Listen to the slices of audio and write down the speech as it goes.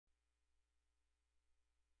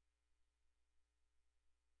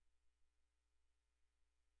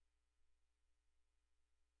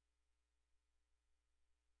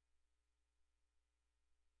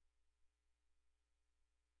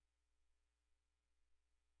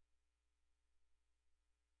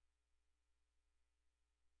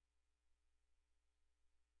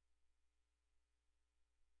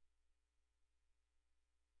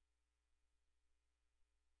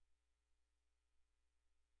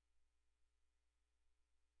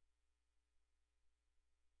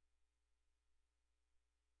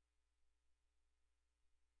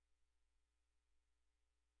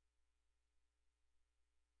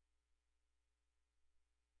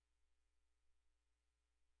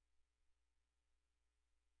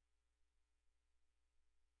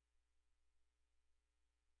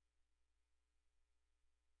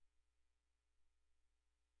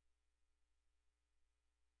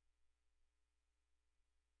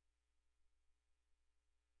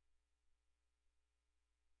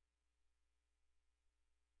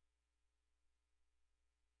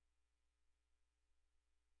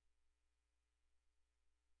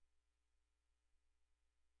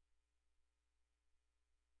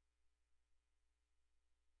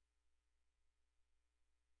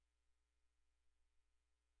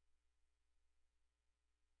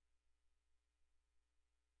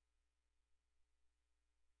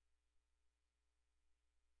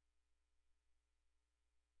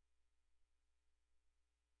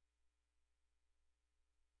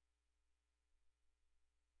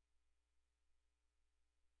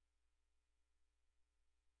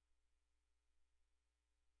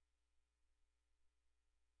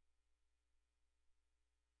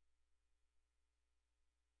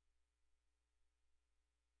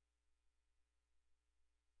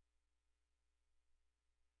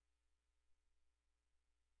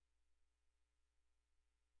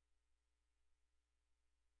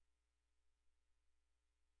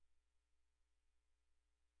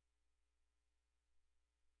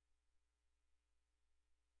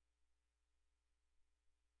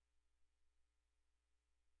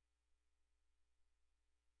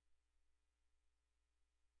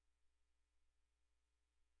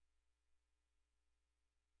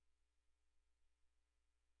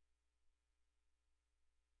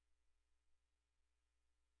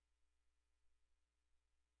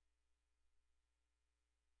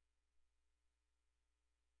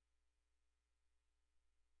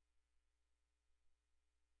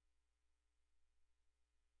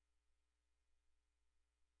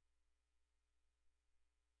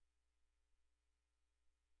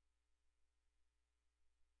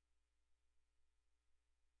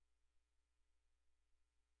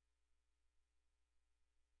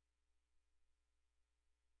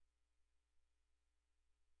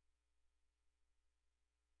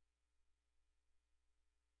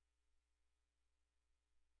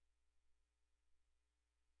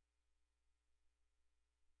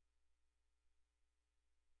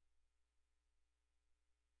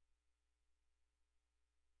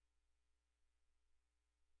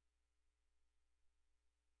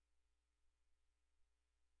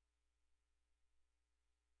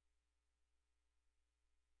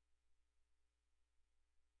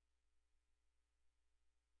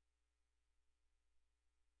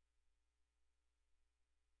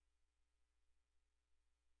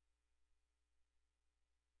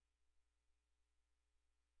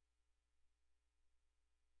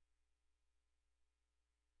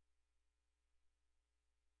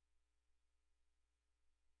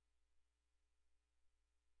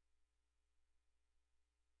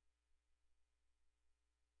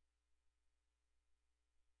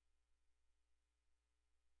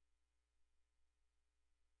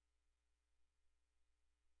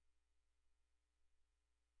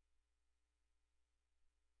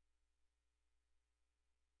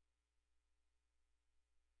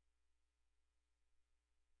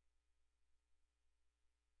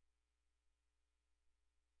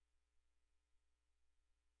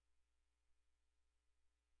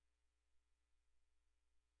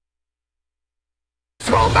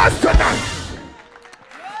From us tonight.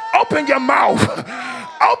 Open your mouth.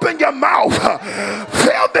 Open your mouth.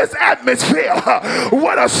 Fill this atmosphere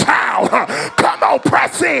with a sound. Come on,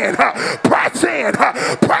 press in. Press in.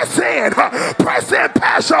 Press in. Press in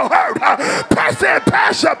past your hurt. Press in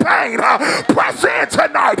past your pain. Press in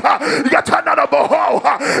tonight. It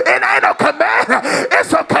ain't a command.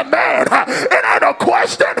 It's a command. It ain't a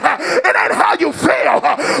question. It ain't how you feel.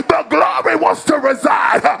 The glory wants to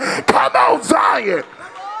reside. Come on, Zion.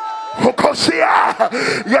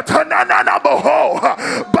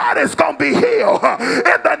 Body's gonna be healed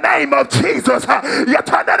in the name of Jesus.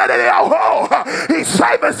 He's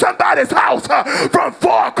saving somebody's house from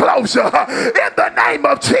foreclosure in the name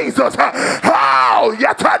of Jesus. Oh,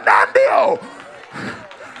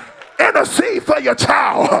 intercede for your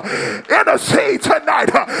child. Intercede tonight.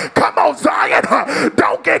 Come on, Zion.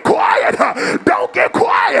 Don't get quiet. Don't get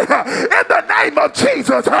quiet. In the name of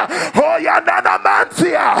Jesus. Oh,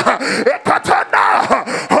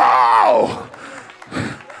 oh.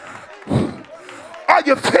 Are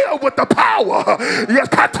you filled with the power?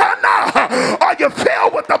 Are you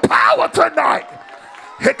filled with the power tonight?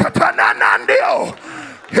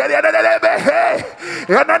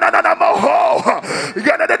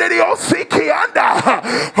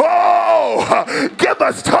 Oh, give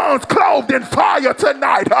us tongues clothed in fire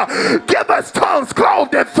tonight. Give us tongues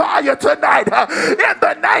clothed in fire tonight. In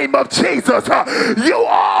the name of Jesus, you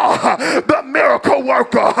are the miracle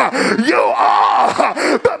worker. You are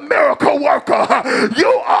the miracle worker.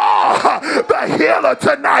 You are the healer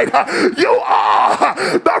tonight. You are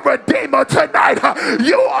the redeemer tonight.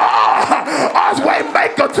 You are our way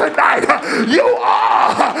maker tonight. You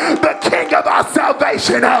are the king of our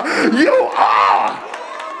salvation. You are.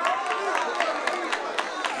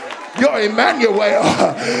 You're Emmanuel.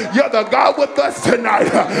 You're the God with us tonight.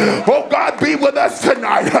 Oh God, be with us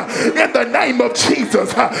tonight. In the name of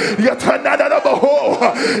Jesus.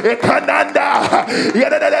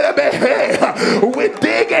 We're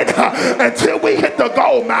digging until we hit the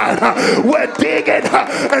gold mine. We're digging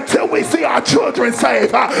until we see our children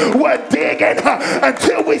saved. We're digging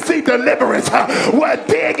until we see deliverance. We're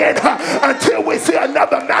digging until we see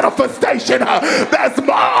another manifestation. That's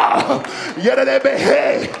more.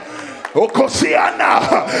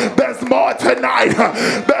 There's more tonight.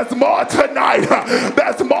 There's more tonight.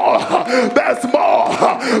 There's more. There's more.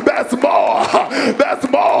 There's more. There's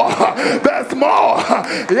more. There's more.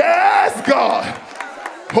 Yes, God.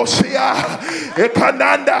 Hoshia,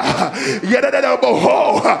 Ekananda,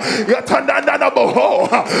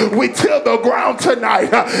 we till the ground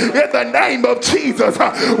tonight in the name of Jesus.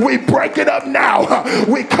 We break it up now.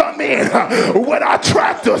 We come in with our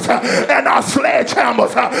tractors and our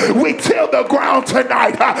sledgehammers. We till the ground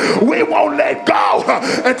tonight. We won't let go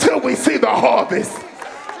until we see the harvest.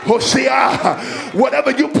 Hoshea, whatever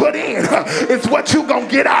you put in is what you gonna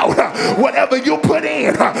get out. Whatever you put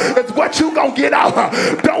in is what you gonna get out.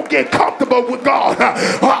 Don't get comfortable with God.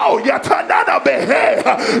 Oh,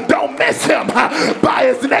 don't miss him by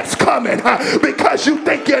his next coming because you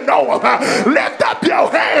think you know him. Lift up your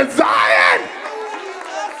hands, Zion.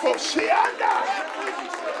 Hoshea.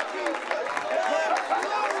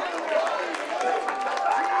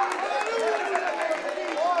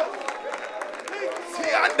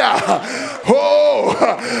 Oh,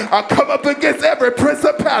 I come up against every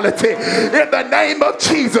principality in the name of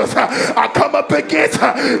Jesus. I come up against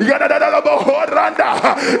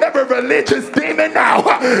every religious demon now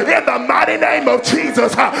in the mighty name of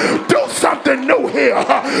Jesus. Do something new here.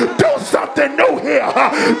 Do something new here.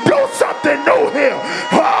 Do something new here.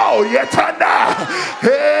 Oh, yetana.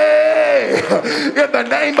 Hey, in the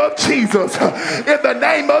name of Jesus. In the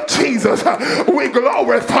name of Jesus, we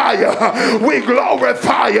glorify you. We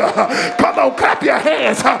glorify you. Come on, clap your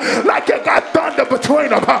hands like you got thunder between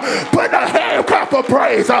them. Put a hand clap of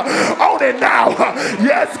praise on it now.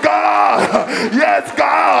 Yes, God. Yes,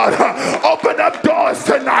 God. Open up doors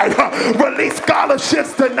tonight. Release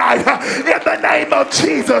scholarships tonight. In the name of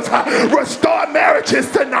Jesus. Restore marriages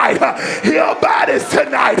tonight. Heal bodies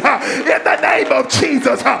tonight. In the name of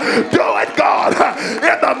Jesus. Do it, God.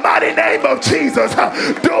 In the mighty name of Jesus.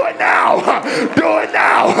 Do it now. Do it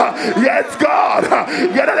now. Yes, God.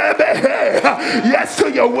 Yes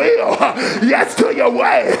to your will. Yes to your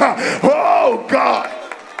way. Oh, God.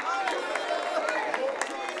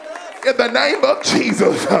 In the name of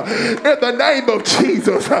Jesus. In the name of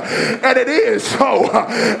Jesus. And it is so.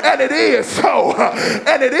 And it is so.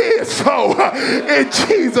 And it is so. In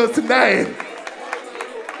Jesus' name.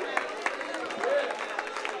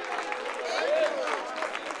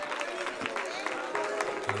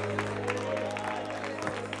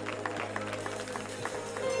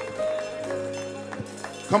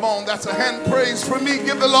 Come on, that's a hand praise for me.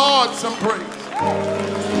 Give the Lord some praise.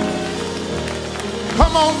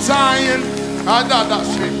 Come on, Zion. Come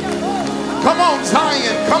on,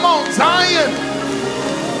 Zion. Come on, Zion.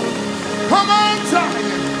 Come on,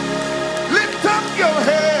 Zion. Lift up your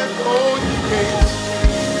head, oh ye gates.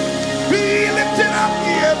 Be lifted up,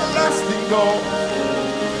 ye everlasting doors.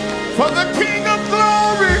 For the King of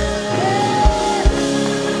glory.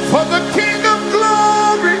 For the King of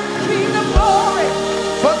glory. King of glory.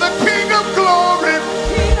 For the King of glory.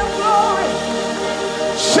 King of glory.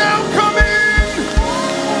 Shall come in.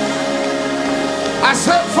 I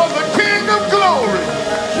said for the King of glory.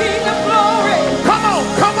 King of glory. Come on,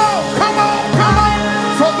 come on, come on, come on.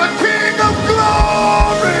 For the King of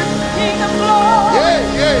glory. King of glory. Yeah,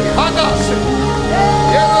 yeah, I got you.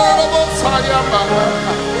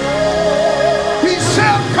 He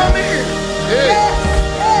shall come in. Yeah. Yes,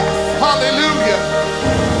 yes. Hallelujah.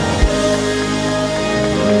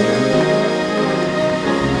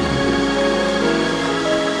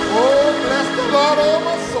 Oh, bless the Lord, oh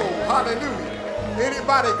my soul. Hallelujah.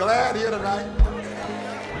 Anybody glad here tonight?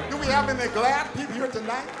 Do we have any glad people here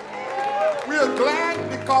tonight? We are glad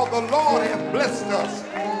because the Lord has blessed us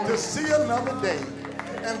to see another day.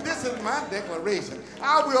 And this is my declaration.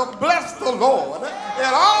 I will bless the Lord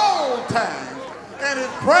at all times, and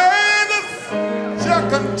his praises shall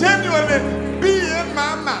continually be in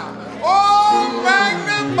my mouth. Oh,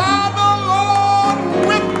 magnify the Lord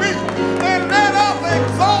with me, and let us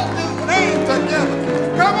exalt his name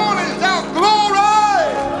together. Come on and shout glory.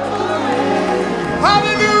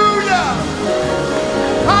 Hallelujah.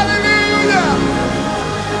 Hallelujah.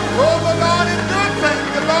 Oh, the Lord is good things.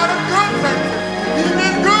 The Lord is good things. He's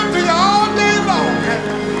been good to you all day long.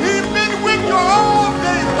 He's been with you all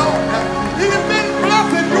day long. He's been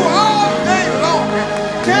blessing you all day long.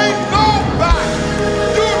 Can't nobody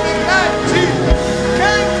do me like Jesus.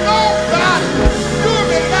 Can't nobody do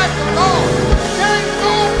me like the Lord. Can't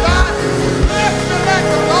nobody bless me like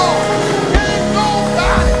the Lord. Can't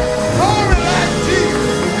nobody hold me like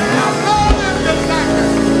Jesus. And I love him tonight.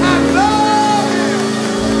 I love him.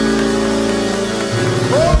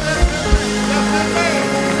 Oh, that's the man.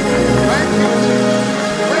 Thank you, Jesus.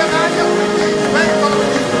 When I am with these faithful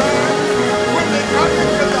people, when they come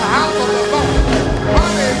into the house of the Lord.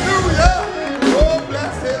 Hallelujah. Oh,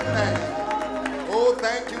 bless his name. Oh,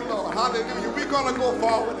 thank you, Lord. Hallelujah. We're going to go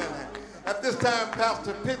forward. And at this time,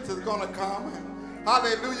 Pastor Pitts is going to come.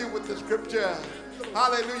 Hallelujah, with the scripture.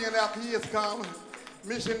 Hallelujah. And after he is come,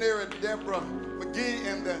 missionary Deborah McGee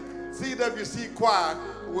and the CWC choir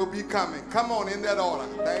will be coming. Come on, in that order.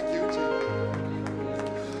 Thank you,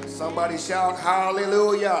 Jesus. Somebody shout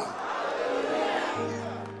hallelujah.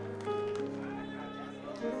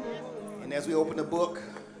 And as we open the book,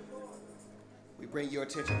 we bring your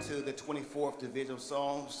attention to the 24th division of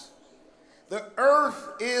Psalms. The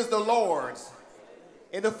earth is the Lord's,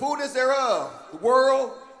 and the fullness thereof, the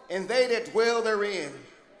world, and they that dwell therein.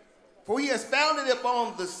 For he has founded it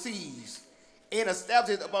upon the seas, and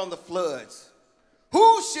established it upon the floods.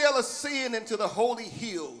 Who shall ascend into the holy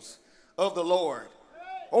hills of the Lord?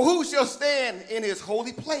 Or who shall stand in his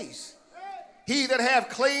holy place? He that hath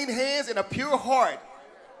clean hands and a pure heart,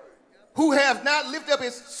 who hath not lifted up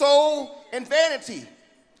his soul in vanity,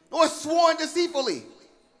 nor sworn deceitfully.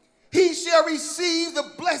 He shall receive the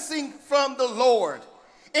blessing from the Lord,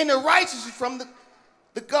 and the righteousness from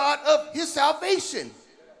the God of his salvation.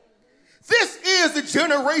 This is the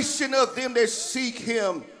generation of them that seek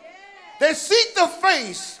him, that seek the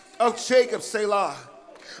face of Jacob, Selah.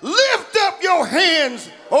 Lift up your hands,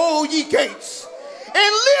 O ye gates,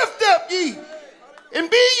 and lift up ye, and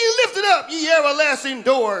be ye lifted up, ye everlasting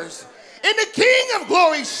doors, and the King of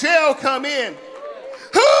glory shall come in.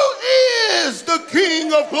 Who is the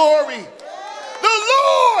King of glory? The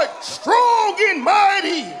Lord strong and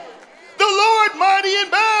mighty, the Lord mighty in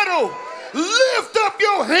battle. Lift up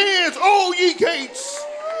your hands, O ye gates,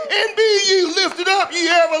 and be ye lifted up, ye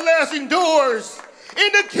everlasting doors,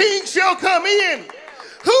 and the King shall come in.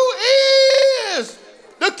 Who is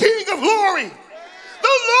the King of glory?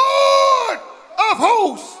 The Lord of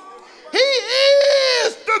hosts. He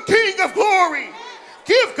is the King of glory.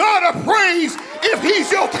 Give God a praise if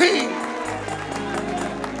he's your King.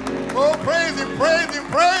 Oh, praise him, praise him,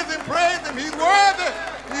 praise him, praise him. He's worthy,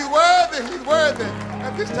 he's worthy, he's worthy.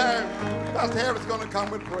 At this time, Pastor Harris is going to come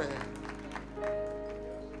with prayer.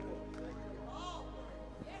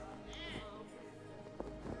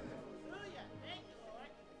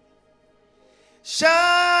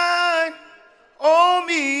 Shine on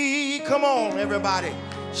me. Come on, everybody.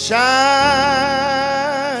 Shine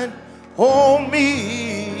on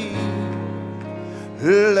me.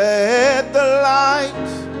 Let the light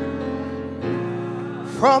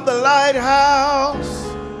from the lighthouse.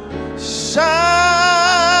 Shine,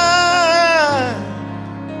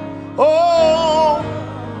 oh,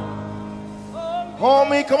 on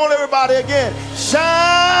me. Come on, everybody, again. Shine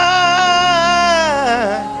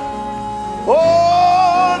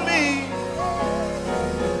on me.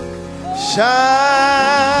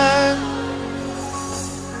 Shine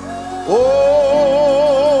on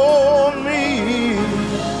me.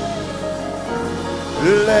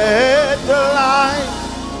 Let the light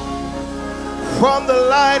from the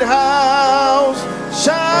lighthouse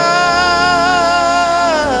shine.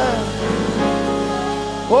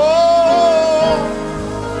 Oh,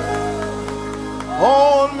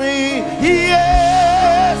 on me.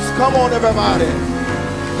 Yes. Come on, everybody.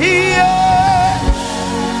 Yes.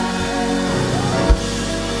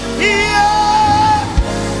 Yes.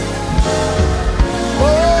 Oh,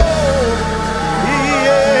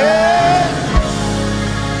 yes.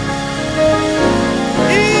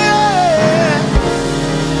 Yes.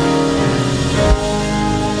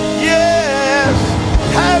 Yes.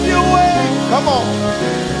 Have your way. Come on.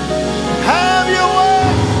 Have your way.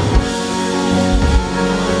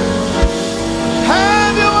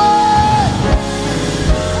 Have your way.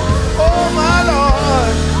 Oh, my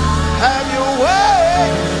Lord. Have your way.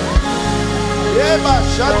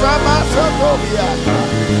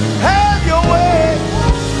 Have your way.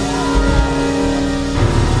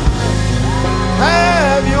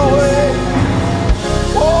 Have your way.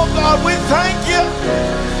 Oh God, we thank you.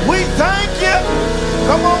 We thank you.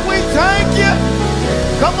 Come on, we thank you.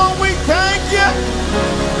 Come on, we thank you.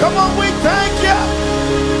 Come on, we thank you.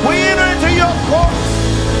 We enter into your courts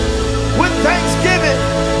with thanksgiving.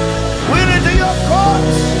 We enter into your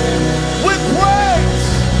courts with praise.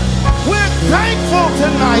 We're thankful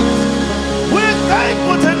tonight. We're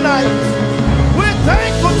thankful tonight. We're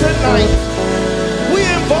thankful tonight. We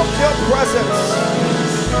invoke your presence.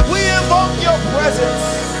 We invoke your presence.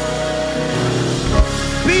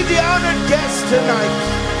 Be the honored guest tonight.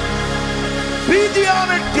 Be the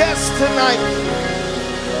honored guest tonight.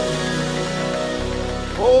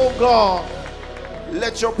 Oh God,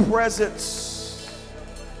 let your presence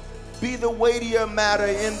be the weightier matter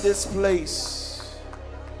in this place.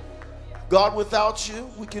 God, without you,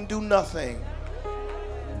 we can do nothing.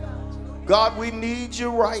 God, we need you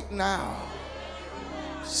right now.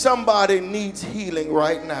 Somebody needs healing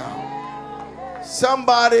right now.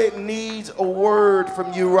 Somebody needs a word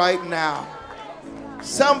from you right now.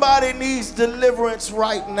 Somebody needs deliverance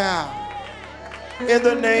right now. In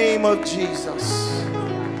the name of Jesus.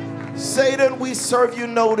 Satan, we serve you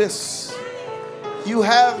notice. You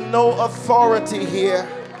have no authority here.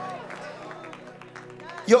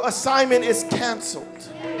 Your assignment is canceled.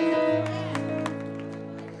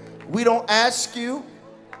 We don't ask you,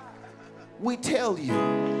 we tell you.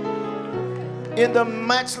 In the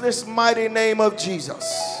matchless mighty name of Jesus,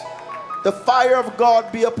 the fire of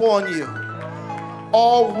God be upon you.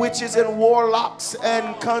 All witches and warlocks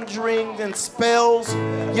and conjuring and spells,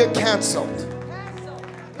 you're canceled.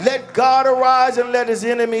 Let God arise and let his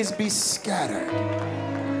enemies be scattered.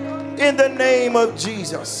 In the name of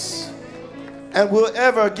Jesus. And we'll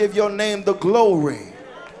ever give your name the glory,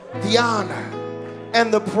 the honor,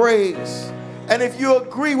 and the praise. And if you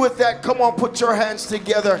agree with that, come on, put your hands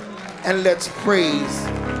together and let's praise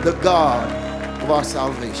the God of our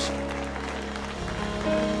salvation.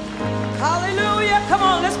 Hallelujah. Come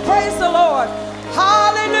on, let's praise the Lord.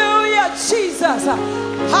 Hallelujah, Jesus.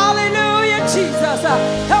 Hallelujah, Jesus.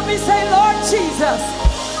 Help me say, Lord Jesus.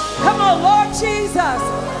 Come on, Lord Jesus.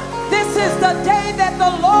 This is the day that the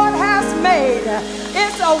Lord has made.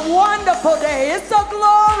 It's a wonderful day. It's a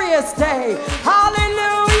glorious day.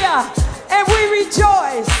 Hallelujah. And we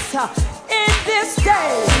rejoice in this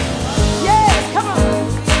day. Yes, come on.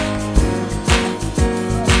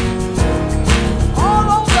 All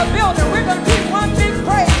over the building, we're going to keep one big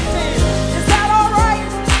praise team. Is that all right?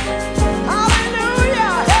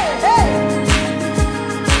 Hallelujah. Hey, hey.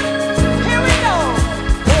 Here we go.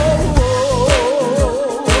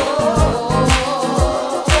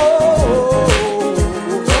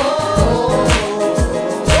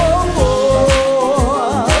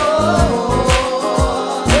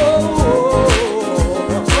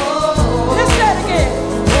 Let's say it again.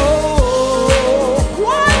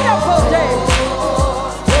 Wonderful day.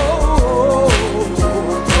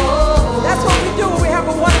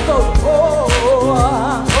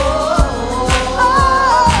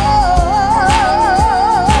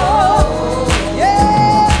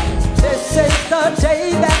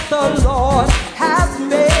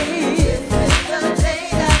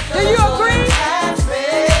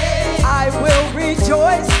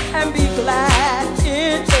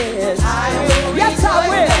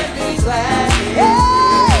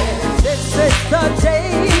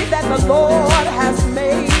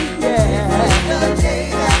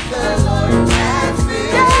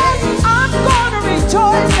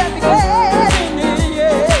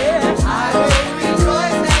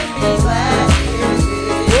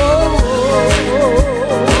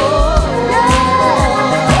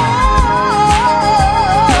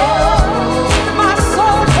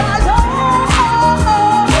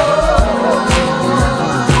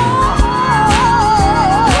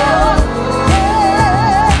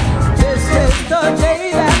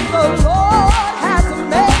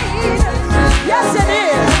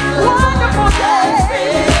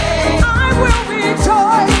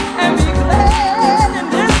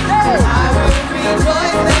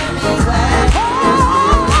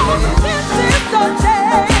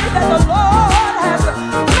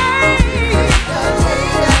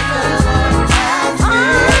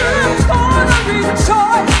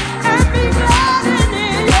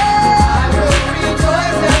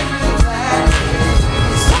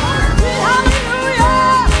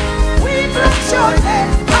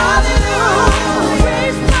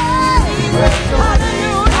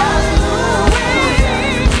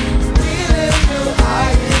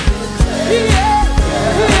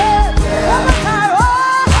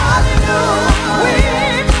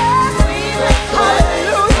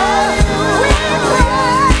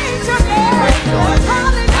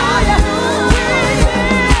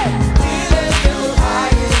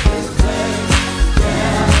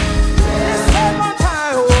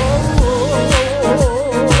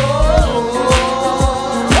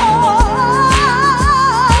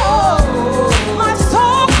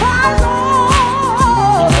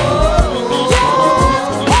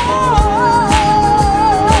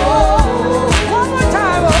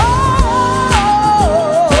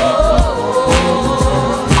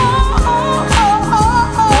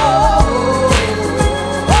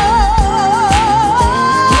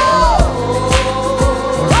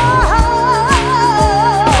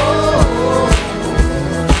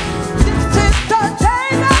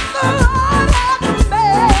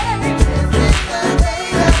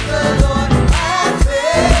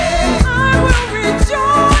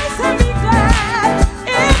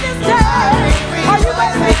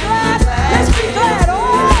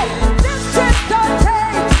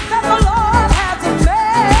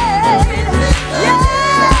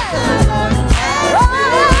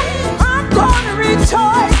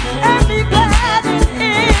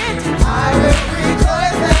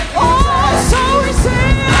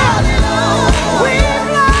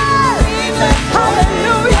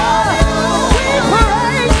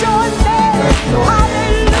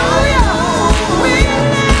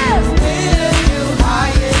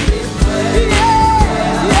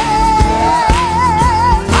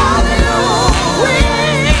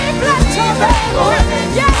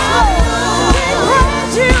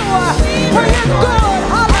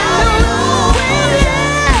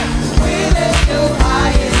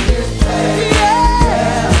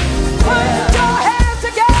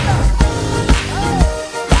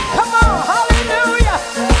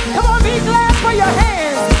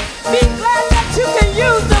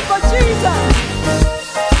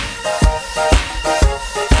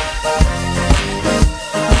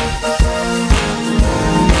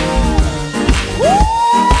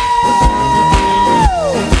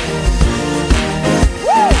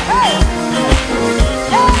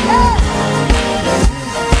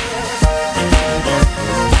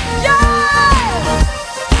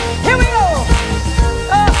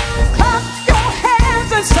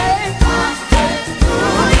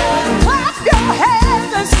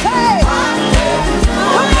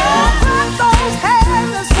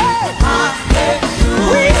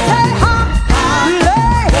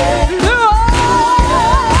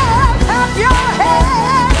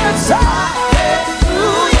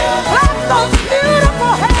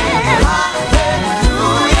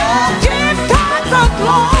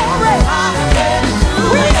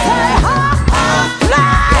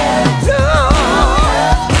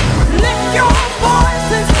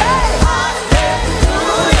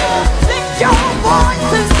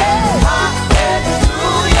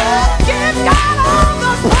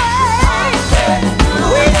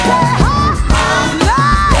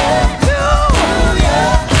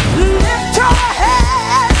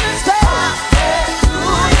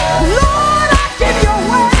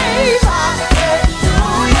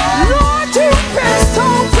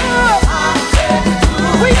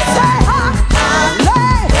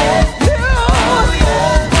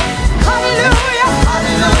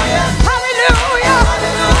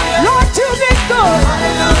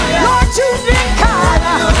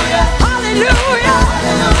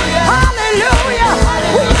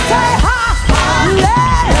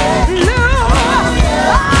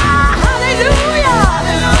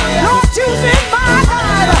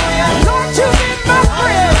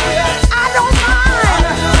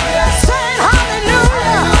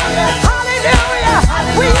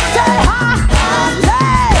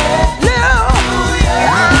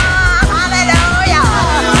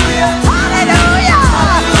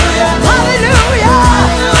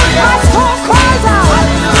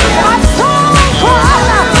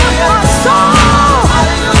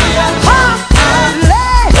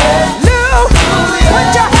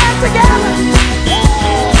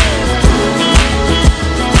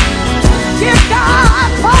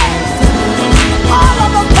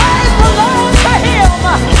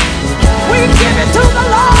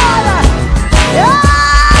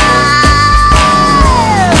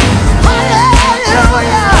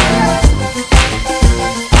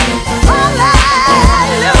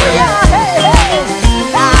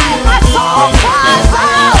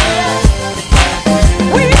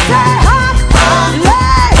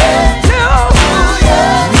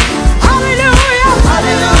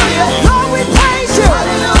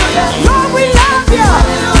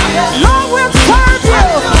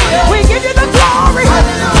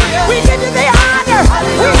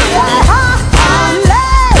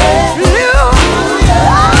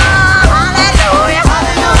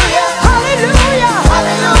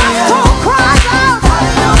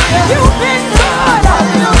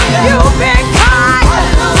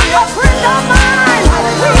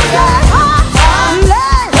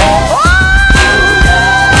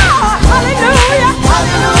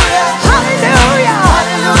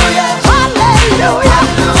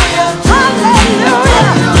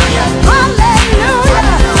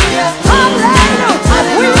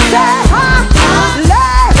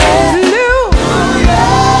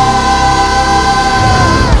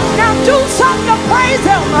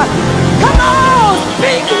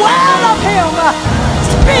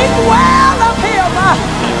 Speak well of him.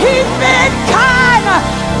 He's been kind.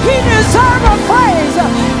 He deserves a praise.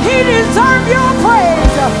 He deserves your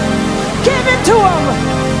praise. Give it to him.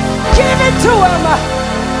 Give it to him.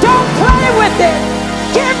 Don't play with it.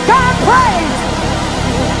 Give God praise.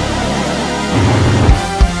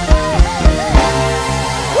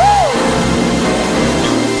 Woo!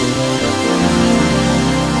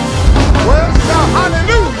 Well, shout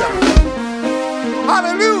hallelujah.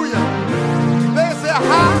 Hallelujah. They say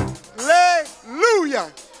hallelujah.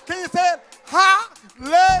 Can you say it?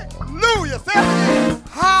 Hallelujah. Say it again.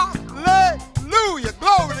 Hallelujah.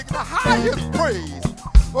 Glory to the highest praise.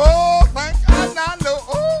 Oh, thank God. I know.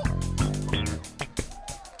 Oh.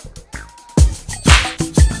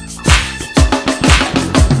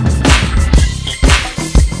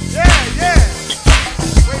 Yeah, yeah.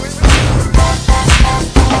 Wait.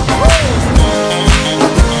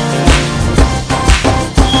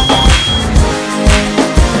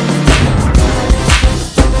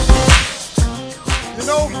 You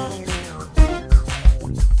know,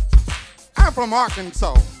 I'm from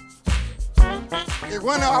Arkansas. And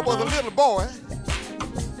when I was a little boy,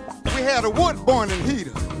 we had a wood burning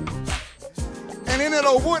heater. And in that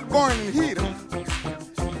old wood burning heater,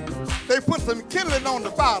 they put some kindling on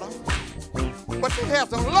the bottom, but they had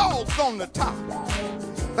some logs on the top.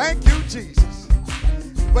 Thank you, Jesus.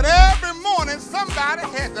 But every morning, somebody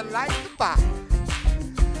had to light the fire.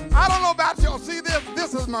 I don't know about y'all. See this?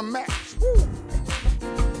 This is my match. Woo.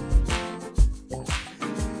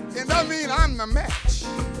 And that means I'm the match.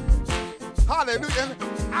 Hallelujah. And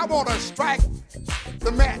I want to strike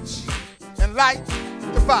the match and light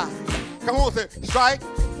the fire. Come on, say, strike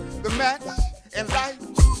the match and light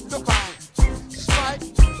the fire. Strike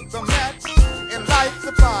the match and light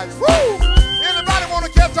the fire. Woo! Anybody want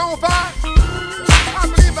to catch on fire? I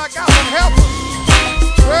believe I got some helpers.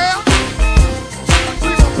 Well,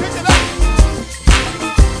 we're going to pick it up.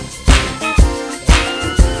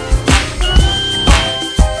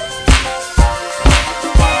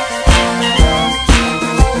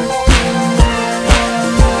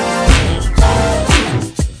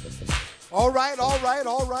 All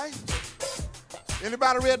right.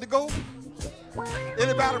 Anybody ready to go?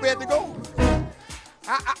 Anybody ready to go?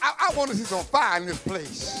 I want to see some fire in this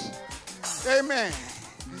place. Amen.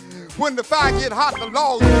 When the fire get hot, the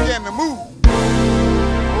logs begin to move.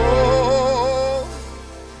 Oh,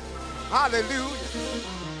 hallelujah.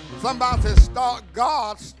 Somebody says,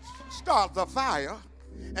 God starts a fire,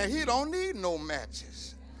 and he don't need no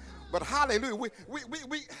matches. But hallelujah,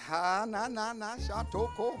 hallelujah.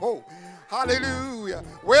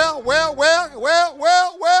 Well,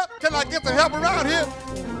 can I get some help around here?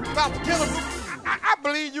 Pastor Kenneth, I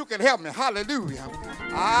believe you can help me. Hallelujah.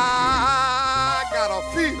 I got a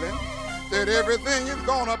feeling that everything is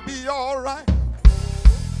gonna be all right.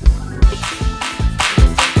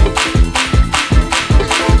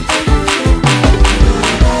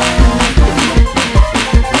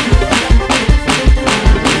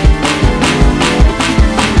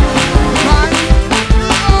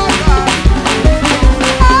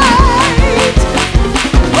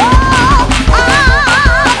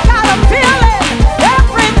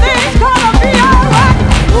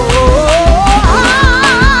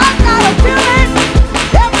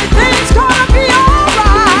 Everything's gonna be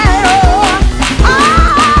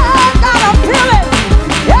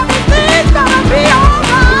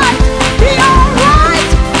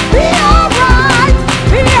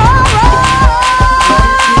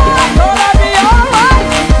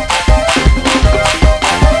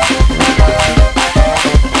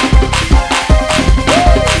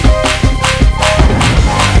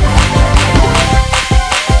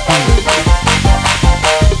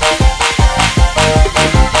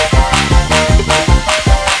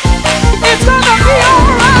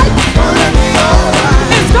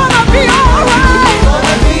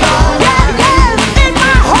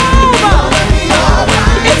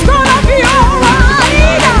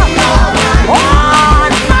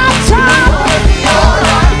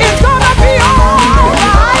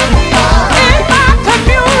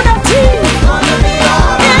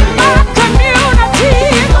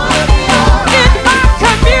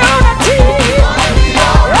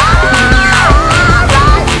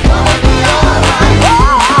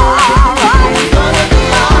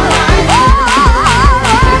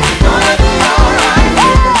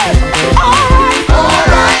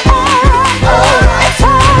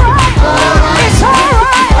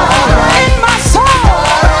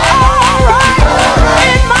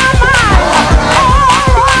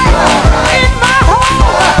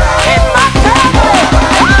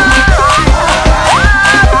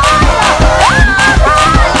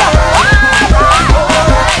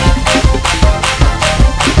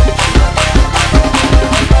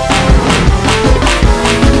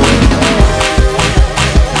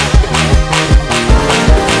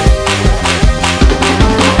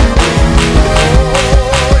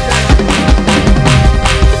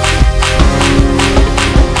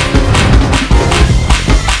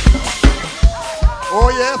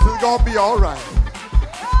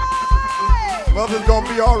because it's going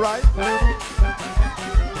to be all right.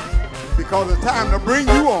 Because it's time to bring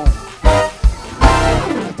you on.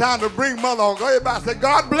 It's time to bring mother on. Go ahead and say,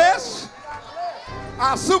 God bless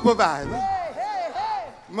our supervisor,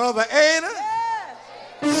 Mother Ada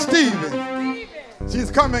Stephen.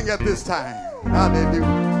 She's coming at this time.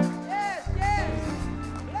 Hallelujah.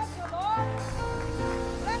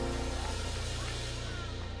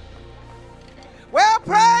 Well,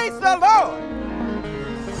 praise the Lord.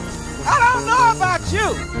 I don't know about you,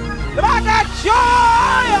 but I got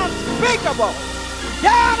joy unspeakable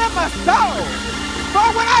down in my soul. But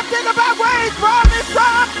when I think about where he brought me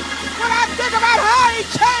from, when I think about how he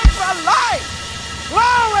changed my life,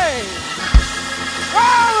 glory,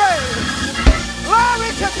 glory,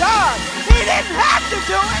 glory to God. He didn't have to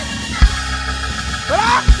do it, but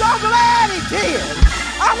I'm so glad he did.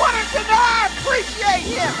 I wanted to know I appreciate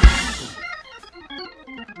him.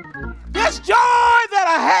 This joy that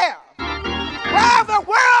I have, well, the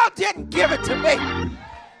world didn't give it to me.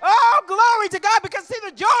 Oh, glory to God, because see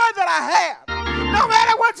the joy that I have, no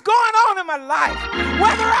matter what's going on in my life,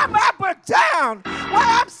 whether I'm up or down,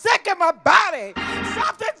 whether I'm sick in my body,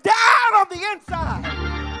 something's down on the inside.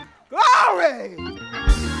 Glory.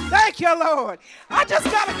 Thank you, Lord. I just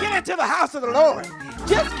got to get into the house of the Lord.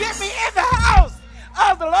 Just get me in the house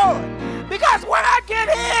of the Lord. Because when I get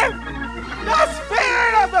in, the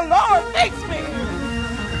Spirit of the Lord makes me.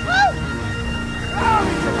 Woo!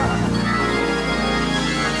 Glory to God.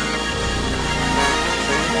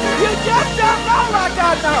 You just don't know like I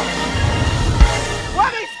know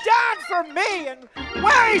what he's done for me and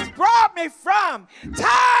where he's brought me from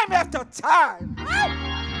time after time.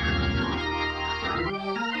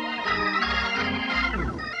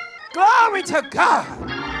 Glory to God.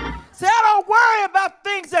 See, I don't worry about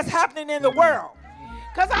things that's happening in the world.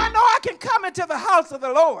 Because I know I can come into the house of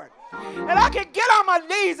the Lord. And I can get on my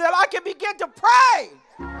knees and I can begin to pray.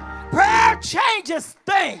 Prayer changes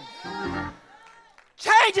things.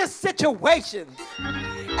 Changes situations.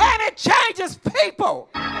 And it changes people.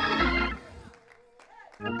 So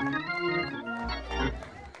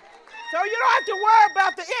you don't have to worry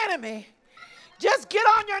about the enemy. Just get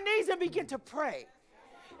on your knees and begin to pray.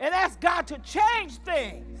 And ask God to change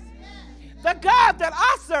things. The God that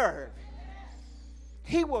I serve,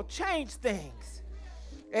 he will change things.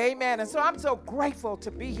 Amen. And so I'm so grateful to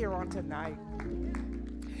be here on tonight.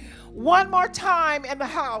 One more time in the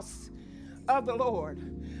house of the Lord.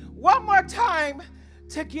 One more time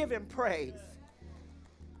to give him praise.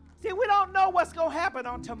 See, we don't know what's going to happen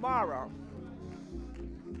on tomorrow.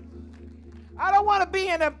 I don't want to be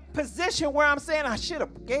in a position where I'm saying I should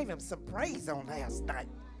have gave him some praise on last night.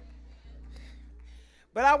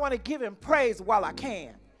 But I want to give him praise while I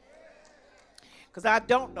can. Because I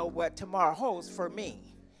don't know what tomorrow holds for me.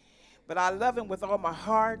 But I love him with all my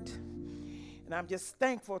heart. And I'm just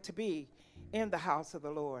thankful to be in the house of the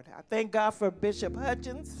Lord. I thank God for Bishop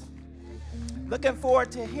Hutchins. Looking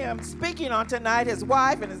forward to him speaking on tonight, his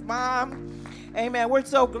wife and his mom. Amen. We're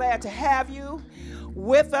so glad to have you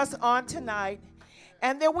with us on tonight.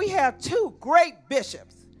 And then we have two great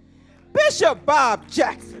bishops. Bishop Bob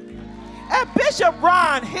Jackson and Bishop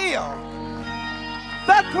Ron Hill.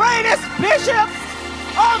 The greatest bishops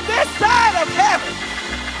on this side of heaven.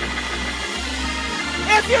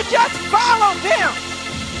 If you just follow them,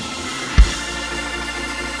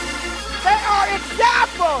 they are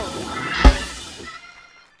examples.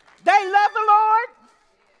 They love the Lord.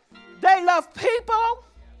 They love people.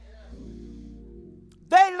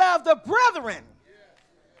 They love the brethren.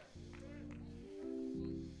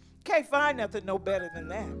 Can't find nothing no better than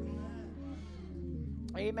that.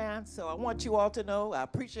 Amen. So I want you all to know I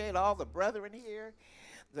appreciate all the brethren here,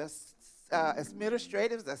 the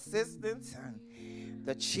administrators, assistants, and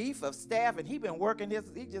the chief of staff. And he been working him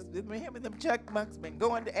and them checkmarks been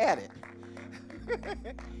going at it.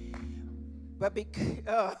 But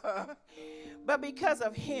because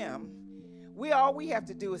of him, all we have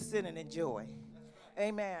to do is sit and enjoy.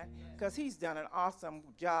 Amen. Because he's done an awesome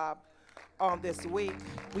job on this week.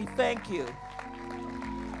 We thank you.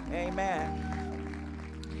 Amen.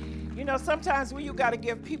 You know, sometimes you got to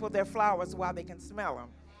give people their flowers while they can smell them.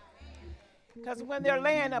 Because when they're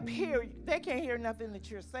laying up here, they can't hear nothing that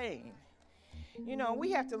you're saying. You know,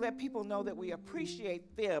 we have to let people know that we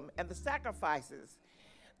appreciate them and the sacrifices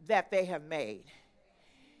that they have made.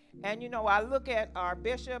 And, you know, I look at our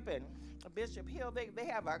bishop and Bishop Hill, they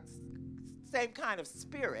have a same kind of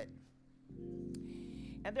spirit.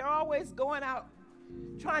 And they're always going out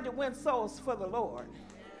trying to win souls for the Lord.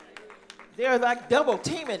 They're like double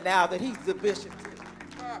teaming now that he's the bishop.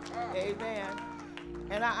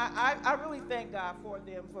 And I really thank God for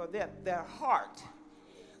them, for their heart.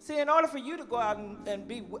 See, in order for you to go out and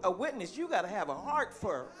be a witness, you got to have a heart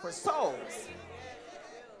for souls.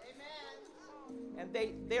 And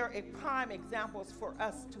they're prime examples for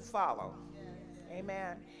us to follow.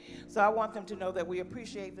 Amen. So I want them to know that we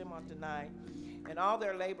appreciate them on tonight and all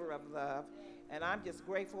their labor of love. And I'm just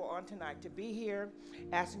grateful on tonight to be here,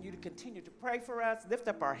 asking you to continue to pray for us, lift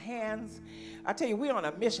up our hands. I tell you, we're on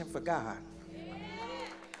a mission for God.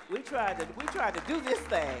 We tried to do this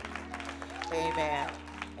thing. Amen.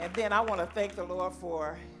 And then I want to thank the Lord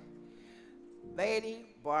for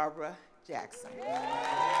Lady Barbara Jackson.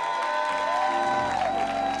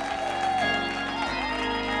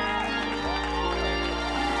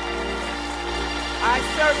 I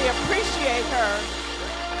certainly appreciate her.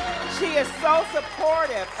 She is so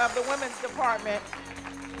supportive of the women's department,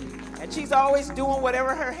 and she's always doing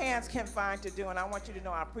whatever her hands can find to do, and I want you to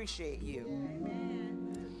know I appreciate you.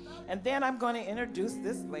 And then I'm going to introduce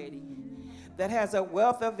this lady that has a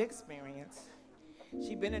wealth of experience.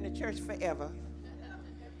 She's been in the church forever,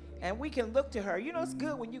 and we can look to her. You know, it's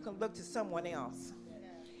good when you can look to someone else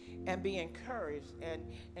and be encouraged and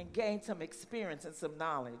gain some experience and some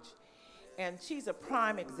knowledge. And she's a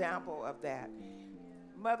prime example of that.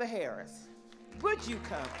 Mother Harris, would you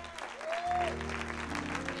come?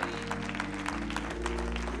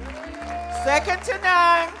 Second to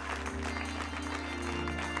none.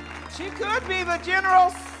 She could be the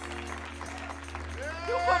general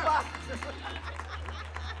supervisor.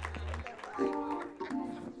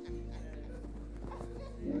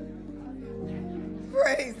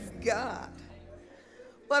 Praise God.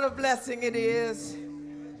 What a blessing it is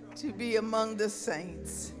to be among the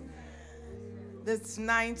saints. This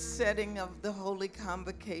ninth setting of the Holy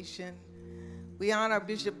Convocation. We honor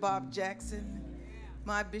Bishop Bob Jackson,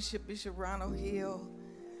 my bishop, Bishop Ronald Hill,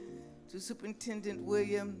 to Superintendent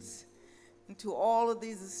Williams, and to all of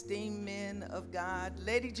these esteemed men of God.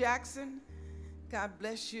 Lady Jackson, God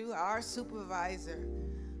bless you, our supervisor,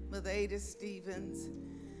 Mother Ada Stevens,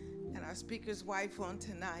 and our speaker's wife on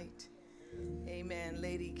tonight, amen,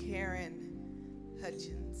 Lady Karen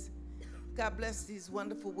Hutchins. God bless these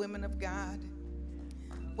wonderful women of God.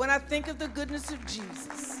 When I think of the goodness of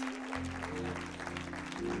Jesus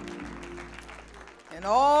and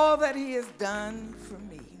all that he has done for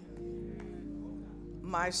me,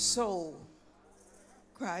 my soul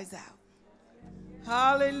cries out,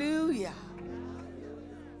 hallelujah.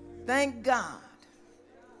 Thank God.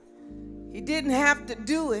 He didn't have to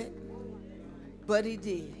do it, but he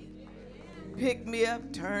did. Pick me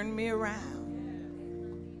up, turn me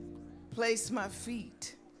around, place my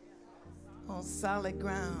feet on solid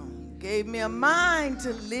ground, gave me a mind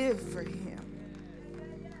to live for him,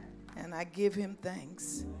 and I give him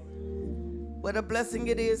thanks. What a blessing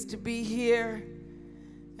it is to be here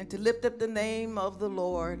and to lift up the name of the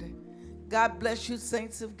Lord. God bless you,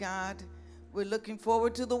 saints of God. We're looking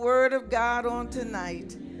forward to the word of God on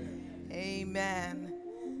tonight. Amen.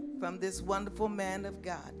 From this wonderful man of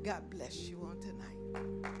God. God bless you on tonight.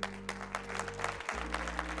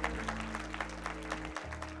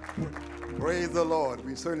 Praise the Lord.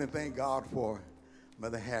 We certainly thank God for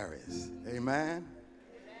Mother Harris. Amen.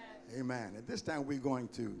 Amen. At this time, we're going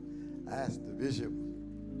to ask the Bishop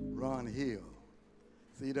Ron Hill,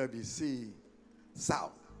 CWC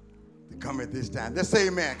South, to come at this time. Let's say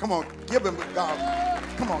amen. Come on, give him God.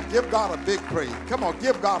 Come on, give God a big praise. Come on,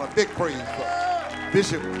 give God a big praise for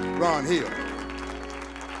Bishop Ron Hill.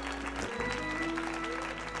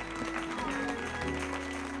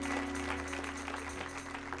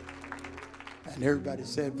 And everybody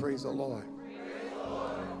said, praise the Lord.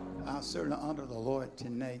 I certainly honor the Lord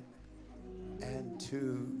tonight, and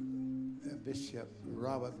to Bishop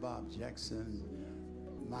Robert Bob Jackson.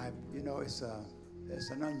 It's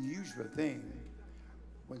an unusual thing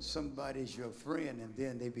when somebody's your friend and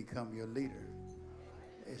then they become your leader.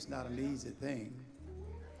 It's not an easy thing,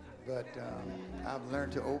 but I've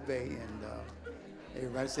learned to obey, and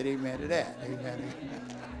everybody said amen to that. Amen.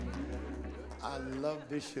 I love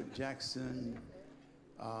Bishop Jackson.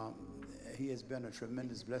 He has been a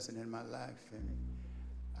tremendous blessing in my life, and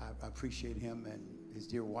I appreciate him and his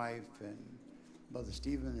dear wife and Mother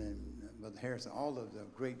Stephen and Mother Harrison, all of the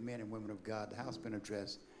great men and women of God. The house been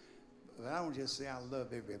addressed. But I don't just say I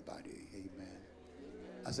love everybody. Amen.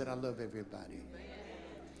 I said I love everybody.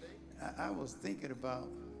 I was thinking about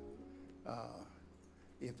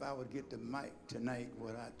if I would get the mic tonight,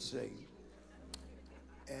 what I'd say.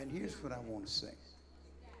 And here's what I want to say.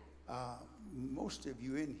 Most of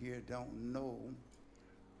you in here don't know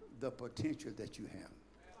the potential that you have.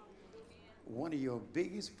 One of your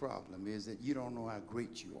biggest problems is that you don't know how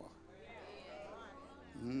great you are.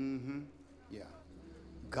 Yeah.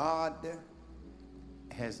 God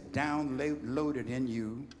has downloaded in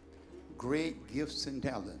you great gifts and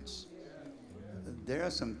talents. There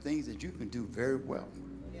are some things that you can do very well.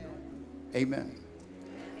 Amen.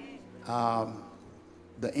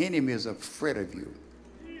 The enemy is afraid of you.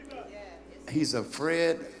 He's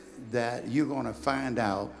afraid that you're going to find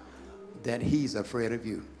out that he's afraid of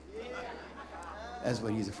you. That's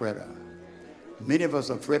what he's afraid of. Many of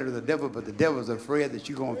us are afraid of the devil, but the devil's afraid that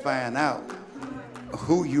you're going to find out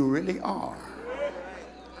who you really are.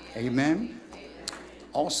 Amen.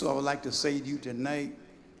 Also, I would like to say to you tonight,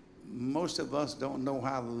 most of us don't know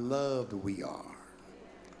how loved we are.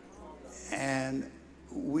 And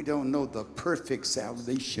we don't know the perfect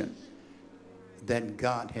salvation that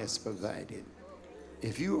God has provided.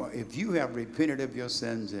 If you have repented of your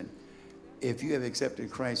sins and if you have accepted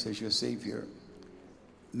Christ as your Savior,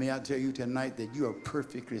 may I tell you tonight that you are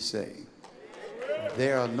perfectly saved.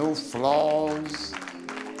 There are no flaws.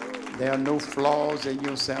 There are no flaws in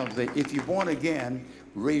your salvation. If you're born again,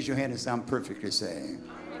 raise your hand and say, I'm perfectly saved.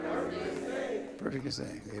 Perfectly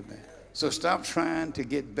saved. Amen. So stop trying to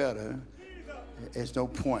get better. There's no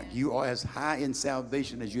point. You are as high in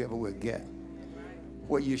salvation as you ever will get.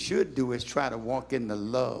 What you should do is try to walk in the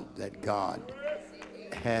love that God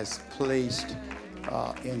has placed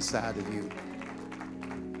inside of you.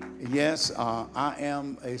 Yes, I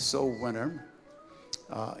am a soul winner.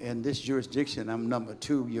 In this jurisdiction, I'm number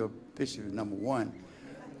 2. Your bishop is number 1.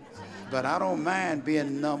 But I don't mind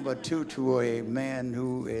being number 2 to a man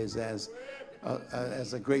who is as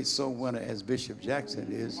a great soul winner as Bishop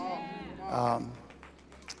Jackson is.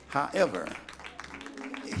 However,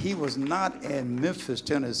 he was not in Memphis,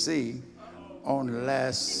 Tennessee on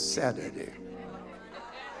last Saturday.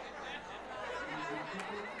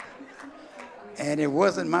 And it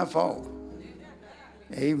wasn't my fault.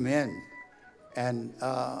 Amen. And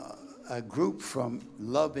a group from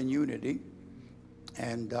Love and Unity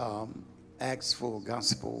and Acts for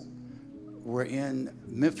Gospel were in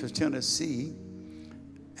Memphis, Tennessee,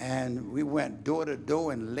 and we went door to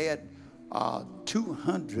door and led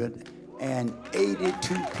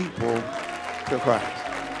 282 people to Christ.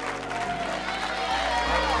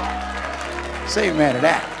 Say amen to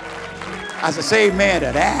that. I said, say amen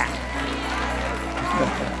to that.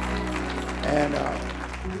 And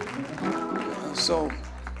so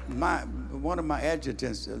one of my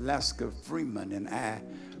adjutants, Alaska Freeman, and I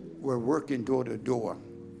were working door to door,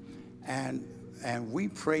 and we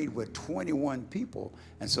prayed with 21 people.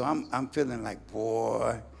 And so I'm feeling like,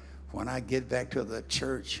 boy, when I get back to the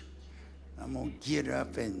church, I'm gonna get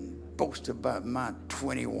up and boast about my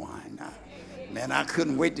 21. Man, I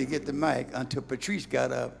couldn't wait to get the mic until Patrice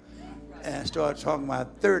got up and started talking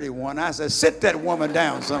about 31. I said, sit that woman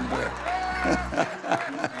down somewhere.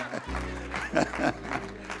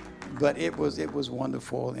 But it was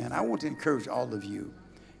wonderful, and I want to encourage all of you.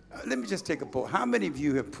 Let me just take a poll. How many of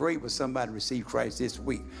you have prayed with somebody to receive Christ this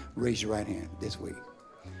week? Raise your right hand this week.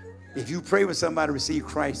 If you pray with somebody to receive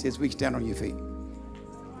Christ this week, stand on your feet.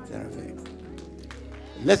 Stand on your feet.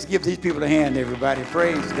 Let's give these people a hand, everybody.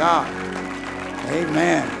 Praise God.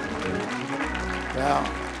 Amen. Well,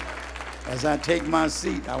 as I take my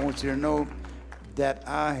seat, I want you to know that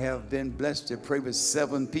I have been blessed to pray with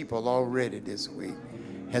 7 people already this week.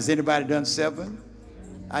 Has anybody done 7?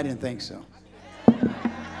 I didn't think so.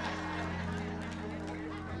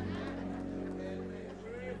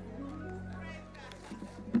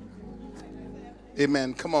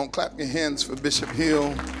 Amen. Come on, clap your hands for Bishop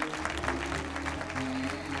Hill.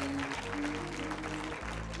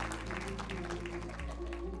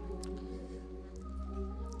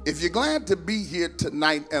 If you're glad to be here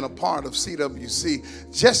tonight and a part of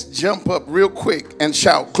CWC, just jump up real quick and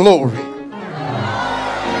shout glory.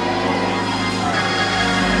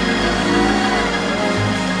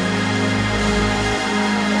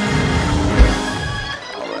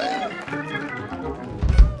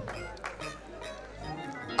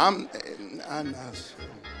 I'm not.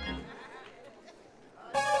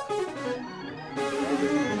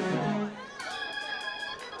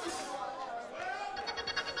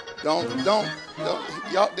 Don't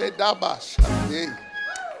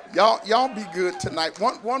y'all be good tonight.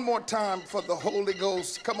 One more time for the Holy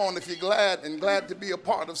Ghost. Come on, if you're glad to be a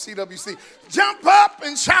part of CWC, jump up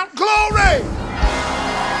and shout glory.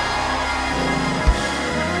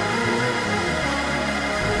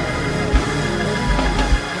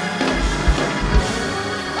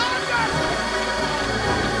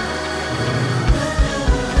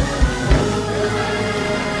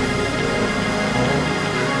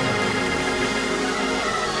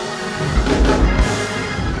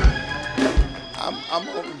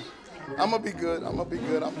 I'm gonna be good.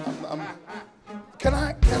 Can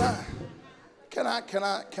I? Can I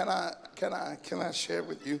share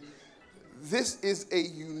with you? This is a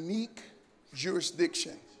unique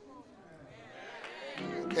jurisdiction.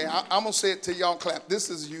 Okay, I'm gonna say it till y'all clap. This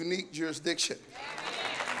is a unique jurisdiction.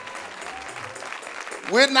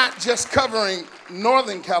 We're not just covering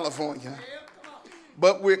Northern California,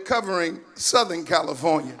 but we're covering Southern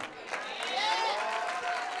California.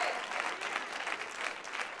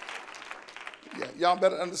 Yeah, y'all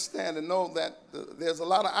better understand and know that there's a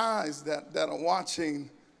lot of eyes that are watching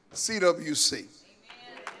CWC.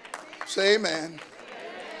 Say amen.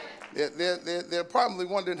 They're probably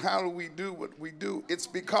wondering, how do we do what we do? It's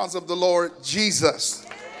because of the Lord Jesus.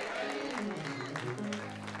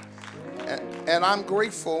 And I'm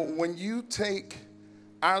grateful when you take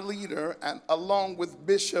our leader and along with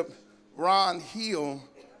Bishop Ron Hill,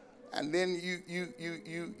 and then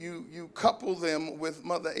you couple them with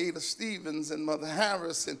Mother Ada Stevens and Mother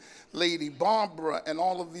Harris and Lady Barbara and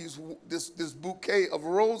all of this bouquet of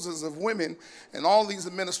roses of women and all these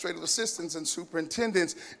administrative assistants and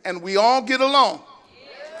superintendents, and we all get along.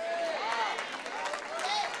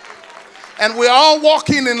 And we're all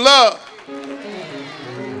walking in love.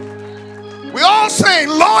 We all saying,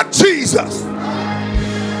 Lord Jesus.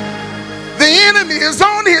 The enemy is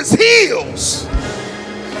on his heels.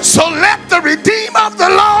 So let the Redeemer of the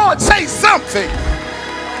Lord say something.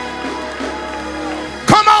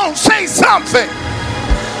 Come on, say something.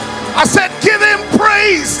 I said, give him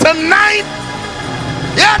praise tonight.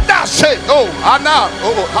 Yeah, that's it. Oh, I know.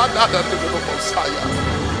 Oh,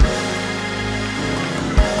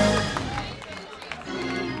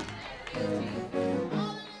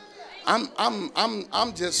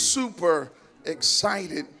 I'm just super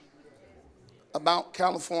excited about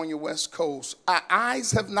California West Coast. Our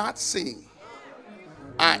eyes have not seen,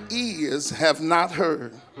 our ears have not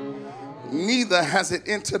heard, neither has it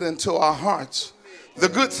entered into our hearts the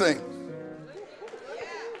good thing.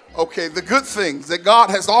 Okay, the good things that God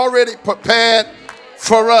has already prepared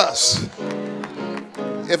for us.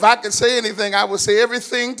 If I could say anything, I would say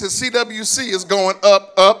everything to CWC is going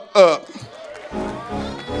up, up, up.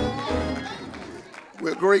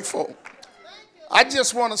 We're grateful. I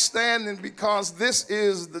just want to stand in because this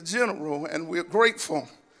is the general and we're grateful.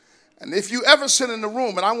 And if you ever sit in the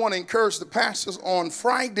room, and I want to encourage the pastors on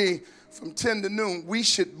Friday from 10 to noon, we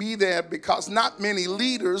should be there because not many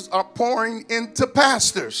leaders are pouring into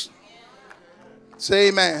pastors. Say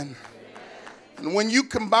amen. And when you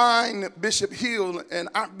combine Bishop Hill and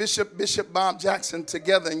Archbishop Bishop Bob Jackson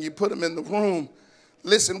together and you put them in the room,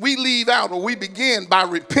 listen, we leave out or we begin by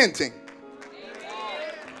repenting.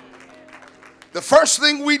 The first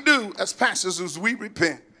thing we do as pastors is we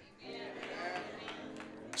repent.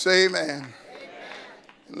 Say amen.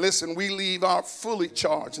 And listen, we leave out fully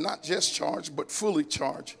charged, not just charged, but fully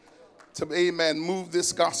charged to, amen, move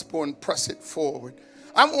this gospel and press it forward.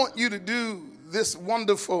 I want you to do this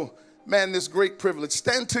wonderful, man, this great privilege.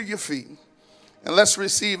 Stand to your feet and let's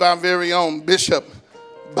receive our very own Bishop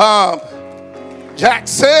Bob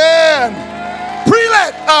Jackson,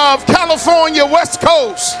 prelate of California West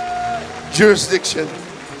Coast jurisdiction.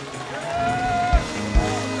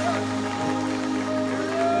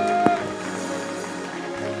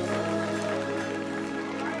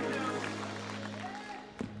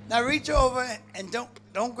 Now reach over and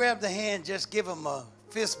don't grab the hand, just give them a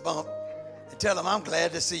fist bump and tell them, I'm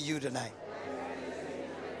glad to see you tonight.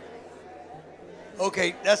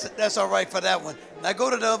 Okay, that's all right for that one. Now go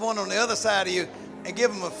to the other one on the other side of you and give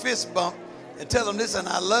them a fist bump and tell them, listen,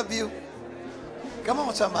 I love you. Come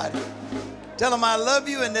on, somebody. Tell them I love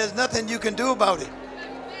you and there's nothing you can do about it.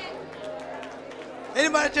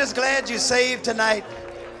 Anybody just glad you're saved tonight?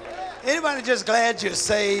 Anybody just glad you're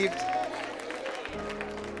saved?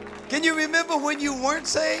 Can you remember when you weren't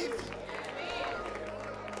saved?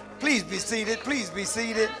 Please be seated. Please be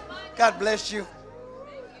seated. God bless you.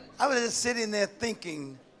 I was just sitting there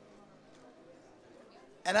thinking,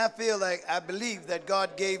 and I believe that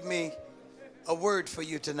God gave me a word for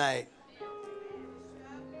you tonight.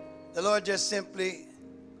 The Lord just simply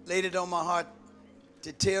laid it on my heart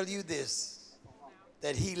to tell you this,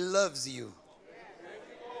 that he loves you.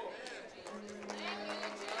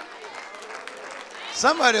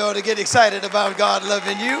 Somebody ought to get excited about God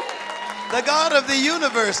loving you. The God of the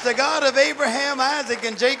universe, the God of Abraham, Isaac,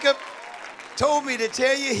 and Jacob told me to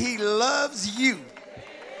tell you he loves you.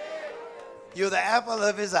 You're the apple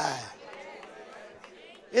of his eye.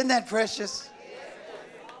 Isn't that precious?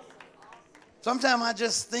 Sometimes I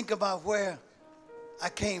just think about where I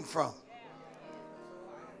came from.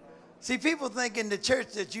 See, people think in the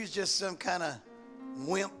church that you're just some kind of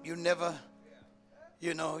wimp. You never,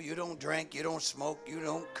 you don't drink, you don't smoke, you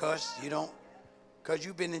don't cuss, you don't. Because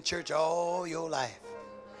you've been in church all your life.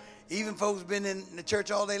 Even folks been in the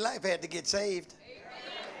church all their life had to get saved.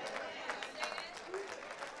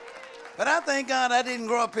 But I thank God I didn't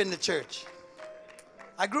grow up in the church.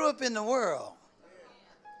 I grew up in the world.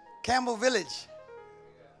 Campbell Village.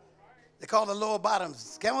 They call it Lower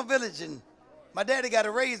Bottoms. Campbell Village. And my daddy got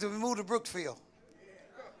a raise when we moved to Brookfield.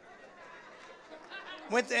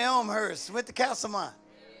 Went to Elmhurst. Went to Castlemont.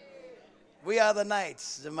 We are the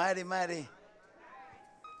Knights. The mighty, mighty.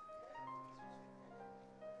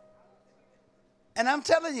 And I'm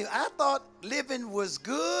telling you, I thought living was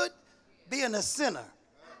good being a sinner.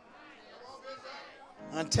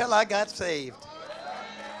 Until I got saved.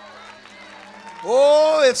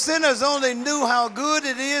 Oh, if sinners only knew how good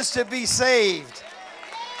it is to be saved.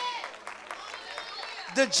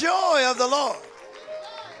 The joy of the Lord.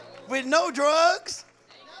 With no drugs.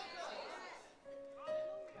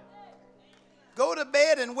 Go to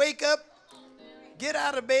bed and wake up. Get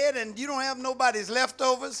out of bed and you don't have nobody's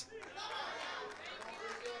leftovers.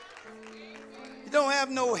 You don't have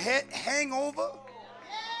no hangover.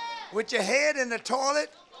 With your head in the toilet.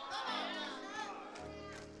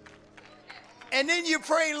 And then you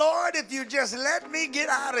pray, Lord, if you just let me get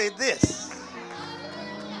out of this,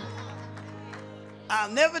 I'll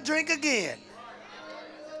never drink again.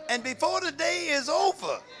 And before the day is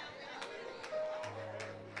over.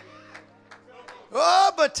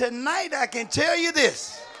 Oh, but tonight I can tell you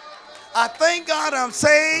this. I thank God I'm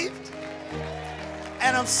saved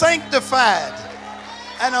and I'm sanctified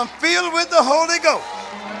and I'm filled with the Holy Ghost.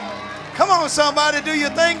 Come on, somebody. Do you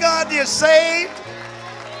thank God you're saved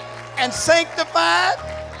and sanctified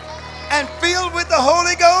and filled with the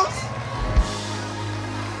Holy Ghost?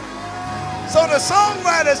 So the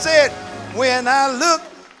songwriter said, when I look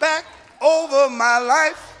back over my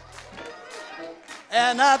life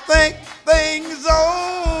and I think things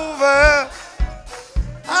over,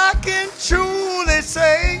 I can truly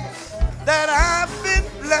say that I've been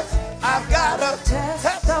blessed. I've got a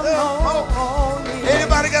testimony.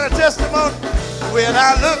 Anybody got a testimony? When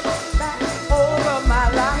I look back over my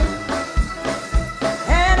life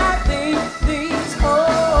and I think things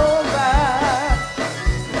over,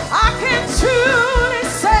 I can truly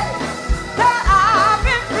say that I've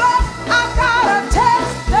been blessed. I've got a testimony.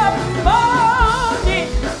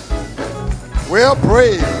 Well,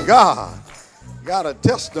 praise God. Got a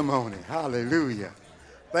testimony. Hallelujah.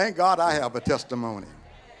 Thank God I have a testimony.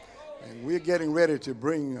 And we're getting ready to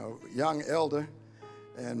bring a young elder.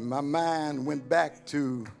 And my mind went back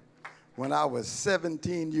to when I was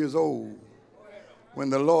 17 years old, when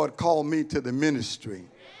the Lord called me to the ministry.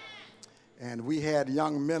 And we had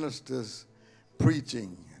young ministers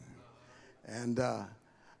preaching. And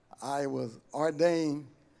I was ordained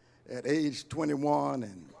at age 21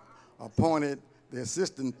 and appointed the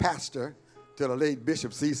assistant pastor to the late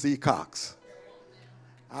Bishop C.C. Cox.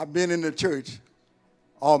 I've been in the church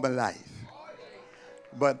all my life.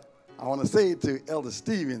 But I want to say to Elder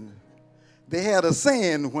Stephen, they had a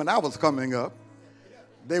saying when I was coming up.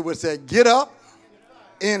 They would say, get up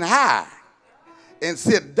in high and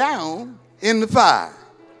sit down in the fire.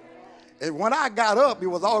 And when I got up, it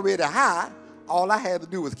was already high. All I had to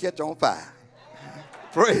do was catch on fire.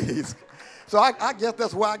 Praise. So I guess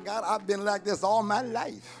that's why I've been like this all my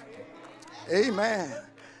life. Amen.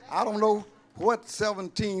 I don't know what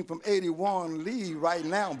 17 from 81 leave right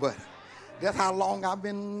now, but that's how long I've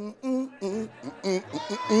been.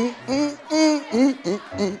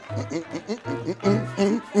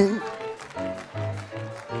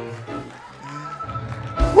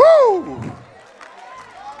 Woo!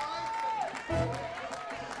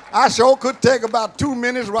 I sure could take about 2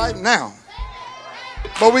 minutes right now.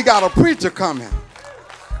 But we got a preacher coming.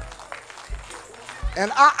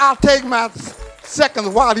 And I'll take my seconds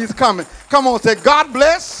while he's coming. Come on, say, God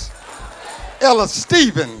bless Ella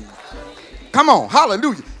Stephen. Come on,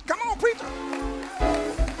 hallelujah. Come on, preacher.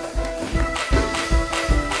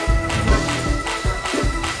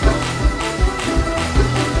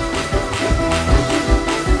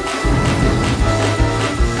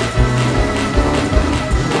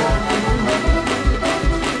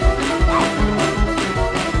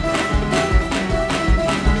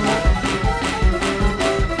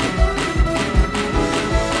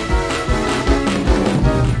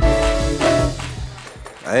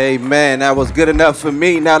 Amen. That was good enough for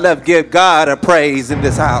me. Now let's give God a praise in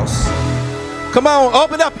this house. Come on,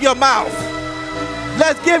 open up your mouth.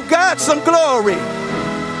 Let's give God some glory.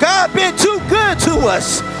 God been too good to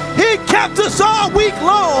us. He kept us all week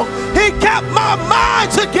long. He kept my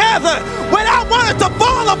mind together. When I wanted to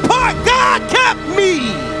fall apart, God kept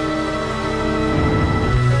me.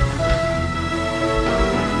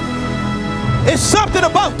 It's something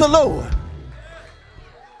about the Lord.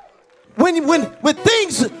 When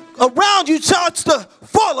things around you start to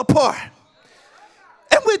fall apart.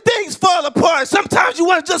 And when things fall apart, sometimes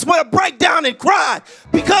you just want to break down and cry,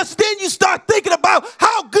 because then you start thinking about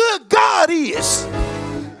how good God is.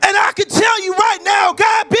 And I can tell you right now,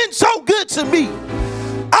 God been so good to me.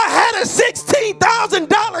 I had a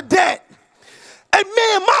 $16,000 debt. And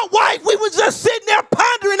me and my wife, we was just sitting there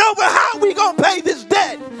pondering over how we going to pay this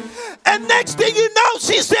debt. And next thing you know,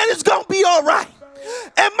 she said it's going to be all right.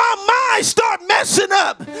 And my mind started messing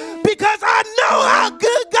up, because I know how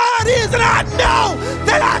good God is, and I know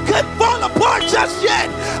that I couldn't fall apart just yet.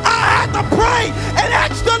 I had to pray and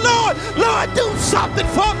ask the Lord, Lord, do something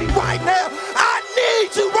for me right now. I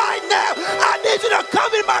need you right now. I need you to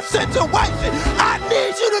come in my situation. I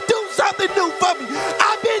need you to do something new for me.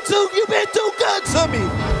 You've been too good to me.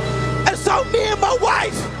 And so me and my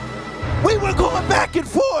wife, we were going back and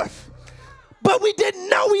forth. But we didn't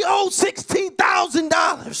know we owed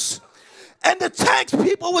 $16,000. And the tax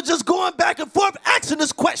people were just going back and forth asking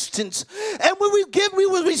us questions. And when we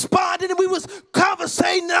was responding and we was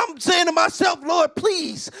conversating, and I'm saying to myself, Lord,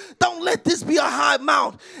 please don't let this be a high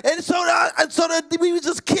amount. And so we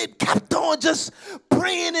just kept on just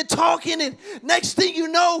praying and talking. And next thing you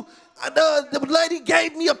know, the lady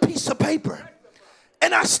gave me a piece of paper.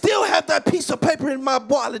 And I still have that piece of paper in my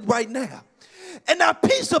wallet right now. And that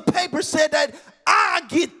piece of paper said that I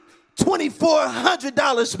get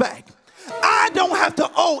 $2,400 back. I don't have to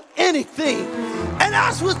owe anything. And I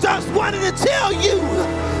was just wanting to tell you,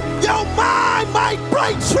 your mind might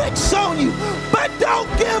play tricks on you, but don't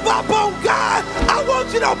give up on God. I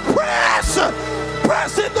want you to press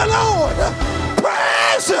in the Lord.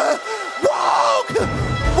 Press,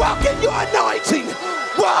 walk in your anointing.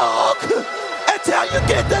 Walk until you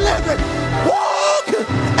get delivered. Walk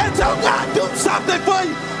until God do something for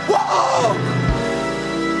you. Walk.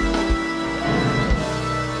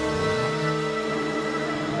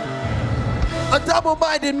 A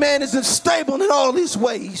double-minded man is unstable in all his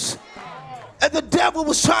ways. And the devil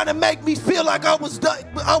was trying to make me feel like I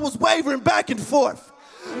was wavering back and forth,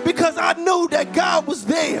 because I knew that God was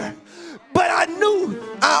there. But I knew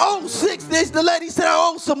I owed the lady said I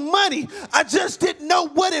owed some money. I just didn't know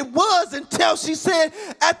what it was until she said,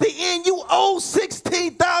 at the end, you owe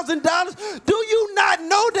 $16,000. Do you not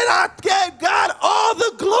know that I gave God all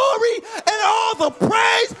the glory and all the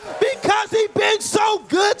praise because He's been so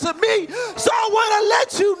good to me? So I want to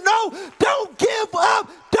let you know, don't give up.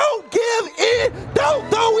 Don't give in. Don't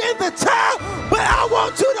throw in the towel. But I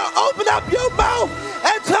want you to open up your mouth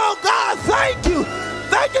and tell God, thank you.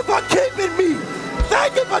 Thank you for keeping me.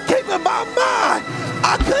 Thank you for keeping my mind.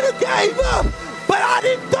 I could have gave up, but I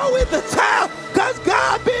didn't throw in the towel because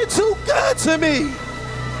God been too good to me.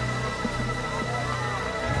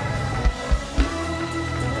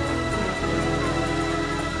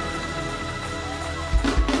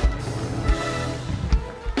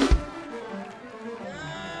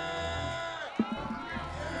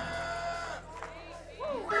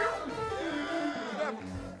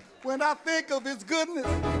 When I think of His goodness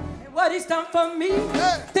and what He's done for me,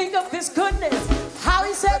 think of His goodness, how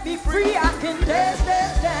He set me free. I can dance,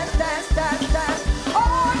 dance, dance, dance, dance, dance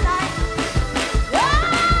all night.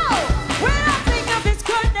 Oh, when I think of His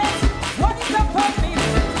goodness, what He's done for me,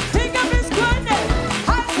 think of His goodness,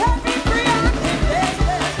 how He set me free. I can dance,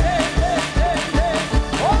 dance, dance, dance, dance, dance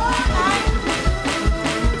all night.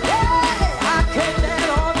 Yeah, I can dance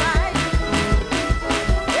all night.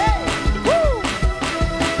 Yeah, woo.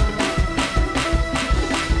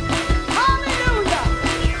 Hallelujah.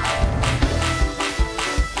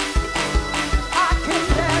 I can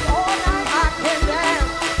dance all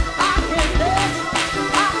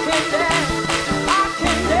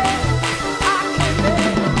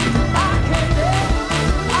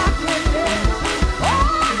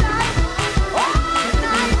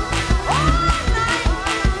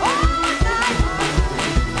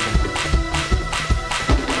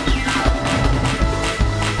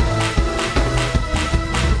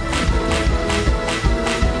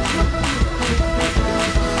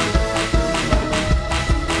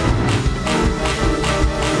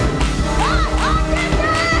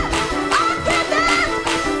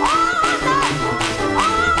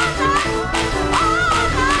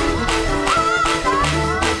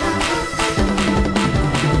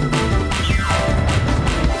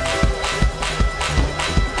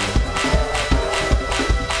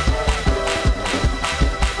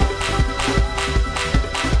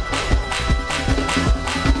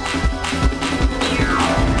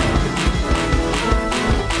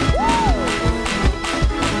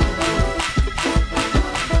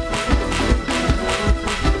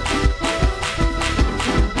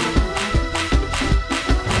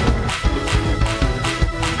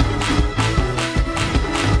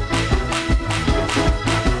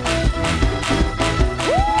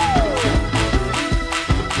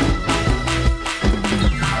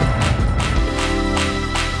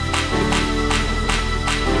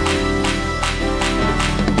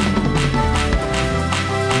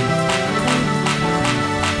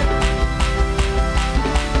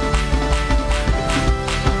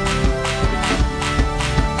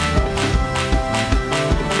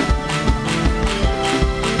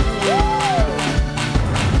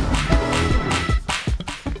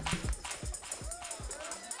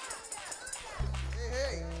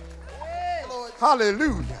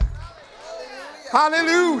Hallelujah.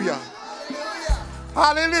 Hallelujah.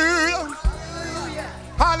 Hallelujah.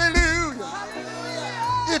 Hallelujah.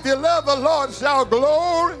 If you love the Lord, shout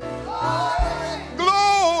glory.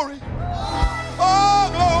 Glory. Oh,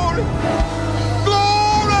 glory.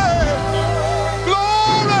 Glory.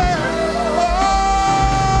 Glory.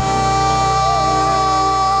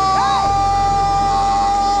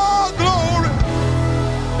 Oh, glory.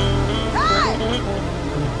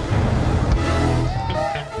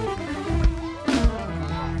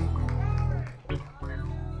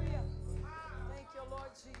 Thank you,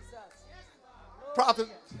 Lord Jesus. Prophet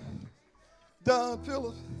Don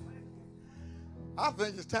Phillips, I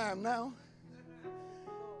think it's time now.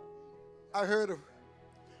 I heard a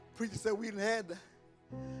preacher say we done had the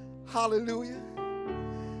hallelujah.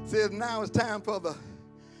 Says now it's time for the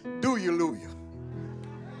do-you-lujah.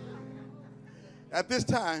 At this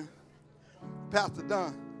time, Pastor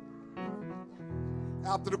Don,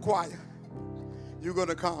 after the choir, you're going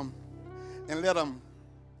to come and let them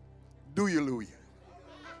do-you-lujah.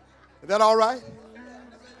 Is that all right?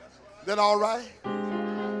 Is that all right?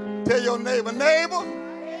 Tell your neighbor,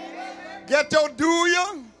 get your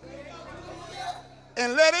do-ya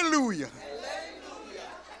and let it loo-ya.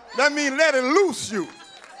 That means let it loose you.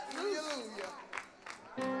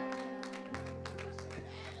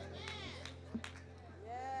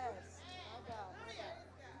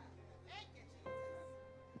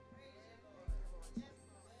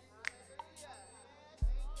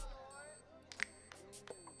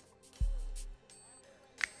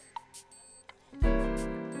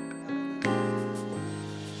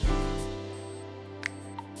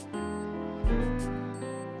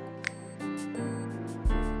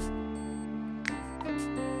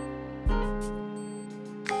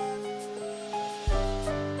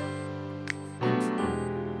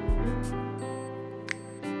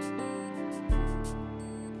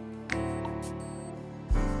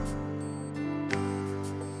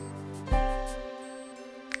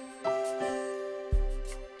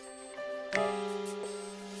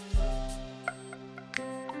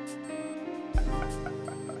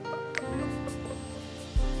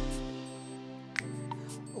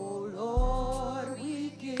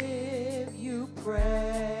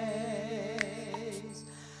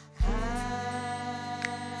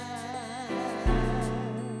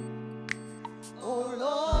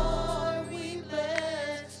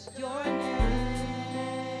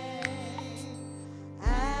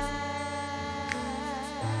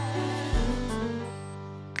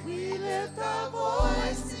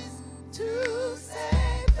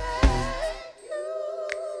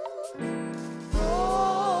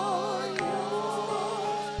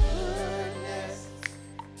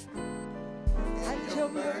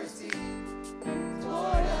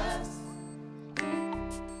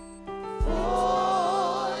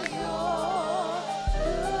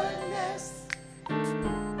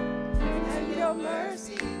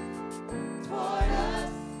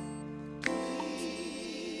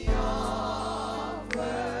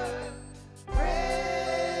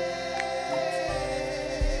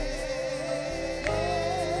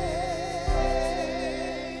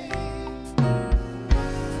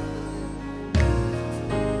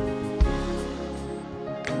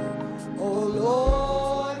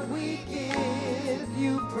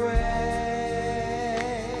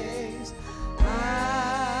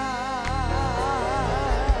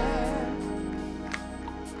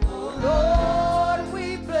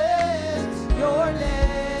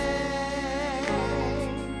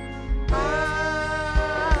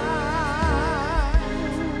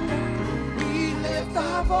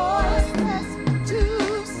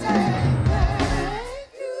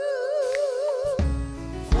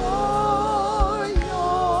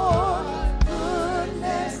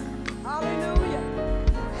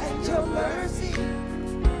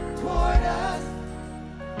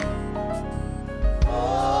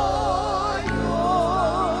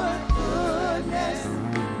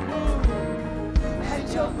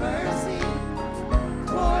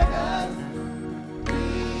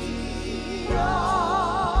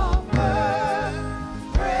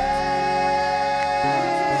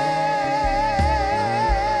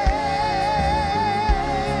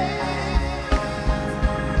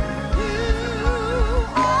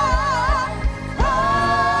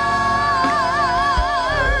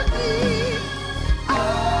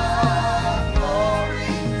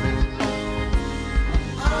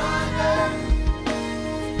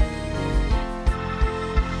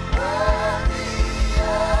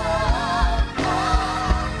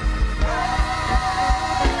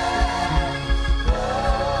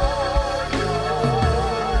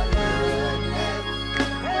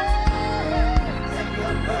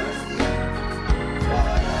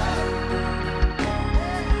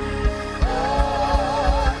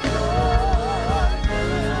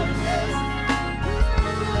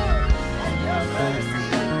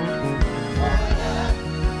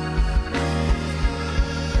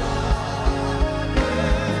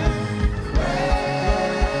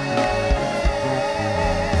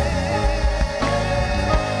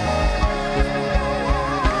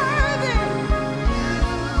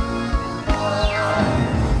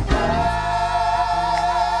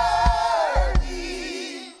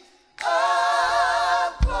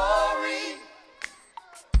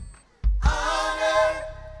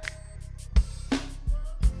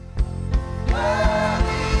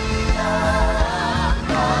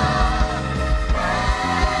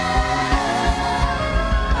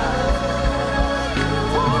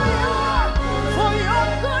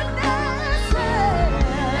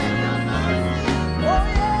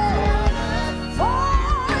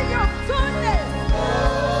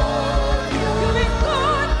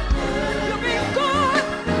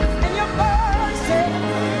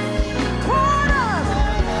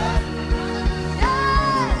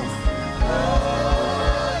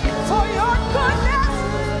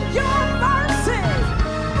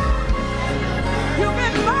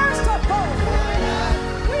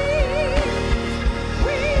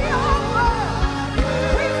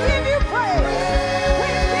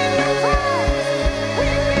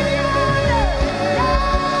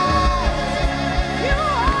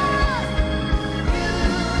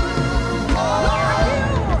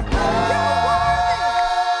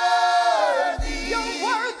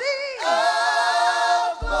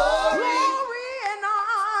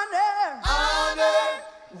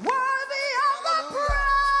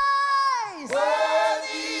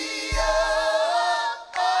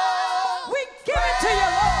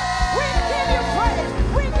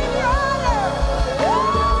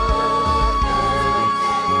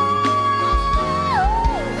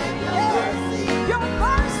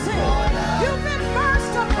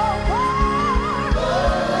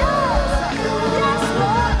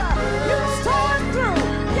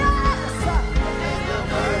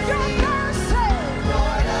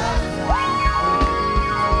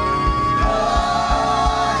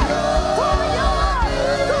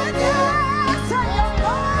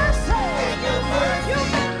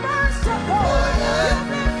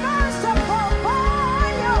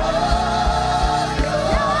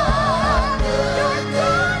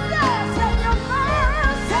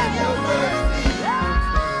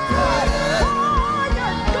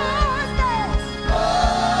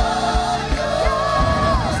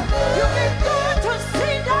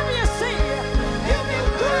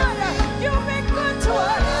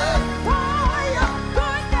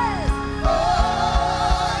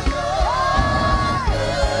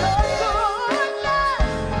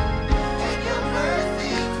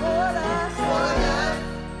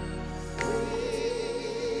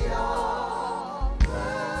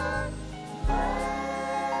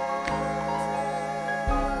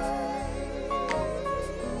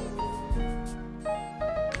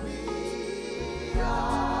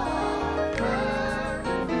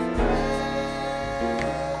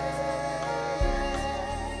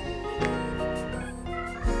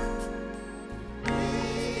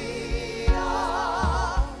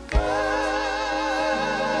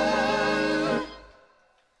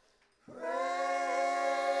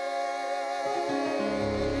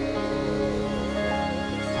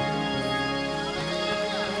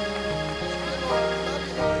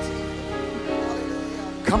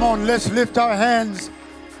 Come on, let's lift our hands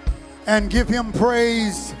and give him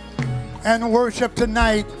praise and worship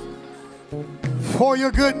tonight for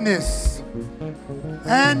your goodness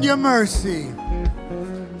and your mercy.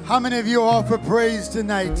 How many of you offer praise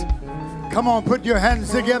tonight? Come on, put your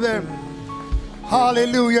hands together.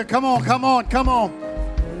 Hallelujah. Come on, come on, come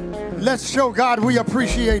on. Let's show God we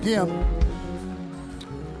appreciate him.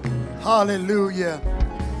 Hallelujah.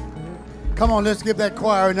 Come on, let's give that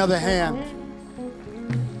choir another hand.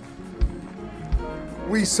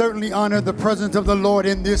 We certainly honor the presence of the Lord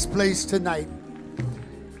in this place tonight.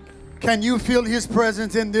 Can you feel his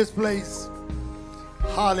presence in this place?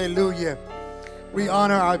 Hallelujah. We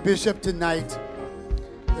honor our bishop tonight,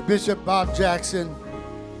 the Bishop Bob Jackson.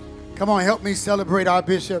 Come on, help me celebrate our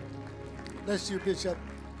bishop. Bless you, Bishop.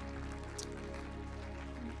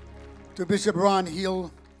 To Bishop Ron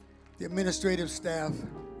Hill, the administrative staff.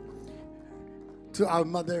 To our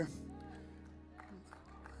mother,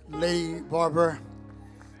 Lady Barbara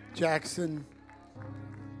Jackson,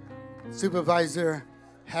 Supervisor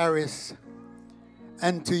Harris,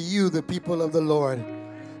 and to you, the people of the Lord.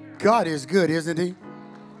 God is good, isn't he?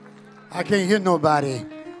 I can't hear nobody.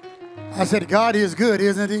 I said, God is good,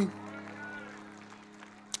 isn't he?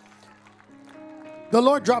 The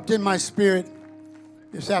Lord dropped in my spirit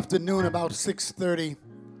this afternoon about 6:30,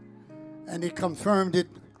 and he confirmed it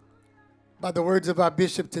by the words of our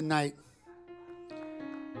bishop tonight.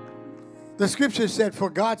 The scripture said, for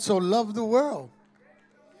God so loved the world.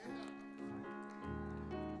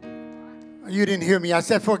 You didn't hear me. I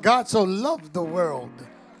said, for God so loved the world.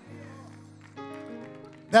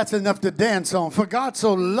 That's enough to dance on. For God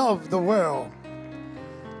so loved the world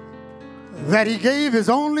that he gave his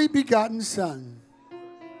only begotten son.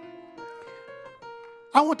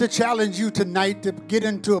 I want to challenge you tonight to get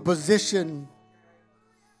into a position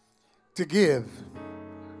to give.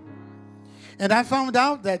 And I found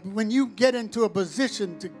out that when you get into a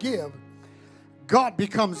position to give, God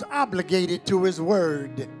becomes obligated to his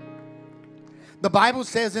word. The Bible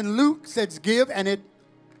says in Luke, says give, and it,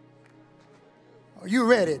 you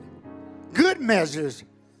read it, good measures,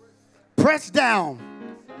 pressed down,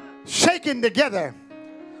 shaken together,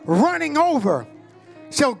 running over,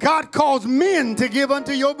 shall God cause men to give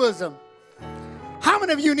unto your bosom. How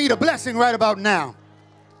many of you need a blessing right about now?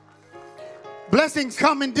 Blessings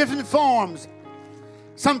come in different forms.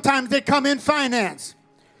 Sometimes they come in finance.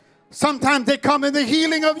 Sometimes they come in the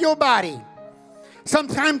healing of your body.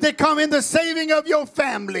 Sometimes they come in the saving of your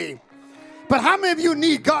family. But how many of you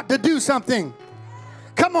need God to do something?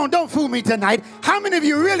 Come on, don't fool me tonight. How many of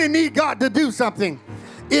you really need God to do something?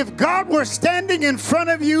 If God were standing in front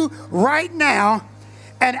of you right now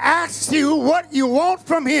and asked you what you want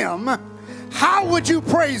from him, how would you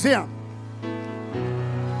praise him?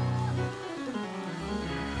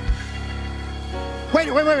 Wait.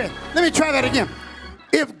 Let me try that again.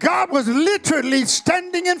 If God was literally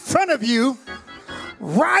standing in front of you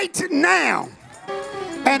right now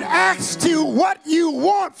and asked you what you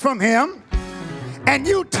want from him, and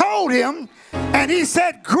you told him, and he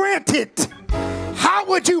said, grant it, how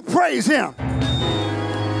would you praise him?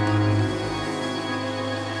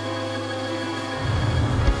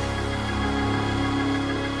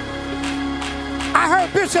 I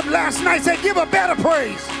heard Bishop last night say, give a better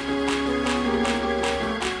praise.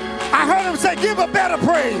 I heard him say, give a better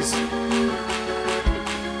praise.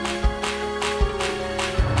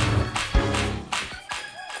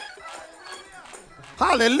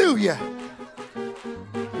 Hallelujah.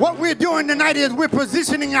 What we're doing tonight is we're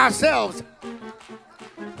positioning ourselves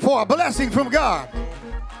for a blessing from God.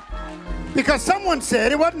 Because someone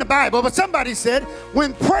said, it wasn't the Bible, but somebody said,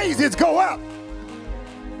 when praises go up,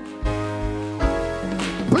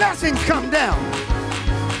 blessings come down.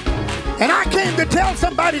 And I came to tell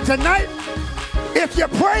somebody tonight, if you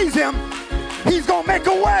praise him, he's going to make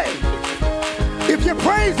a way. If you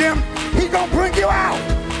praise him, he's going to bring you out.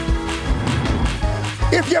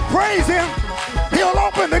 If you praise him, he'll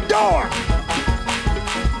open the door.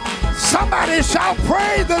 Somebody shall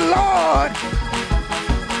praise the Lord.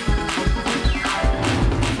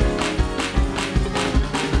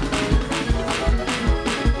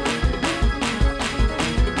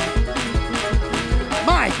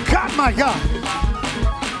 My God.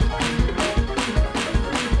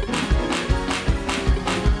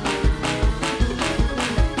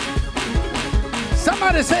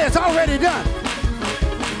 Somebody say it's already done.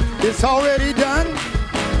 It's already done.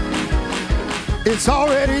 It's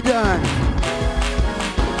already done.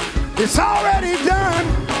 It's already done.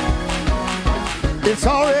 It's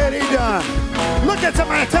already done. Look at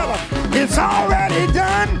somebody and tell them, it's already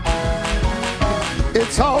done.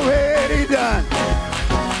 It's already done.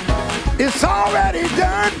 It's already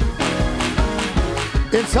done.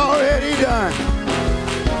 It's already done.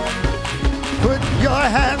 Put your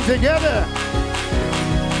hands together.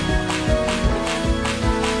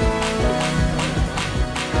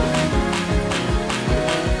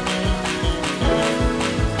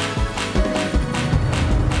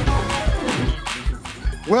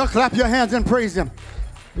 Well, clap your hands and praise him.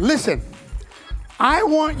 Listen, I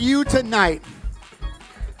want you tonight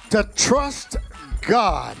to trust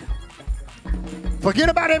God. Forget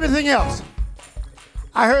about everything else.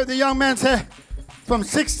 I heard the young man say from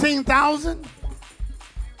 16,000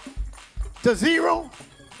 to zero.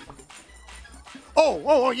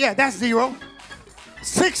 Oh, yeah, that's zero.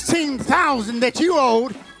 16,000 that you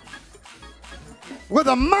owed with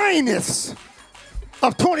a minus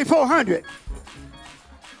of 2,400.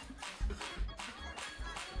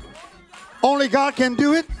 Only God can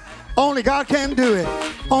do it. Only God can do it.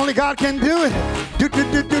 Only God can do it. Do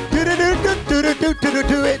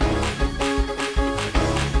it.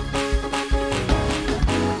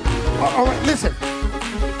 All right, listen.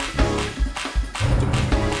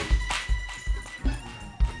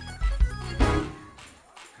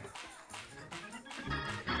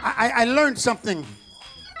 I learned something.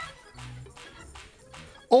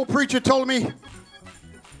 Old preacher told me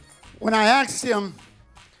when I asked him,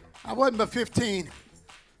 I wasn't but 15,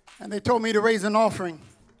 and they told me to raise an offering.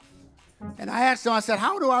 And I asked him, I said,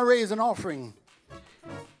 how do I raise an offering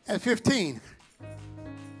at 15?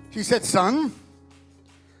 He said, son,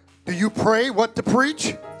 do you pray what to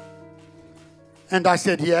preach? And I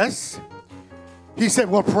said, yes. He said,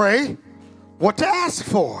 well, pray what to ask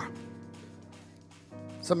for.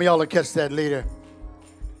 Some of y'all will catch that later.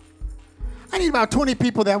 I need about 20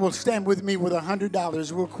 people that will stand with me with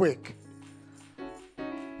 $100 real quick.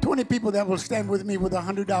 20 people that will stand with me with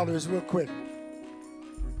 $100 real quick.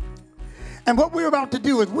 And what we're about to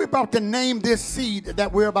do is we're about to name this seed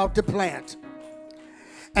that we're about to plant.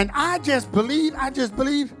 And I just believe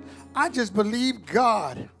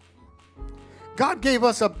God. God gave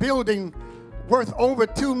us a building worth over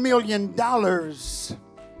 $2 million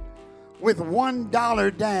with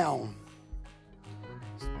 $1 down.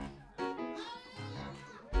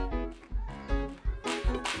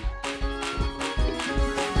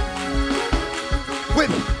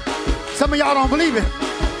 Some of y'all don't believe it.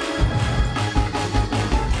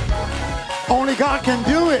 Only God can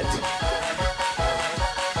do it.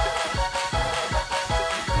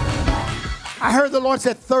 I heard the Lord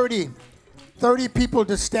said 30 people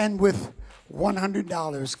to stand with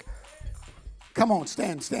 $100. Come on,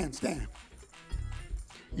 stand.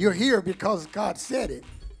 You're here because God said it.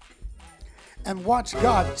 And watch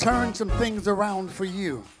God turn some things around for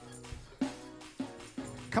you.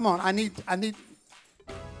 Come on, I need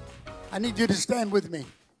you to stand with me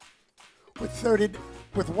with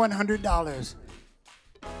 $100.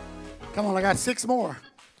 Come on, I got 6 more.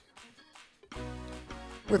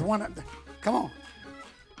 With one, come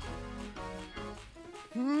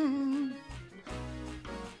on.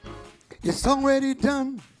 It's already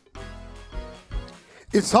done.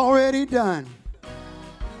 It's already done.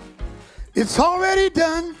 It's already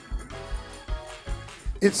done.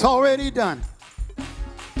 It's already done.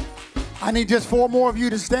 I need just 4 more of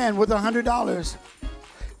you to stand with $100.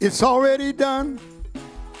 It's already done.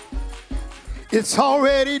 It's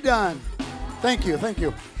already done. Thank you.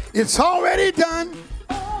 It's already done.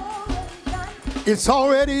 It's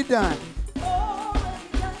already done.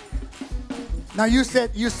 Now you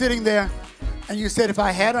said, you're sitting there and you said, if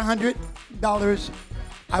I had $100,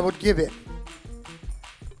 I would give it.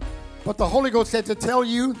 But the Holy Ghost said to tell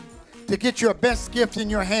you to get your best gift in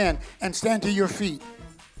your hand and stand to your feet.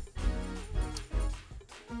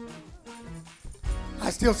 I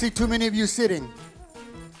still see too many of you sitting.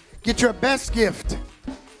 Get your best gift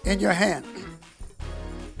in your hand.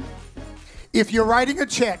 If you're writing a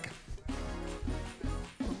check,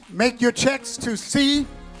 make your checks to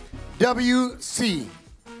CWC.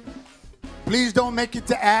 Please don't make it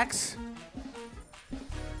to Acts.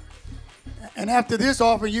 And after this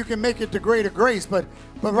offer, you can make it to Greater Grace, but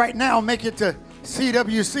right now, make it to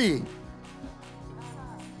CWC.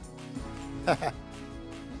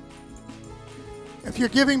 If you're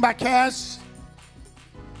giving by cash,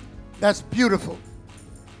 that's beautiful.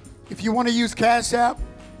 If you want to use Cash App,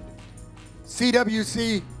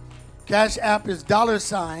 CWC Cash App is $Cal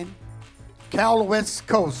West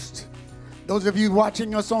Coast. Those of you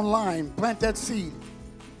watching us online, plant that seed.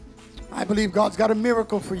 I believe God's got a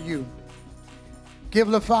miracle for you.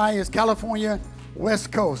 GiveLify is California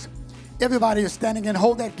West Coast. Everybody is standing and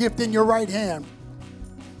hold that gift in your right hand.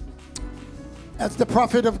 As the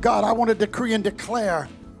prophet of God, I want to decree and declare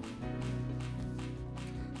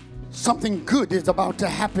Something good is about to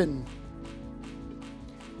happen.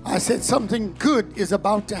 I said something good is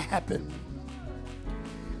about to happen.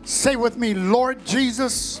 Say with me, Lord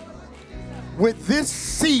Jesus, with this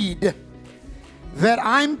seed that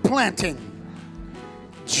I'm planting,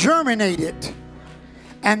 germinate it,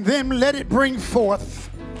 and then let it bring forth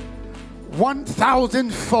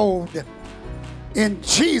 1,000-fold. In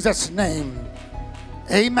Jesus' name,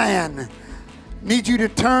 amen. Need you to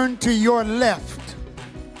turn to your left.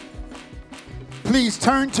 Please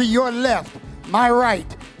turn to your left. My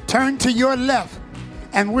right. Turn to your left.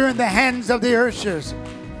 And we're in the hands of the ushers.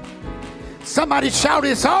 Somebody shout,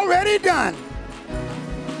 it's already done.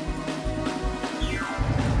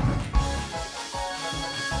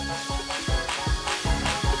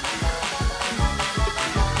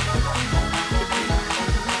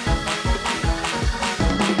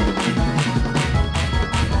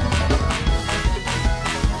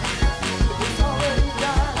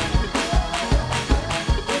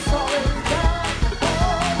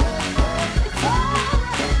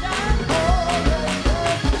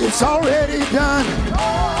 It's already done.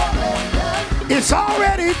 It's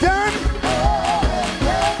already done.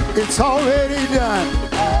 It's already done.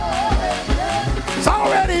 It's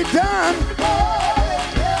already done.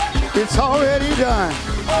 It's already done.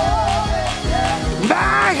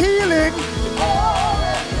 My healing,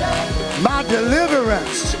 my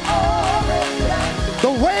deliverance,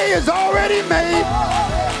 the way is already made.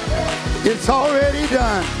 It's already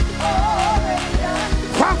done.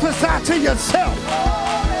 Prophesy to yourself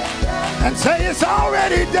and say, it's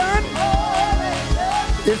already done.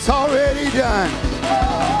 It's already done.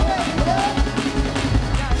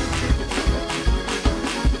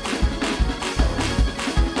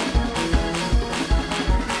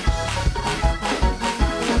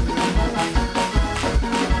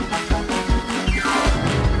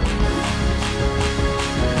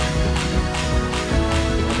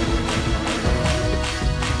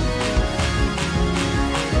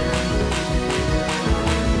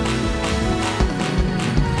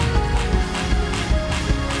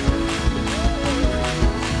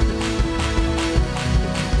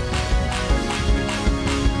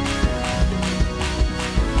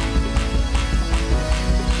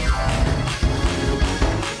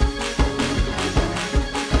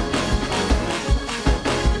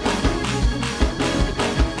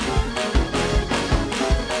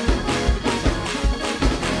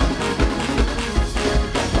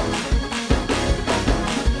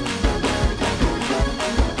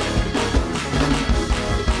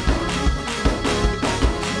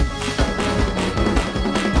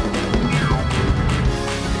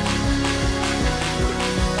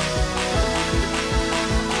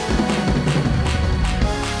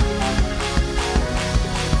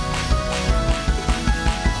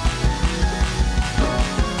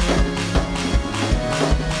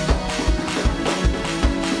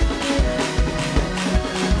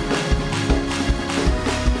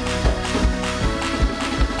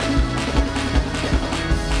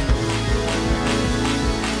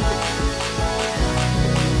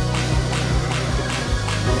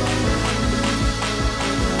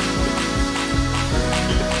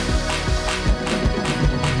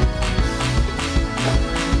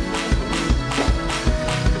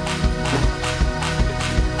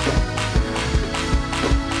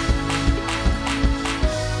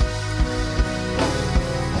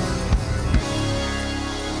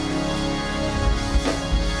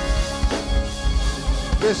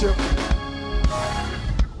 Bishop,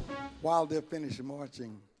 while they're finished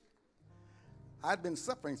marching, I'd been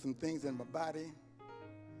suffering some things in my body,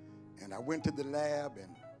 and I went to the lab,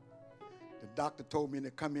 and the doctor told me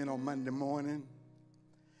to come in on Monday morning,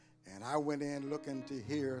 and I went in looking to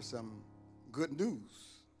hear some good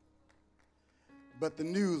news. But the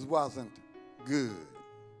news wasn't good.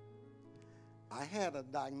 I had a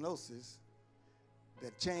diagnosis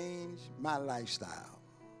that changed my lifestyle.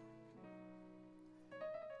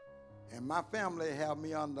 And my family had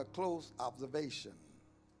me under close observation.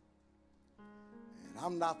 And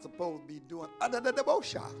I'm not supposed to be doing other than the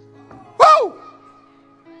devotion. Woo!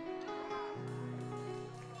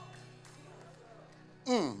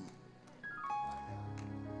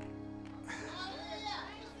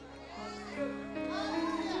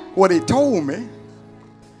 What he told me,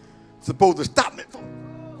 supposed to stop me from.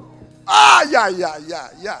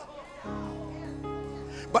 Yeah.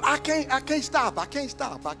 But I can't stop,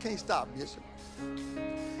 Bishop.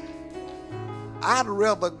 I'd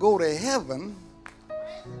rather go to heaven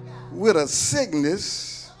with a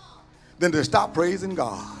sickness than to stop praising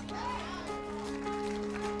God.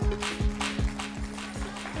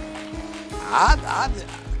 I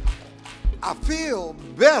feel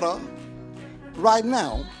better right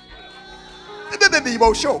now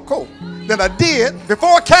than I did before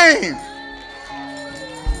I came.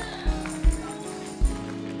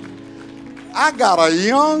 I got a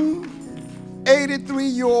young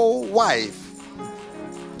 83-year-old wife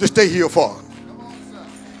to stay here for.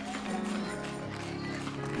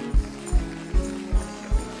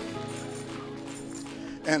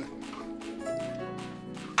 And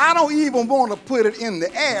I don't even want to put it in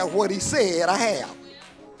the air what he said I have.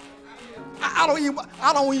 I don't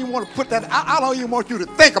even want to put that, I don't even want you to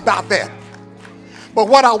think about that. But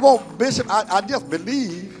what I want, Bishop, I just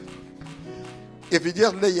believe if you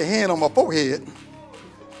just lay your hand on my forehead,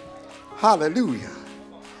 hallelujah.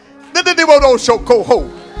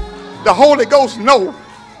 The Holy Ghost know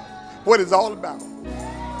what it's all about.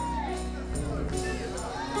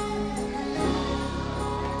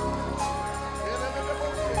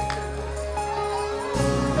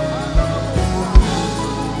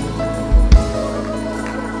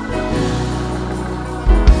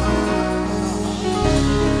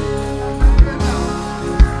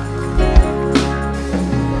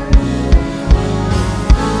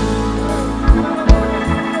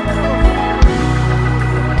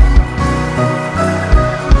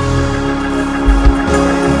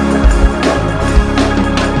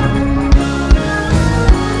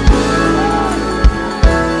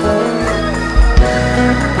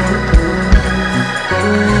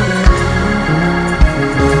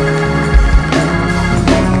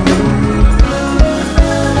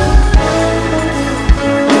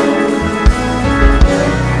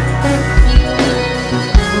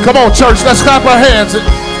 Come on, church, let's clap our hands.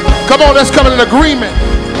 Come on, let's come in agreement.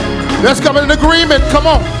 Let's come in agreement. Come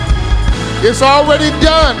on. It's already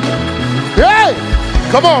done. Hey,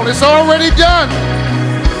 come on, it's already done.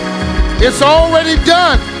 It's already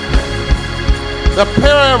done. The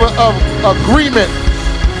prayer of agreement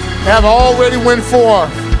have already went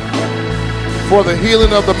forth for the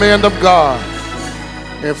healing of the man of God.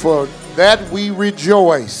 And for that we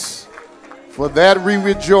rejoice. For that we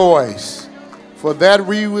rejoice. For that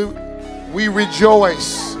we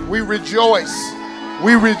rejoice. We rejoice.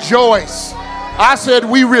 We rejoice. I said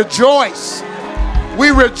we rejoice. We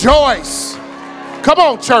rejoice. Come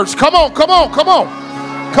on, church. Come on, come on, come on.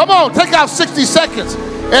 Come on, take out 60 seconds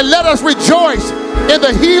and let us rejoice in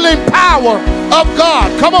the healing power of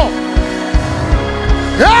God. Come on.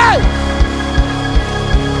 Hey!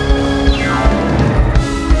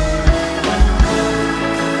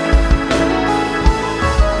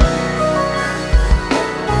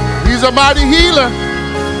 He's a mighty healer.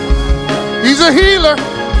 He's a healer.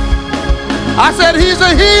 I said he's a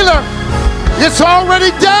healer. It's already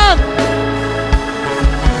done.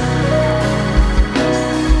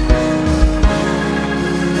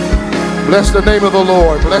 Bless the name of the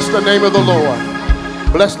Lord. Bless the name of the Lord.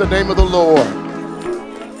 Bless the name of the Lord.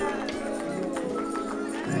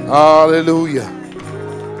 Hallelujah.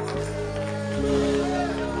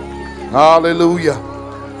 Hallelujah.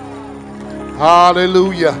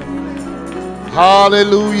 Hallelujah.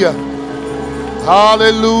 Hallelujah.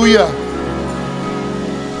 Hallelujah.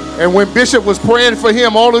 And when Bishop was praying for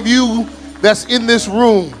him, all of you that's in this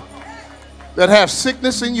room that have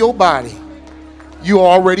sickness in your body, you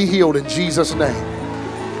are already healed in Jesus' name.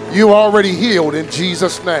 You are already healed in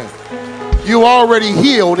Jesus' name. You are already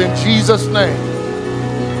healed in Jesus' name.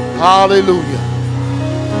 Hallelujah.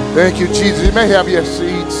 Thank you, Jesus. You may have your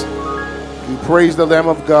seats. You praise the Lamb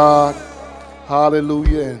of God.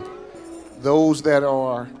 Hallelujah. And those that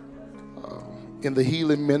are in the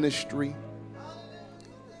healing ministry,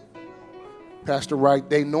 Pastor Wright,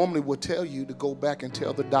 they normally would tell you to go back and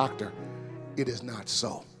tell the doctor, it is not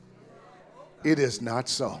so. It is not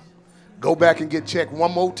so. Go back and get checked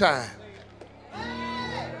one more time.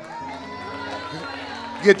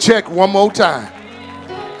 Get checked one more time.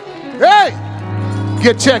 Hey!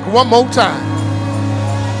 Get checked one more time.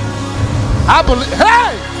 I believe,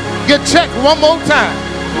 hey! Get checked one more time.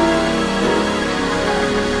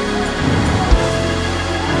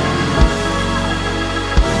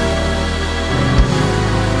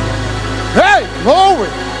 Hey, glory.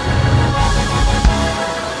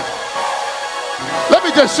 Let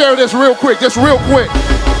me just share this real quick, Bishop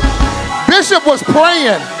was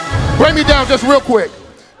praying. Bring me down just real quick.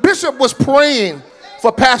 Bishop was praying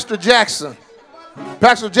for Pastor Jackson.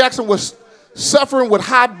 Pastor Jackson was suffering with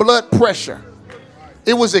high blood pressure.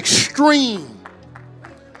 It was extreme.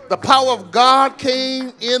 The power of God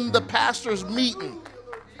came in the pastor's meeting,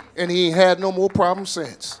 and he had no more problems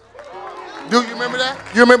since. Do you remember that?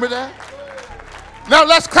 You remember that? Now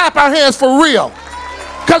let's clap our hands for real,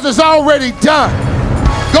 because it's already done.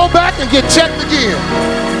 Go back and get checked again.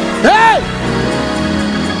 Hey!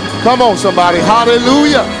 Come on, somebody.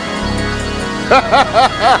 Hallelujah.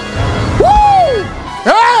 Woo!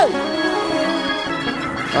 Hey!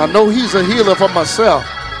 I know he's a healer for myself.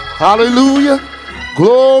 Hallelujah.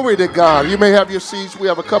 Glory to God. You may have your seats. We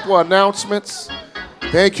have a couple of announcements.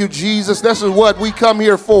 Thank you, Jesus. This is what we come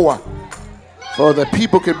here for. So that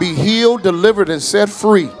people can be healed, delivered, and set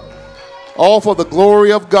free. All for the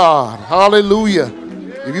glory of God. Hallelujah.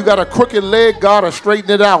 If you got a crooked leg, God will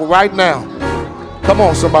straighten it out right now. Come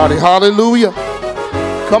on, somebody. Hallelujah.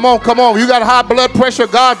 Come on, come on. You got high blood pressure,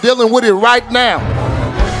 God dealing with it right now.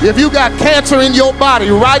 If you got cancer in your body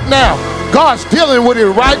right now, God's dealing with it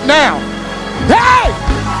right now. Hey!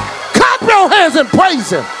 Clap your hands and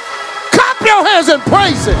praise him. Clap your hands and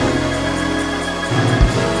praise him.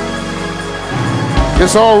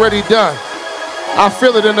 It's already done. I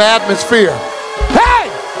feel it in the atmosphere. Hey!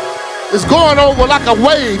 It's going over like a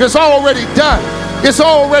wave. It's already done. It's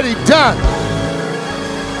already done.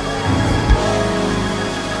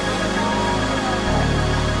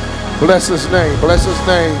 Bless his name. Bless his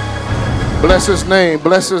name. Bless his name.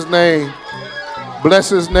 Bless his name. Bless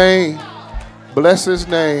his name. Bless his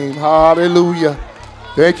name. Hallelujah.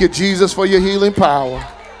 Thank you, Jesus, for your healing power.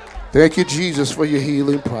 Thank you, Jesus, for your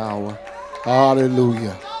healing power.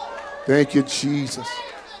 Hallelujah. Thank you, Jesus.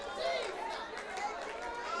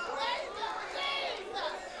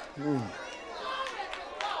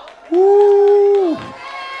 Woo.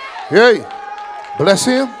 Hey, bless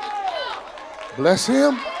him. Bless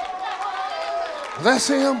him. Bless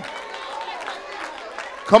him.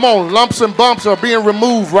 Come on, lumps and bumps are being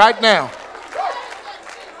removed right now.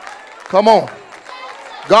 Come on.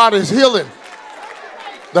 God is healing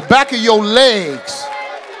the back of your legs.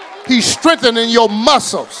 He's strengthening your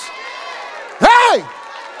muscles. Hey!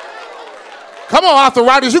 Come on,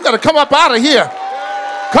 arthritis, you got to come up out of here.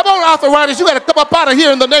 Come on, arthritis, you got to come up out of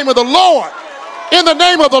here in the name of the Lord. In the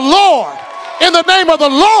name of the Lord. In the name of the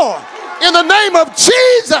Lord. In the name of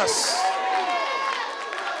Jesus.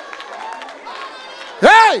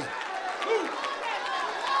 Hey!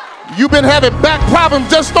 You've been having back problems,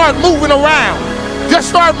 just start moving around. Just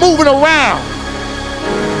start moving around.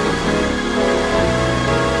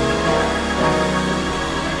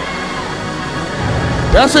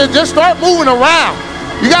 That's it, just start moving around.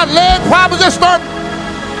 You got leg problems, just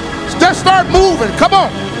start moving. Come on.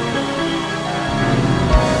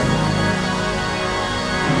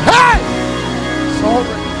 Hey! It's already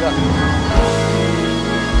done.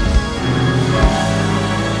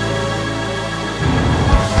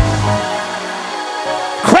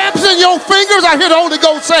 Cramps in your fingers, I hear the Holy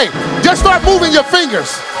Ghost say, just start moving your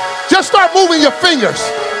fingers. Just start moving your fingers.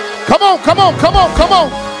 Come on, come on, come on, come on.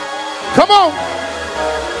 Come on.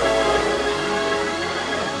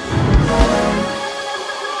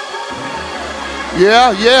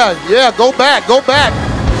 Yeah, yeah, yeah. Go back, go back.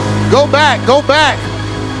 Go back, go back.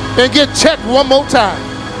 And get checked one more time.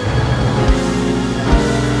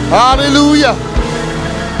 Hallelujah.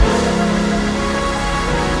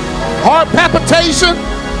 Heart palpitation.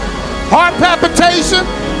 Heart palpitation.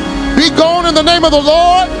 Be gone in the name of the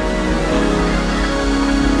Lord.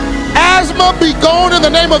 Asthma, be gone in the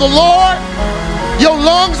name of the Lord. Your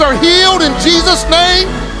lungs are healed in Jesus' name.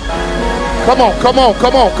 Come on, come on,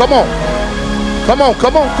 come on, come on. Come on,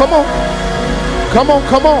 come on, come on. Come on,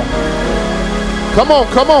 come on. Come on,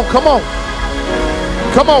 come on, come on.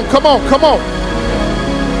 Come on, come on, come on.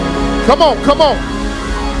 Come on, come on.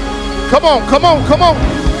 Come on, come on, come on.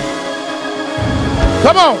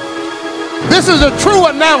 Come on. This is a true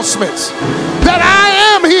announcement that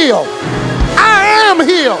I am healed. I am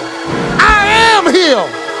healed. I am healed.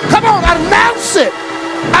 Come on, announce it.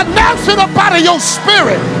 Announce it up out of your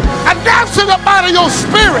spirit. Announce it up out of your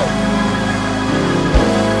spirit.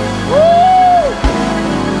 Woo!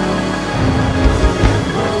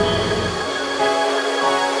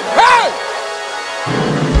 Hey!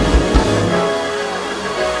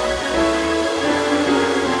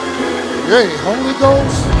 Hey, Holy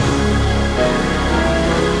Ghost.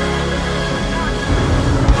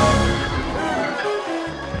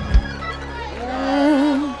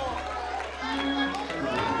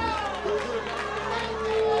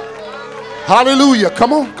 Hallelujah.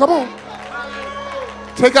 Come on, come on.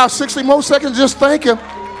 Take out 60 more seconds, just thank him.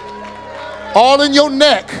 All in your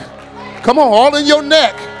neck. Come on, all in your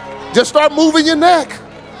neck. Just start moving your neck.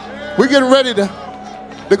 We're getting ready to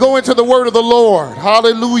go into the word of the Lord.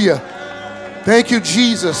 Hallelujah. Thank you,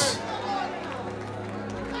 Jesus.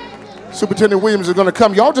 Superintendent Williams is going to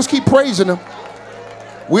come. Y'all just keep praising him.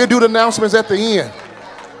 We'll do the announcements at the end.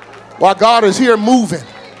 While God is here moving.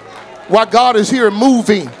 While God is here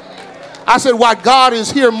moving. I said while God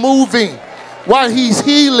is here moving. While he's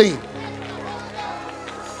healing.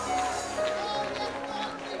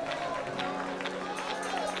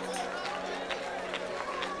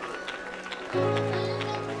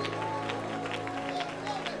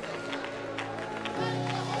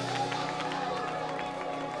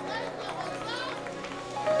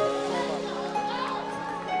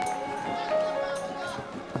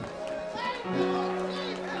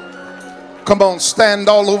 Come on, stand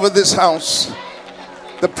all over this house.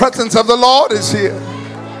 The presence of the Lord is here.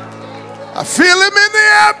 I feel him in the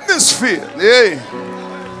atmosphere. Yeah.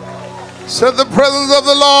 Said the presence of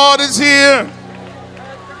the Lord is here.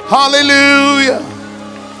 Hallelujah.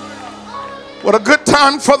 What a good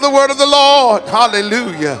time for the word of the Lord.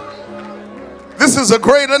 Hallelujah. This is a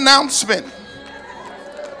great announcement.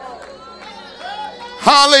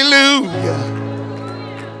 Hallelujah.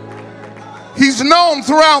 He's known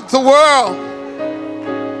throughout the world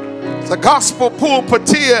as a gospel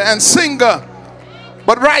pulpiteer and singer.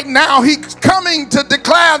 But right now he's coming to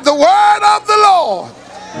declare the word of the Lord.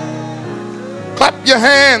 Clap your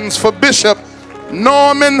hands for Bishop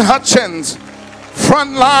Norman Hutchins,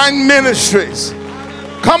 Frontline Ministries.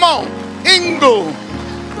 Come on, Inglewood,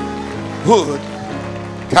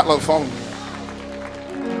 California.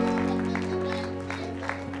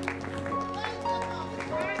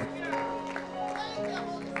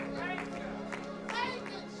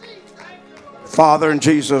 Father, in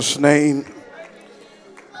Jesus' name,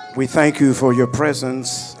 we thank you for your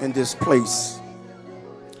presence in this place.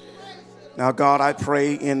 Now, God, I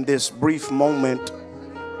pray in this brief moment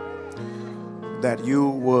that you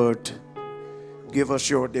would give us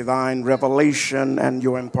your divine revelation and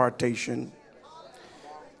your impartation.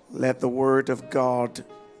 Let the word of God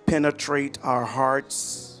penetrate our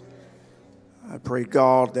hearts. I pray,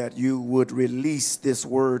 God, that you would release this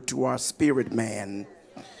word to our spirit man,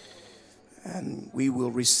 and we will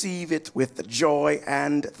receive it with joy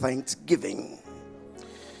and thanksgiving.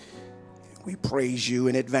 We praise you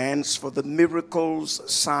in advance for the miracles,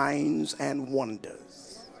 signs, and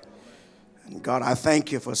wonders. And God, I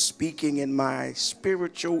thank you for speaking in my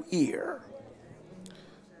spiritual ear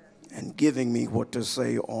and giving me what to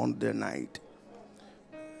say on the night.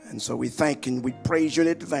 And so we thank and we praise you in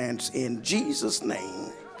advance in Jesus'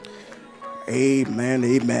 name. Amen,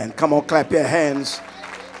 amen. Come on, clap your hands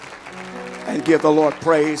and give the Lord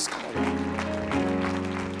praise.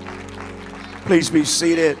 Please be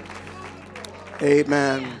seated.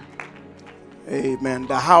 Amen. Amen.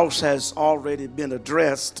 The house has already been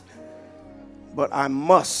addressed, but I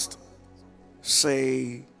must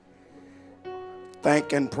say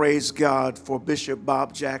thank and praise God for Bishop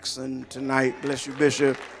Bob Jackson tonight. Bless you,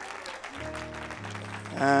 Bishop.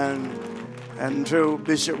 And to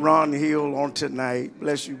Bishop Ron Hill on tonight.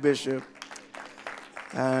 Bless you, Bishop.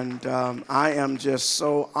 And I am just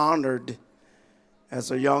so honored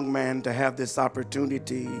as a young man to have this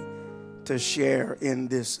opportunity to share in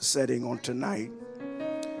this setting on tonight.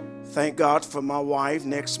 Thank God for my wife.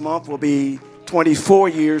 Next month will be 24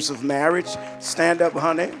 years of marriage. Stand up,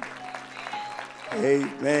 honey.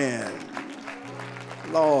 Amen.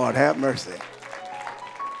 Lord, have mercy.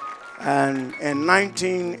 And in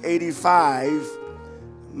 1985,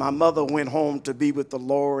 my mother went home to be with the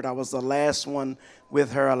Lord. I was the last one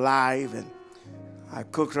with her alive, and I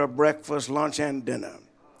cooked her breakfast, lunch, and dinner.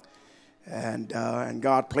 And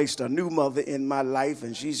God placed a new mother in my life,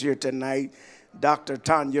 and she's here tonight, Dr.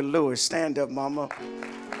 Tanya Lewis. Stand up, Mama.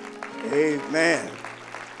 Amen.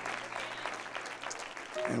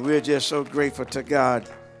 And we're just so grateful to God,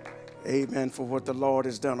 amen, for what the Lord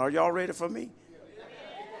has done. Are y'all ready for me?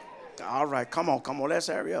 All right, come on, let's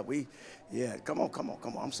hurry up. Come on,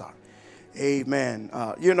 I'm sorry. Amen.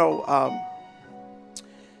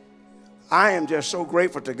 I am just so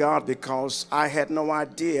grateful to God because I had no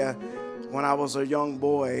idea when I was a young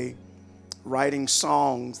boy writing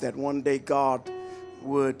songs that one day God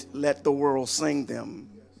would let the world sing them.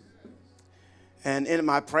 And in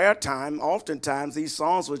my prayer time, oftentimes these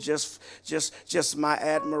songs were just my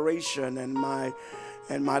admiration and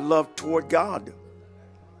my love toward God.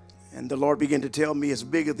 And the Lord began to tell me it's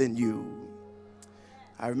bigger than you.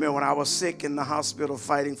 I remember when I was sick in the hospital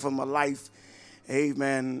fighting for my life,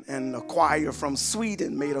 amen, and a choir from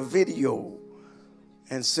Sweden made a video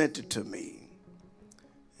and sent it to me.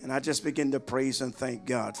 And I just began to praise and thank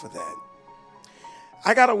God for that.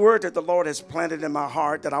 I got a word that the Lord has planted in my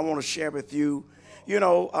heart that I want to share with you.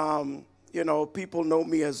 People know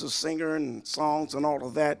me as a singer and songs and all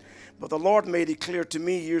of that, but the Lord made it clear to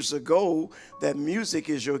me years ago that music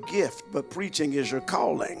is your gift, but preaching is your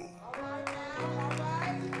calling.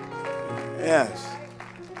 Yes.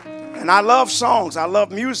 And I love songs, I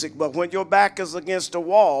love music, but when your back is against a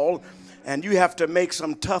wall and you have to make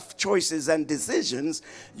some tough choices and decisions,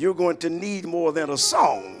 you're going to need more than a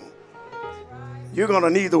song. You're going to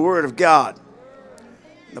need the word of God.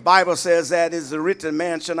 The Bible says that is the written,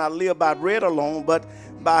 man shall not live by bread alone, but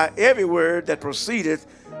by every word that proceedeth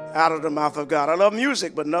out of the mouth of God. I love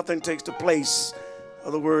music, but nothing takes the place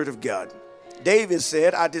of the word of God. David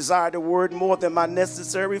said, I desire the word more than my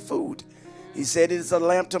necessary food. He said, it is a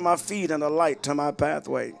lamp to my feet and a light to my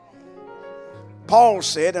pathway. Paul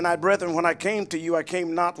said, and I, brethren, when I came to you, I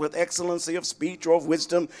came not with excellency of speech or of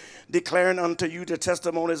wisdom, declaring unto you the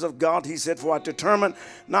testimonies of God. He said, for I determined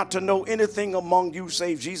not to know anything among you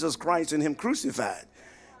save Jesus Christ and him crucified.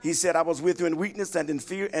 He said, I was with you in weakness and in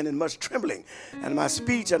fear and in much trembling. And my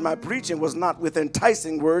speech and my preaching was not with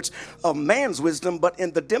enticing words of man's wisdom, but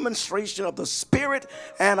in the demonstration of the Spirit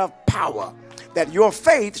and of power, that your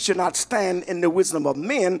faith should not stand in the wisdom of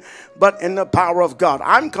men, but in the power of God.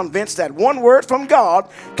 I'm convinced that one word from God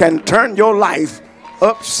can turn your life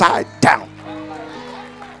upside down.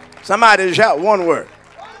 Somebody shout one word.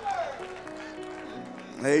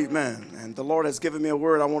 Amen. And the Lord has given me a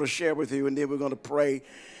word I want to share with you, and then we're going to pray.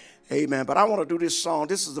 Amen. But I want to do this song.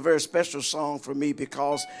 This is a very special song for me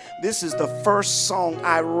because this is the first song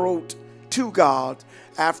I wrote to God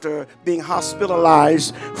after being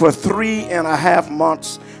hospitalized for 3.5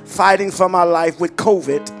 months, fighting for my life with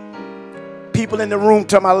COVID. People in the room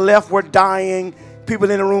to my left were dying. People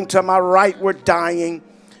in the room to my right were dying.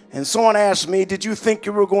 And someone asked me, did you think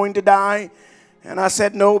you were going to die? And I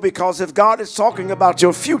said, no, because if God is talking about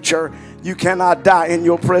your future, you cannot die in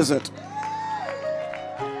your present.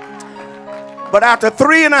 But after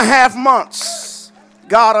 3.5 months,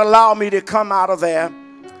 God allowed me to come out of there.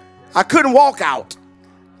 I couldn't walk out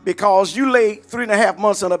because you lay 3.5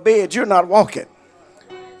 months in a bed, you're not walking.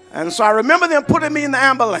 And so I remember them putting me in the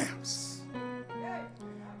ambulance.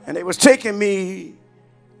 And they was taking me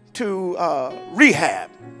to rehab.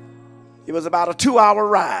 It was about a 2-hour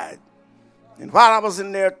ride. And while I was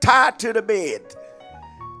in there tied to the bed,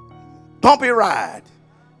 bumpy ride,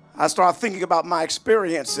 I started thinking about my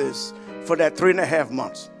experiences for that 3.5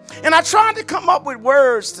 months. And I tried to come up with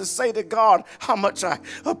words to say to God how much I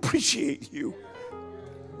appreciate you.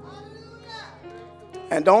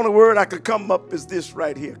 And the only word I could come up is this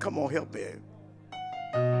right here. Come on, help me.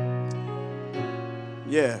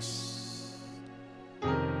 Yes.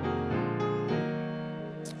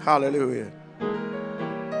 Hallelujah.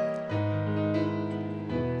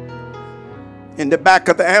 In the back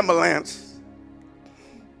of the ambulance,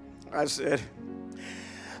 I said,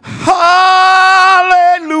 hallelujah.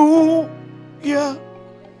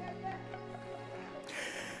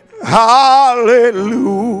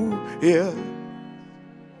 Hallelujah.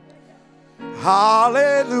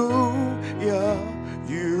 Hallelujah.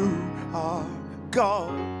 You are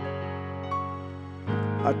God.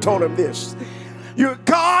 I told him this. You're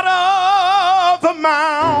God of the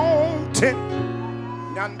mountain.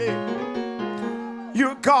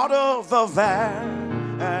 You're God of the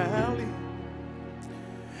valley.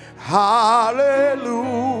 Hallelujah.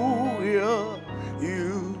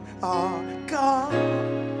 You are God.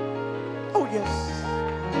 Oh, yes.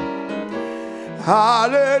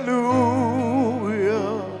 Hallelujah.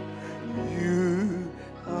 You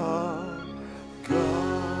are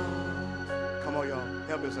God. Come on, y'all.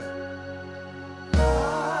 Help me sing.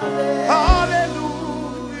 Hallelujah.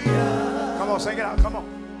 Come on, sing it out. Come on.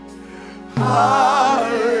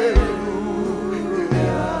 Hallelujah.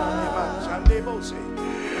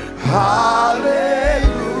 Hallelujah.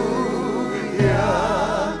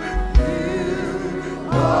 You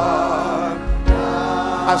are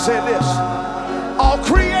God. I said this. All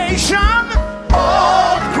creation,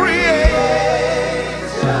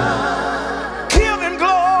 give him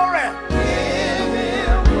glory. Give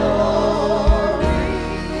him glory.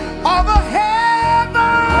 All the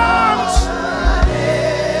heavens,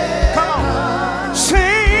 come on,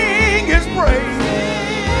 sing his praise.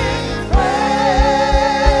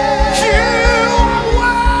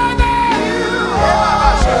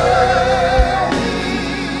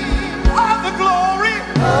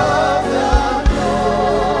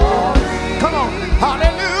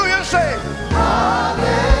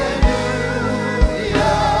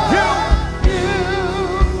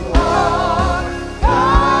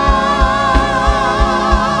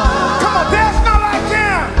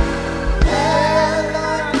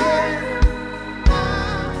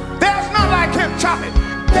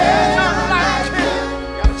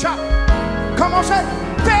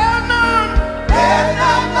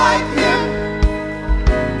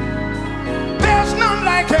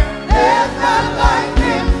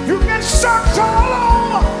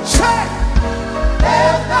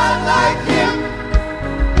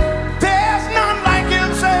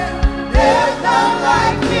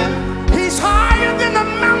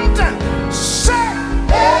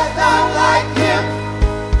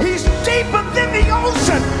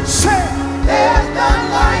 Say, there's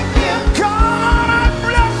none like him. God, I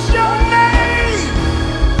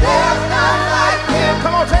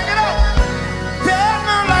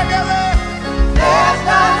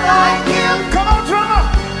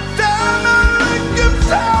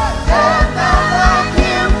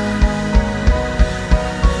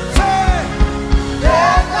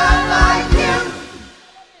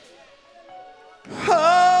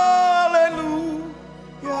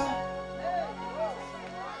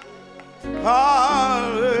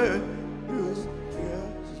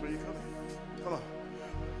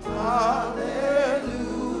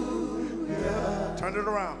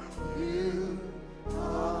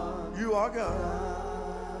are God.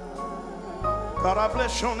 God, I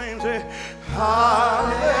bless your name. Say,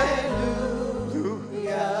 hallelujah.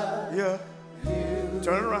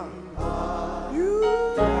 Turn it around.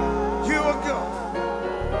 You are God.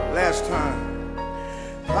 Last time.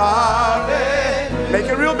 Hallelujah. Make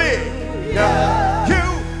it real big. Yeah. You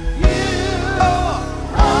are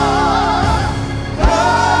God.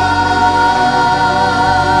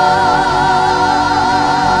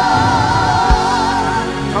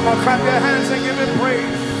 Come on, clap your hands and give him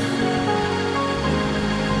praise.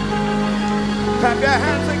 Clap your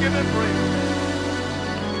hands and give him praise.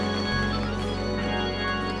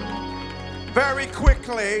 Very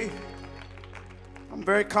quickly, I'm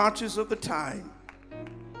very conscious of the time.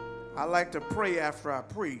 I like to pray after I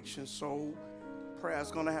preach, and so prayer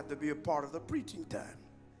is going to have to be a part of the preaching time.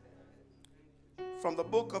 From the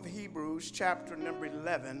book of Hebrews, chapter number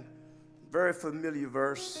 11, very familiar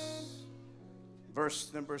verse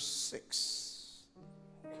number 6.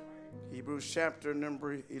 Hebrews chapter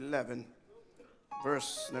number 11,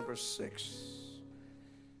 verse number 6.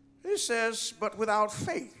 It says, but without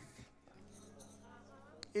faith,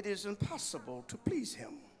 it is impossible to please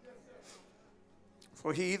him.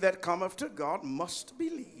 For he that cometh to God must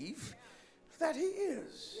believe that he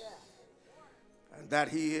is, and that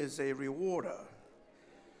he is a rewarder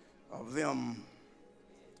of them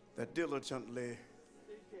that diligently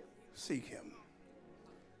seek him.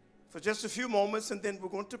 For just a few moments, and then we're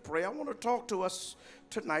going to pray. I want to talk to us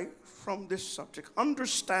tonight from this subject,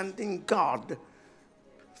 understanding God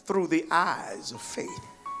through the eyes of faith.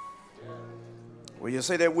 Will you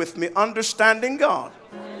say that with me? Understanding God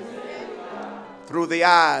through the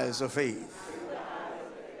eyes of faith.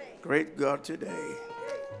 Great God today.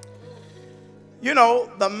 You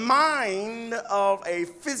know, the mind of a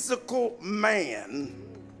physical man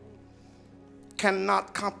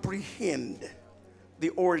cannot comprehend the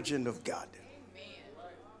origin of God.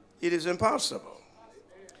 It is impossible.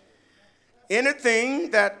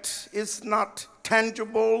 Anything that is not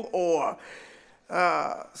tangible or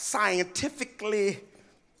scientifically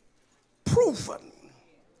proven,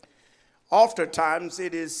 oftentimes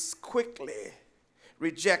it is quickly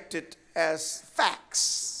rejected as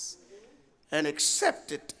facts and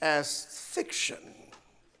accepted as fiction.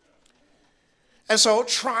 And so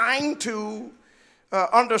trying to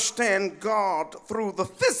understand God through the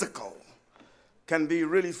physical can be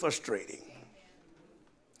really frustrating,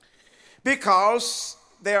 because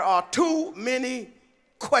there are too many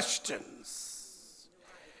questions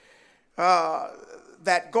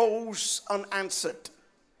that goes unanswered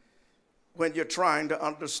when you're trying to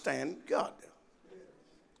understand God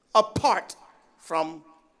apart from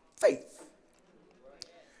faith.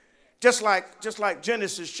 Just like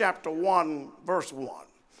Genesis chapter 1 verse 1.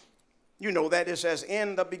 You know that it says,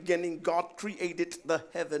 in the beginning God created the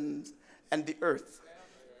heavens and the earth.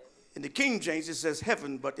 In the King James it says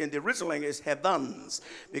heaven, but in the original language it's heavens,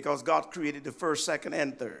 because God created the first, second,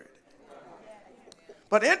 and third.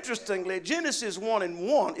 But interestingly, Genesis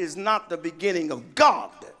 1:1 is not the beginning of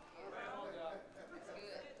God.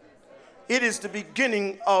 It is the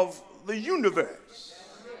beginning of the universe.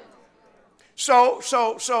 So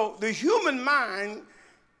the human mind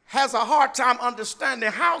has a hard time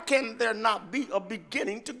understanding, how can there not be a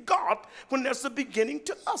beginning to God when there's a beginning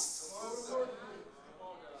to us?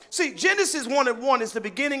 See, Genesis 1:1 is the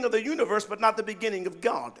beginning of the universe, but not the beginning of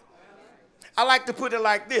God. I like to put it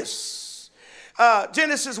like this.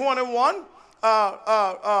 Genesis 1:1,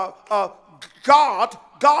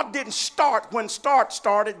 God didn't start when start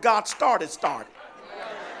started. God started.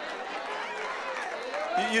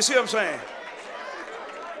 You see what I'm saying?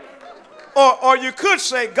 Or you could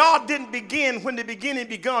say God didn't begin when the beginning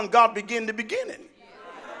begun. God began the beginning.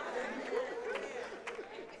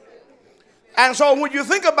 And so when you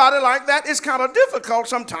think about it like that, it's kind of difficult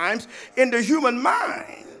sometimes in the human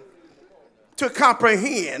mind to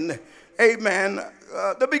comprehend, amen,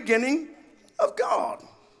 the beginning of God.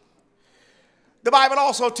 The Bible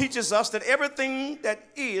also teaches us that everything that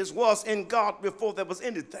is was in God before there was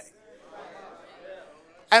anything.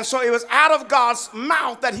 And so it was out of God's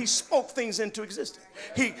mouth that he spoke things into existence.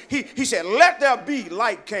 He said, let there be,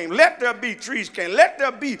 light came. Let there be, trees came. Let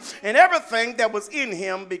there be. And everything that was in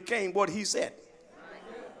him became what he said.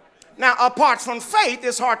 Now, apart from faith,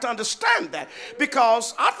 it's hard to understand that,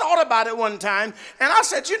 because I thought about it one time and I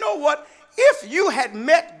said, you know what? If you had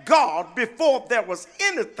met God before there was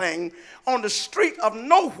anything, on the street of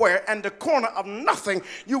nowhere and the corner of nothing,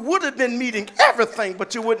 you would have been meeting everything,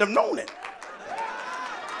 but you wouldn't have known it.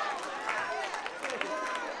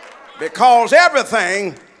 Because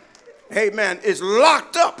everything, amen, is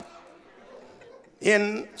locked up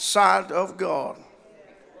inside of God.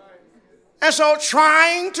 And so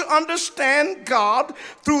trying to understand God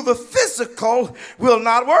through the physical will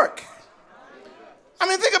not work. I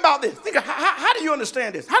mean, think about this. How do you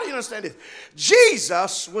understand this? How do you understand this?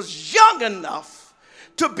 Jesus was young enough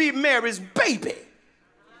to be Mary's baby,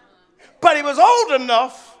 but he was old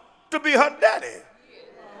enough to be her daddy,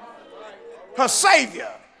 her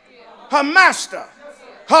savior, her master,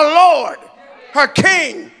 her Lord, her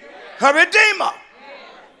king, her redeemer.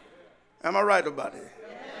 Am I right about it?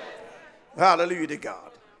 Hallelujah to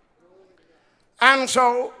God. And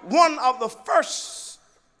so one of the first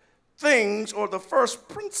things, or the first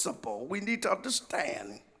principle we need to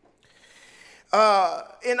understand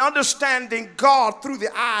in understanding God through the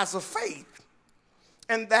eyes of faith,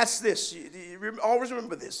 and that's this. You always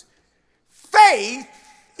remember this. Faith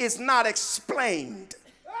is not explained.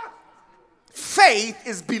 Faith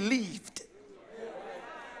is believed.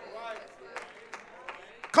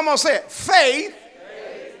 Come on, say it. Faith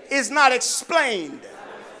is not explained.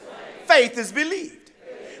 Faith is believed.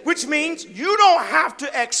 Which means you don't have to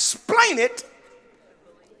explain it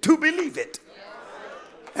to believe it.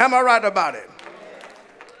 Am I right about it?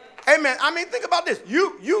 Amen. I mean, think about this.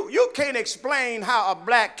 You can't explain how a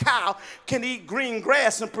black cow can eat green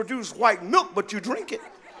grass and produce white milk, but you drink it.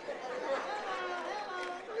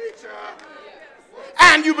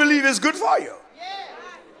 And you believe it's good for you.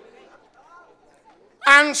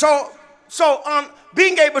 And so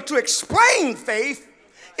being able to explain faith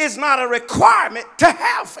is not a requirement to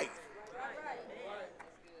have faith.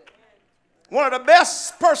 One of the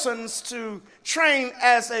best persons to train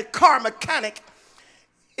as a car mechanic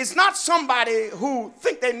is not somebody who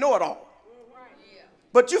think they know it all.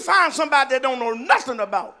 But you find somebody that don't know nothing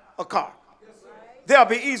about a car. They'll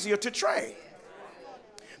be easier to train.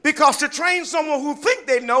 Because to train someone who think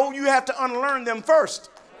they know, you have to unlearn them first.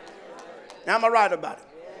 Now, am I right about it?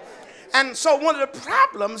 And so one of the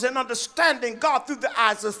problems in understanding God through the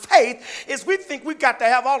eyes of faith is we think we've got to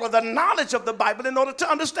have all of the knowledge of the Bible in order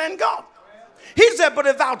to understand God. He said, but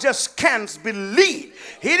if thou just canst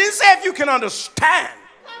believe. He didn't say if you can understand.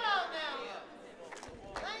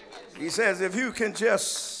 He says if you can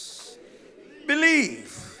just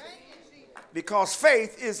believe. Because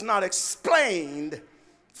faith is not explained.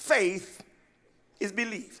 Faith is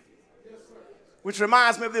belief. Which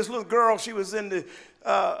reminds me of this little girl. She was in the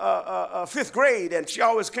 5th grade, and she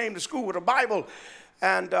always came to school with a Bible.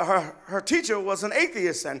 And her teacher was an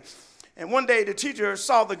atheist. And one day the teacher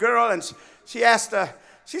saw the girl, and she asked her,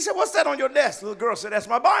 she said, what's that on your desk? The little girl said, that's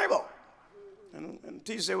my Bible. And the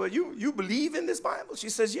teacher said, well, you believe in this Bible? She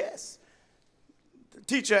says, yes. The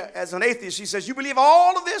teacher, as an atheist, she says, you believe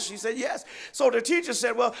all of this? She said, yes. So the teacher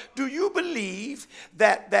said, well, do you believe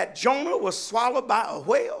that Jonah was swallowed by a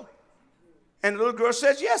whale? And the little girl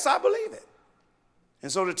says, yes, I believe it.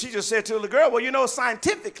 And so the teacher said to the girl, well, you know,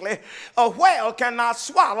 scientifically, a whale cannot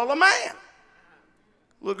swallow a man.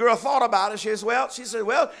 The little girl thought about it. She said,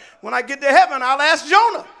 well, when I get to heaven, I'll ask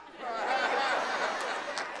Jonah.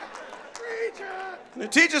 And the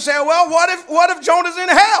teacher said, well, what if Jonah's in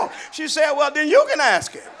hell? She said, well, then you can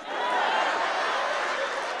ask him.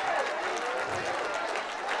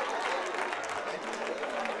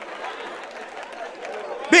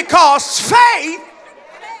 Because faith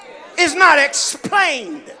is not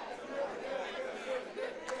explained.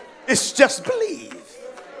 It's just believe.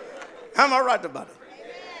 Am I right about it?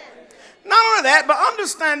 Not only that, but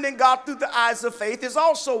understanding God through the eyes of faith is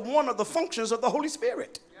also one of the functions of the Holy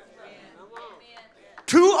Spirit.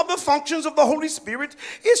 Two of the functions of the Holy Spirit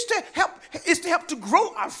is to help to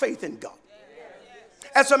grow our faith in God.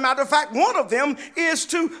 As a matter of fact, one of them is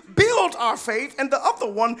to build our faith, and the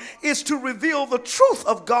other one is to reveal the truth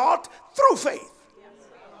of God through faith.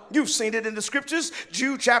 You've seen it in the scriptures.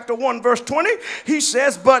 Jude chapter 1 verse 20. He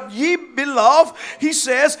says, but ye beloved, he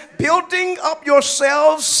says, building up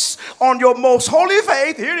yourselves on your most holy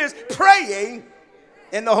faith. Here it is, praying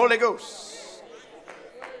in the Holy Ghost.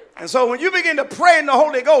 And so when you begin to pray in the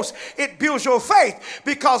Holy Ghost, it builds your faith,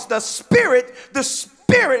 because the Spirit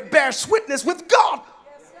bears witness with God.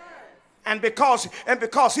 And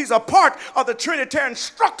because he's a part of the Trinitarian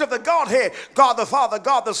structure of the Godhead, God the Father,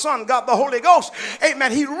 God the Son, God the Holy Ghost,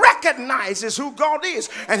 amen, he recognizes who God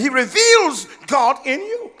is, and he reveals God in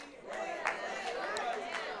you.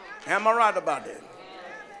 Am I right about that?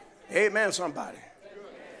 Amen, somebody.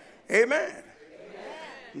 Amen.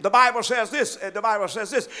 The Bible says this.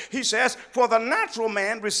 He says, for the natural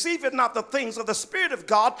man receiveth not the things of the Spirit of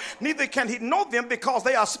God, neither can he know them, because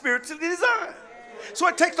they are spiritually discerned. So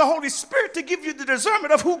it takes the Holy Spirit to give you the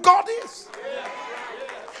discernment of who God is.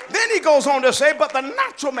 Then he goes on to say, but the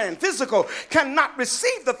natural man, physical, cannot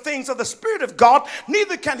receive the things of the Spirit of God,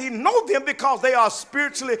 neither can he know them because they are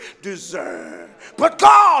spiritually discerned. But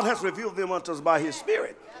God has revealed them unto us by his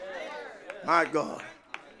Spirit. My God.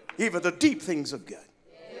 Even the deep things of God.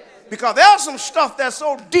 Because there's some stuff that's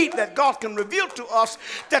so deep that God can reveal to us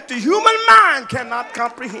that the human mind cannot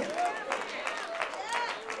comprehend.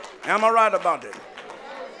 Am I right about that?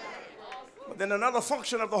 But then another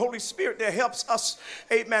function of the Holy Spirit that helps us,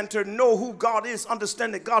 amen, to know who God is,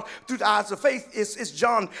 understanding God through the eyes of faith is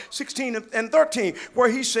John 16 and 13, where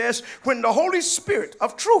he says, when the Holy Spirit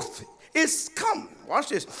of truth is come, watch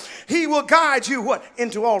this, he will guide you what?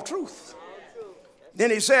 Into all truth. Then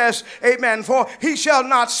he says, amen, for he shall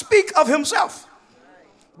not speak of himself,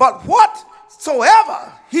 but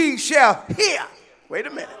whatsoever he shall hear. Wait a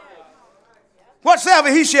minute. Whatsoever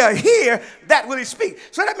he shall hear, that will he speak.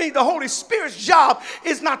 So that means the Holy Spirit's job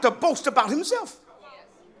is not to boast about himself.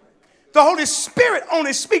 The Holy Spirit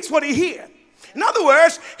only speaks what he hears. In other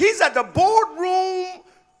words, he's at the boardroom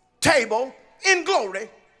table in glory,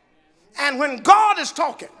 and when God is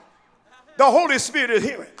talking, the Holy Spirit is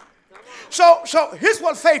hearing. So here's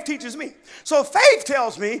what faith teaches me. So faith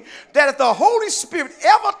tells me that if the Holy Spirit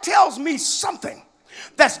ever tells me something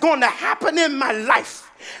that's going to happen in my life,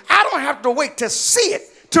 I don't have to wait to see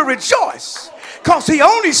it to rejoice, because he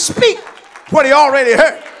only speaks what he already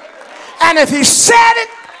heard. And if he said it,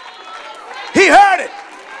 he heard it.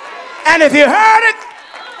 And if he heard it,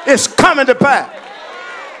 it's coming to pass.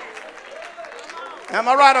 Am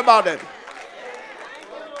I right about that?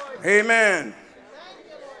 Amen.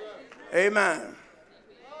 Amen.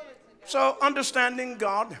 So understanding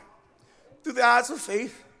God through the eyes of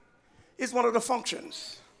faith is one of the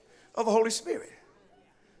functions of the Holy Spirit,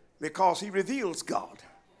 because he reveals God,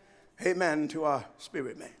 amen, to our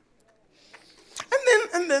spirit man.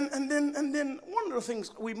 And then one of the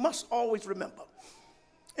things we must always remember,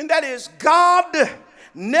 and that is God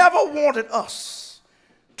never wanted us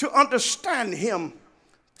to understand him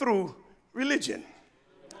through religion.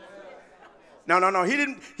 No, he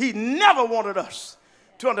didn't. He never wanted us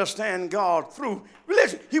to understand God through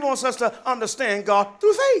religion. He wants us to understand God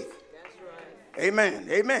through faith. Amen.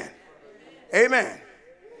 Amen. Amen.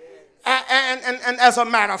 And as a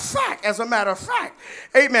matter of fact,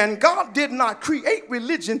 amen, God did not create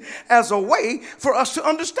religion as a way for us to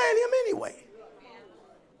understand him anyway.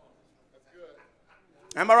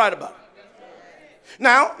 Am I right about it?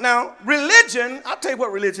 Now, religion, I'll tell you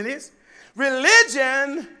what religion is.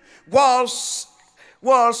 Religion was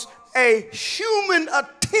a human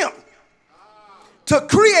attempt to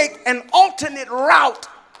create an alternate route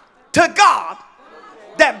to God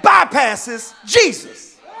that bypasses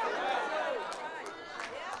Jesus.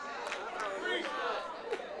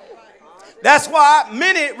 That's why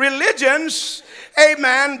many religions,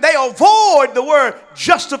 amen, they avoid the word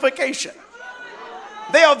justification.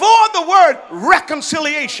 They avoid the word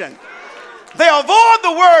reconciliation. They avoid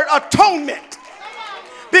the word atonement.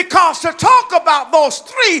 Because to talk about those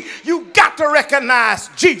three, you got to recognize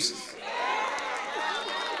Jesus.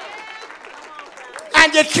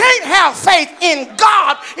 And you can't have faith in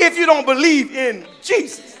God if you don't believe in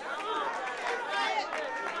Jesus.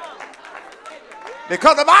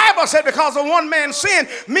 Because the Bible said, because of one man's sin,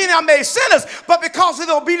 many are made sinners. But because of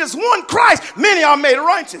the obedience of one Christ, many are made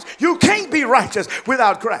righteous. You can't be righteous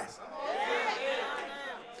without Christ.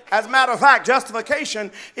 As a matter of fact,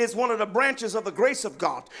 justification is one of the branches of the grace of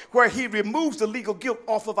God, where he removes the legal guilt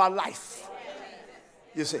off of our life.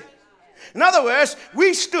 You see. In other words,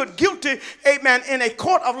 we stood guilty, amen, in a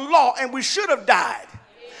court of law, and we should have died.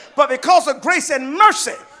 But because of grace and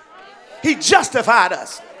mercy, he justified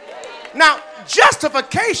us. Now,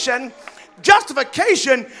 justification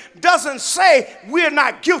doesn't say we're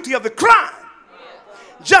not guilty of the crime.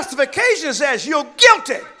 Justification says you're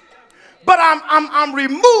guilty, but I'm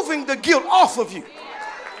removing the guilt off of you.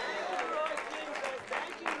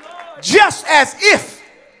 Just as if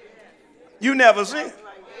you never sinned.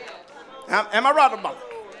 Am I right about it?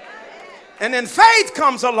 And then faith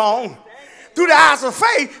comes along. Through the eyes of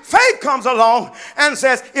faith, faith comes along and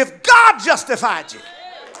says, if God justified you,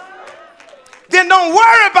 then don't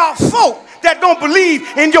worry about folk that don't believe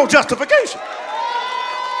in your justification.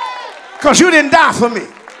 Because you didn't die for me.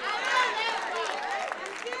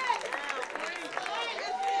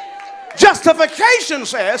 Justification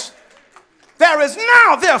says, there is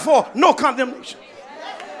now, therefore, no condemnation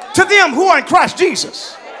to them who are in Christ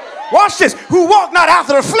Jesus. Watch this. Who walk not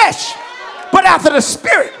after the flesh, but after the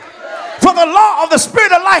Spirit. For the law of the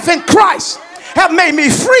Spirit of life in Christ have made me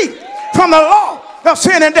free from the law of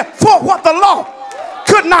sin and death. For what the law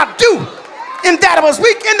could not do, in that it was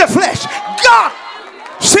weak in the flesh, God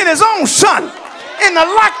sent his own son in the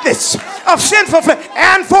likeness of sinful flesh,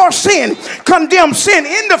 and for sin condemned sin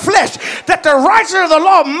in the flesh, that the righteousness of the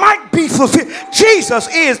law might be fulfilled. Jesus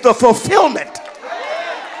is the fulfillment.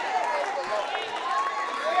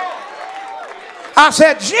 I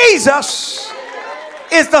said Jesus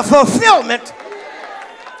is the fulfillment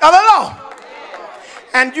of the law.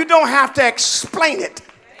 And you don't have to explain it.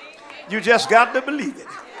 You just got to believe it.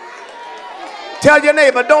 Tell your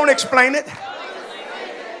neighbor, don't explain it.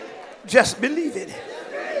 Just believe it.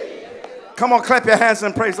 Come on, clap your hands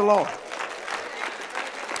and praise the Lord.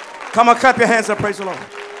 Come on, clap your hands and praise the Lord.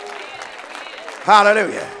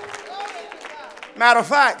 Hallelujah. Matter of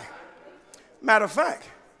fact,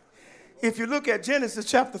 if you look at Genesis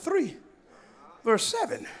chapter 3, verse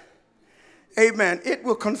 7, amen, it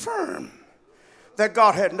will confirm that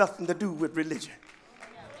God had nothing to do with religion.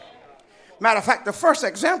 Matter of fact, the first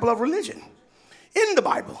example of religion in the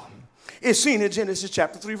Bible is seen in Genesis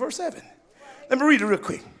chapter 3, verse 7. Let me read it real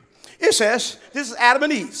quick. It says, this is Adam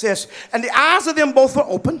and Eve. It says, and the eyes of them both were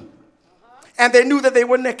open, and they knew that they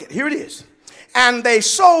were naked. Here it is. And they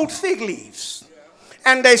sewed fig leaves.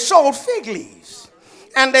 And they sewed fig leaves.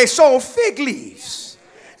 And they sewed fig leaves.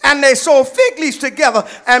 And they sewed fig leaves together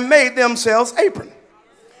and made themselves apron.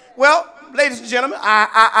 Well, ladies and gentlemen,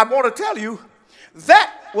 I want to tell you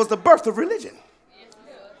that was the birth of religion.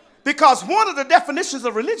 Because one of the definitions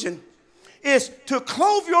of religion is to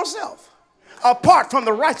clothe yourself apart from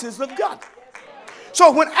the righteousness of God.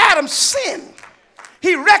 So when Adam sinned,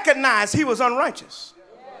 he recognized he was unrighteous.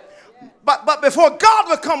 But before God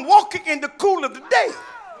would come walking in the cool of the day,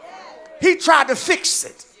 he tried to fix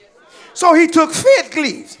it. So he took fig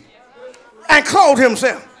leaves and clothed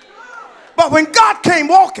himself. But when God came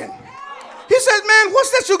walking, he says, man,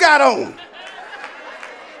 what's that you got on?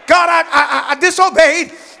 God, I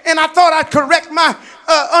disobeyed, and I thought I'd correct my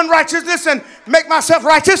unrighteousness and make myself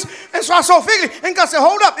righteous. And so I saw fig leaves. And God said,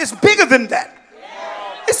 hold up, it's bigger than that.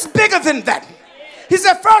 It's bigger than that. He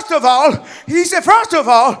said, first of all,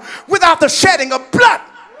 without the shedding of blood,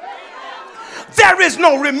 there is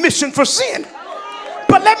no remission for sin.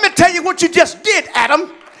 But let me tell you what you just did,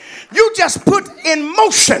 Adam. You just put in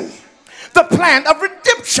motion the plan of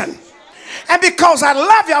redemption. And because I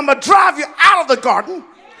love you, I'm going to drive you out of the garden.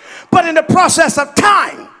 But in the process of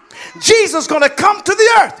time, Jesus is going to come to the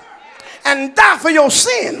earth and die for your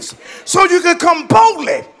sins so you can come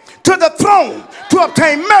boldly to the throne to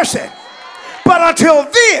obtain mercy. But until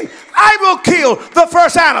then, I will kill the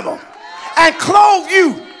first animal and clothe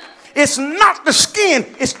you. It's not the skin,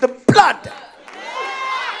 it's the blood.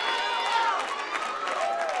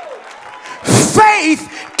 Faith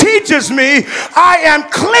teaches me I am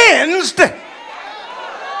cleansed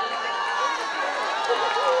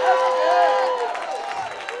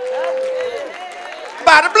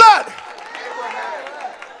by the blood.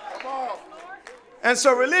 And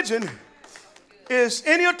so religion is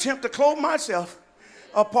any attempt to clothe myself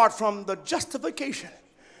apart from the justification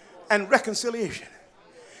and reconciliation.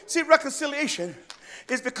 See, reconciliation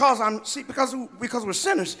is because we're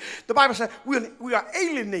sinners. The Bible says we are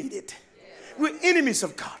alienated. We're enemies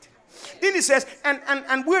of God. Then it says,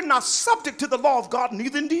 and we're not subject to the law of God,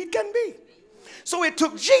 neither indeed can be. So it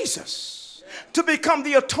took Jesus to become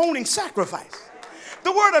the atoning sacrifice.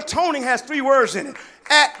 The word atoning has 3 words in it.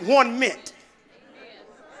 At one meant.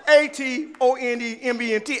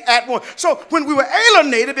 A-T-O-N-E-M-E-N-T, at one. So when we were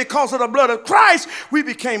alienated because of the blood of Christ, we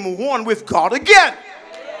became one with God again.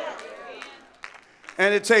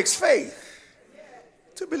 And it takes faith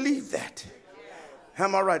to believe that.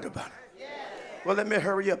 Am I right about it? Well, let me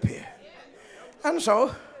hurry up here. And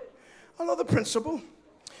so, another principle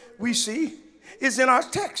we see is in our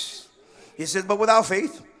text. It says, but without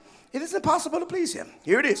faith, it is impossible to please him.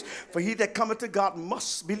 Here it is. For he that cometh to God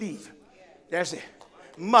must believe. That's it.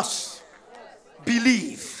 Must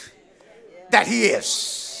believe that he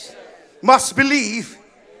is. Must believe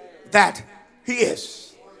that he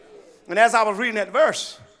is. And as I was reading that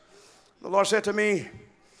verse, the Lord said to me,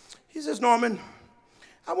 he says, Norman,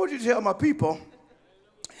 I want you to tell my people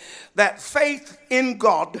that faith in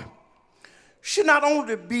God should not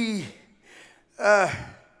only be, because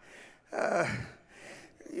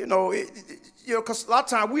a lot of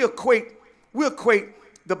times we equate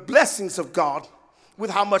the blessings of God with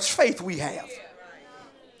how much faith we have.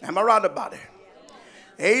 Am I right about it?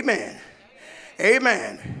 Amen.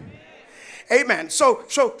 Amen. Amen. So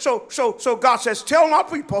God says, tell my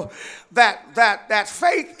people that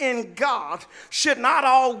faith in God should not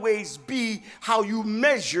always be how you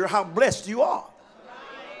measure how blessed you are.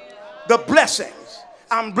 The blessings.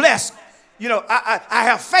 I'm blessed. You know, I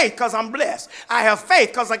have faith because I'm blessed. I have faith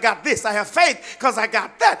because I got this. I have faith because I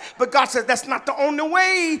got that. But God says that's not the only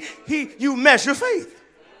way you measure faith.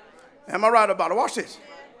 Am I right about it? Watch this.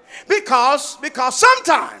 Because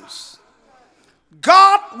sometimes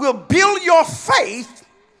God will build your faith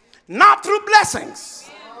not through blessings,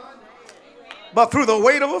 but through the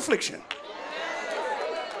weight of affliction.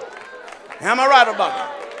 Am I right about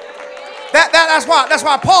it? That's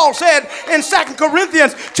why Paul said in 2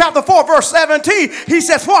 Corinthians chapter 4 verse 17, he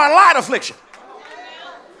says, for a light affliction,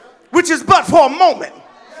 which is but for a moment,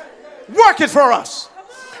 worketh for us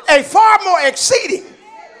a far more exceeding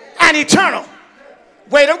and eternal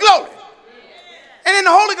weight of glory. And then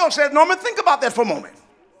the Holy Ghost says, Norman, think about that for a moment.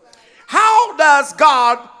 How does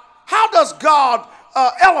God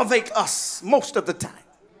elevate us most of the time?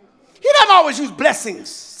 He doesn't always use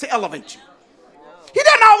blessings to elevate you. He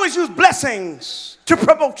doesn't always use blessings to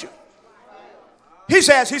promote you. He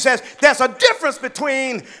says, there's a difference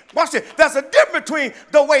between, watch this, there's a difference between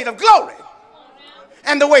the weight of glory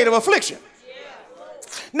and the weight of affliction.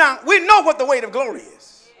 Now, we know what the weight of glory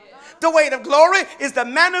is. The weight of glory is the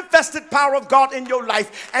manifested power of God in your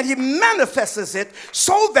life, and he manifests it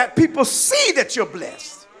so that people see that you're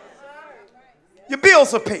blessed. Your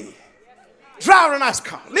bills are paid. Driving a nice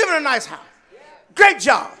car, living in a nice house, great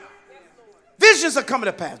job. Visions are coming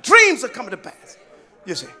to pass. Dreams are coming to pass.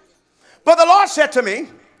 You see. But the Lord said to me,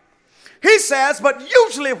 he says, but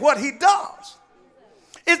usually what he does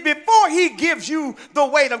is before he gives you the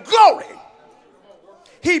weight of glory,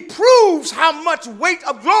 he proves how much weight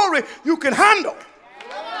of glory you can handle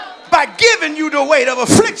by giving you the weight of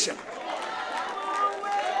affliction.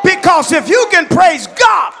 Because if you can praise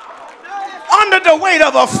God under the weight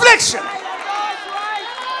of affliction,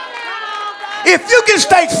 if you can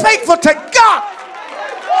stay faithful to God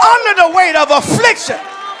under the weight of affliction,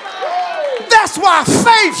 that's why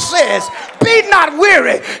faith says, be not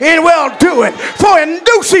weary in well doing, for in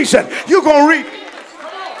due season you're going to reap.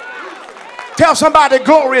 Tell somebody,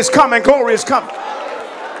 glory is coming, glory is coming.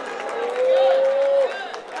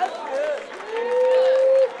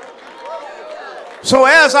 So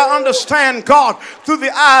as I understand God through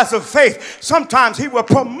the eyes of faith, sometimes he will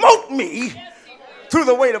promote me through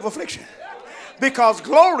the weight of affliction. Because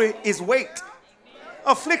glory is weight.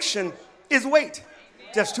 Affliction is weight.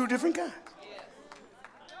 Just two different kinds.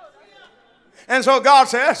 And so God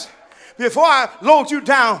says, before I load you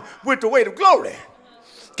down with the weight of glory,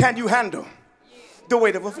 can you handle the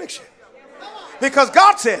weight of affliction? Because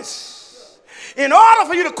God says, in order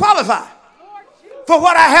for you to qualify for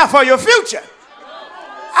what I have for your future,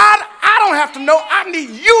 I don't have to know. I need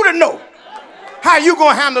you to know how you're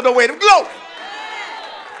going to handle the weight of glory.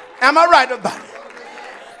 Am I right about it?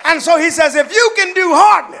 And so he says, if you can do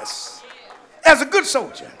hardness as a good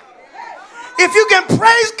soldier, if you can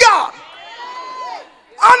praise God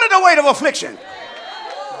under the weight of affliction,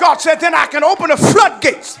 God said, then I can open the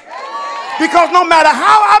floodgates. Because no matter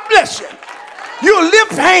how I bless you, you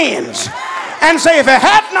lift hands and say, if it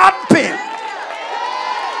had not been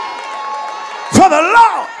for the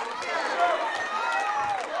Lord,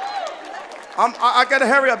 I got to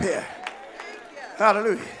hurry up here.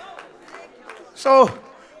 Hallelujah. So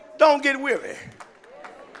don't get weary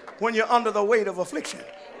when you're under the weight of affliction.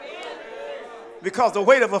 Because the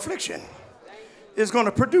weight of affliction is going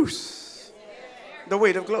to produce the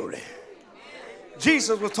weight of glory.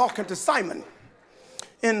 Jesus was talking to Simon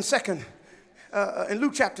in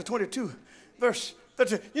Luke chapter 22, verse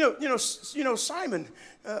 13. You know, Simon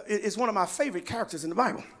is one of my favorite characters in the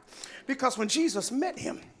Bible. Because when Jesus met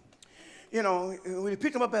him, when he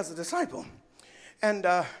picked him up as a disciple, and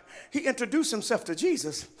he introduced himself to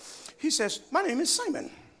Jesus, he says, my name is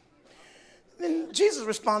Simon. Then Jesus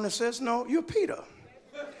responded and says, no, you're Peter.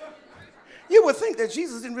 You would think that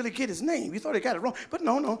Jesus didn't really get his name. You thought he got it wrong. But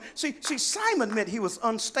no. See, Simon meant he was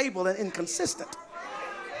unstable and inconsistent.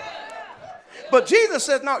 But Jesus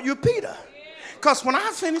said, no, you're Peter. Because when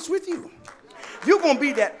I finish with you, you're going to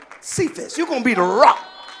be that Cephas. You're going to be the rock.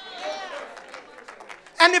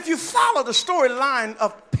 And if you follow the storyline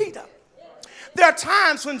of Peter, there are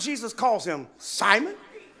times when Jesus calls him Simon.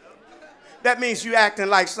 That means you're acting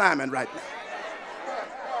like Simon right now.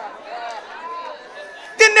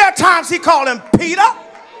 Then there are times he called him Peter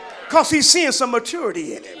because he's seeing some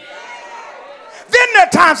maturity in him. Then there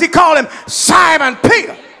are times he called him Simon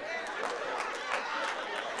Peter.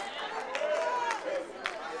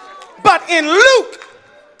 But in Luke,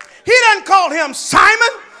 he doesn't call him Simon.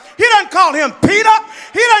 He doesn't call him Peter.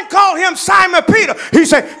 He doesn't call him Simon Peter. He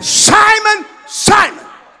said, Simon, Simon.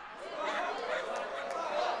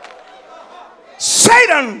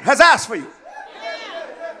 Satan has asked for you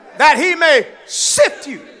that he may sift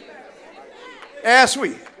you As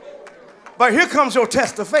we. But here comes your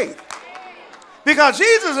test of faith. Because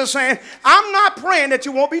Jesus is saying, I'm not praying that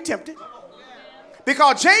you won't be tempted.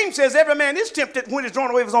 Because James says every man is tempted when he's drawn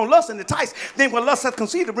away of his own lust and enticed. Then when lust hath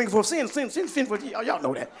conceived to bring forth sin for y'all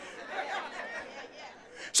know that.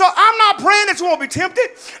 So I'm not praying that you won't be tempted.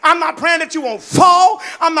 I'm not praying that you won't fall.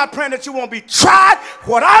 I'm not praying that you won't be tried.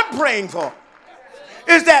 What I'm praying for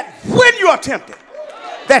is that when you are tempted,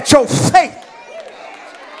 that your faith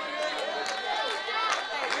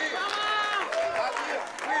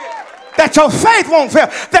won't fail.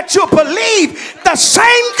 That you'll believe the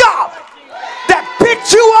same God that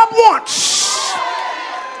picked you up once.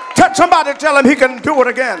 Touch somebody, tell him he can do it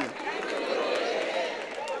again.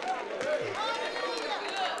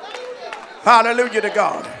 Hallelujah to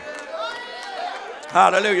God.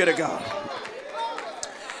 Hallelujah to God.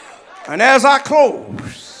 And as I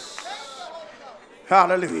close,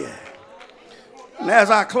 hallelujah. And as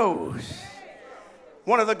I close,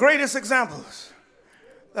 one of the greatest examples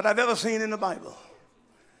that I've ever seen in the Bible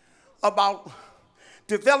about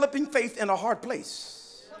developing faith in a hard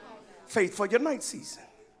place. Faith for your night season.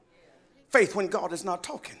 Faith when God is not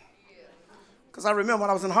talking. Because I remember when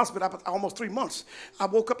I was in the hospital, almost 3 months, I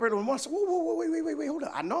woke up early one morning and said, whoa, wait, hold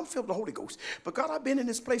up. I know I'm filled with the Holy Ghost, but God, I've been in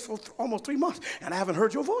this place for almost 3 months, and I haven't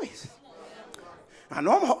heard your voice. I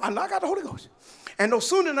know I got the Holy Ghost. And no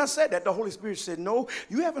sooner than I said that, the Holy Spirit said, no,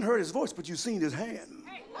 you haven't heard his voice, but you've seen his hand.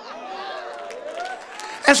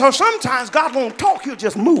 And so sometimes God won't talk, he'll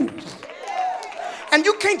just move. And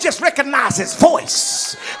you can't just recognize his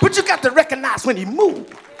voice, but you got to recognize when he moves,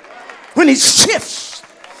 when he shifts.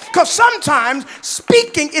 Because sometimes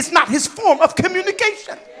speaking is not his form of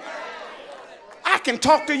communication. I can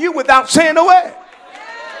talk to you without saying a word.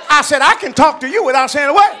 I said, I can talk to you without saying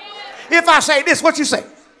a word. If I say this, what you say?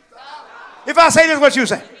 If I say this, what you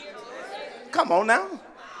say? Come on now.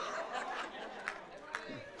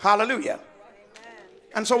 Hallelujah.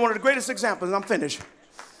 And so one of the greatest examples, and I'm finished,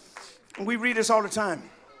 and we read this all the time,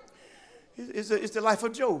 is the life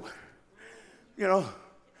of Job. You know,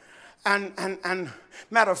 and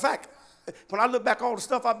matter of fact, when I look back all the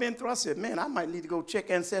stuff I've been through, I said, man, I might need to go check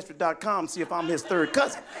Ancestry.com, see if I'm his third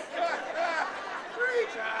cousin.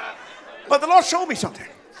 But the Lord showed me something.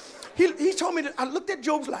 He told me that I looked at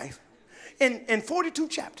Job's life in 42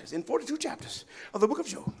 chapters, of the book of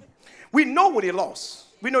Job. We know what he lost.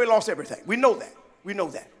 We know he lost everything. We know that. We know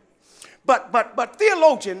that. But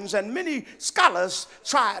theologians and many scholars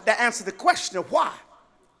tried to answer the question of why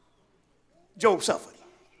Job suffered.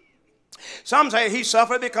 Some say he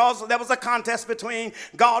suffered because there was a contest between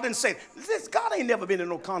God and Satan. God ain't never been in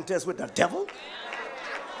no contest with the devil.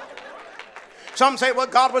 Some say, well,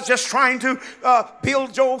 God was just trying to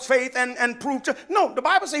build Job's faith and prove to. No, the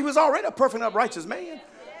Bible says he was already a perfect and righteous man.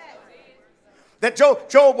 That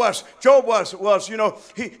Job was, you know,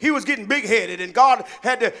 he was getting big-headed, and God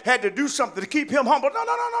had to do something to keep him humble.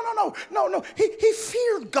 No. He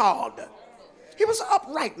feared God. He was an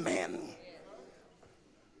upright man.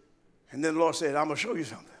 And then the Lord said, I'm going to show you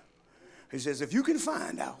something. He says, if you can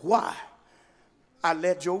find out why I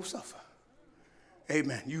let Job suffer,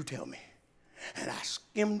 amen, you tell me. And I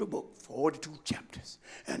skimmed the book, 42 chapters,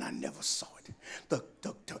 and I never saw it.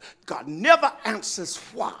 God never answers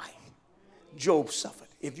why Job suffered.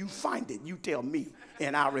 If you find it, you tell me,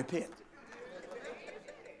 and I'll repent.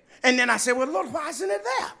 And then I said, well, Lord, why isn't it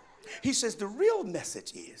there? He says, the real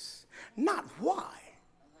message is not why,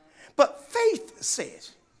 but faith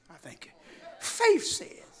says, thank you. Faith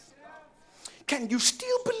says, can you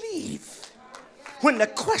still believe when the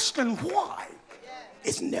question why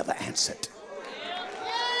is never answered?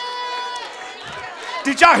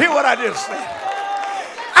 Did y'all hear what I just said?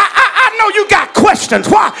 I know you got questions.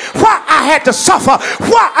 Why I had to suffer,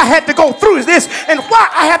 why I had to go through this, and why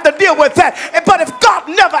I had to deal with that. But if God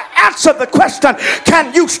never answered the question,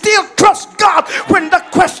 can you still trust God when the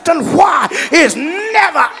question why is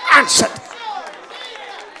never answered?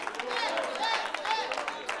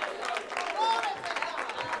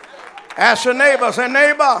 Ask your neighbor, say,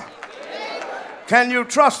 neighbor, can you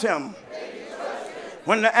trust him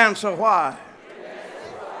when the answer why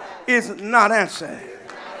is not answered?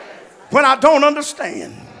 When I don't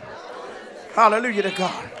understand. Hallelujah to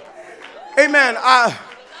God. Amen.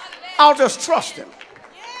 I'll just trust him.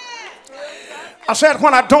 I said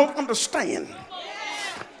when I don't understand,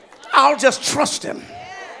 I'll just trust him.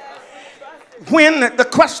 When the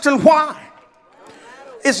question why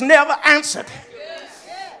is never answered,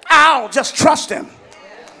 I'll just trust him,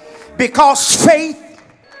 because faith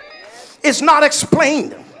is not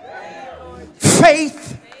explained.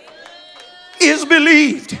 Faith is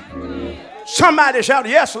believed. Somebody shout,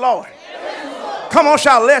 yes, Lord. Come on,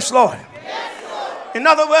 shout, yes, Lord. In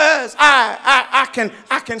other words, I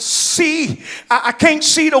can see, I can't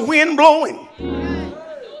see the wind blowing,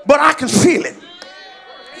 but I can feel it.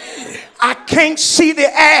 I can't see the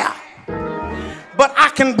air, but I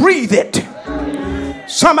can breathe it.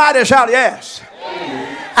 Somebody shout yes.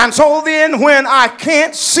 And so then when I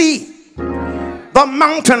can't see the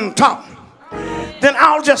mountaintop, then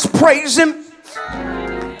I'll just praise him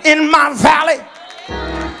in my valley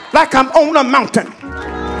like I'm on a mountain.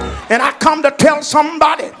 And I come to tell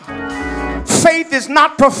somebody, faith is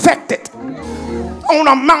not perfected on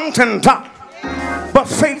a mountaintop, but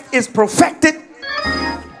faith is perfected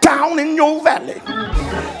down in your valley.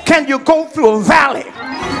 Can you go through a valley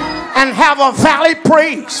and have a valley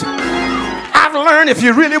praise? I've learned if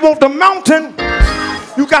you really want the mountain,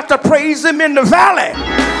 you got to praise him in the valley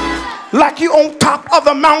like you on top of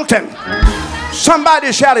the mountain.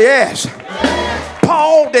 Somebody shout yes.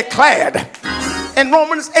 Paul declared in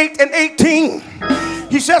Romans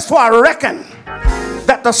 8:18, he says, for I reckon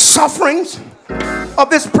that the sufferings of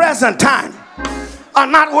this present time are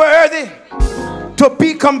not worthy to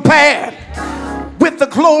be compared with the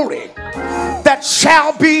glory that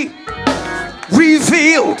shall be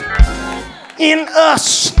revealed in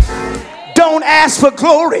us. Don't ask for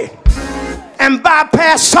glory and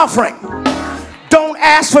bypass suffering. Don't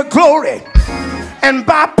ask for glory and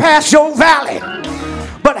bypass your valley,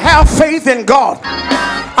 but have faith in God.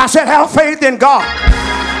 I said have faith in God.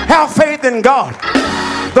 Have faith in God.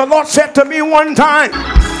 The Lord said to me one time,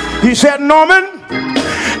 he said, Norman,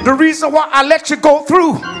 the reason why I let you go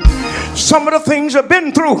through some of the things you've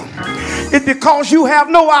been through is because you have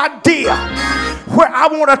no idea where I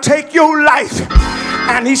want to take your life.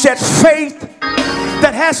 And he said, faith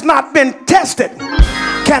that has not been tested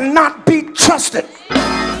cannot be trusted.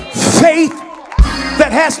 Faith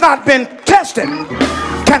that has not been tested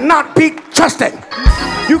cannot be trusted.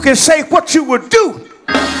 You can say what you would do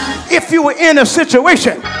if you were in a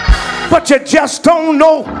situation, but you just don't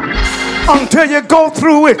know until you go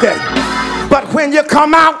through with it. But when you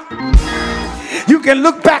come out, you can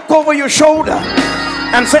look back over your shoulder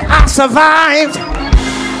and say, I survived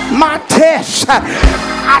my test.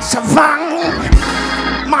 I survived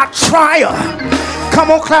my trial.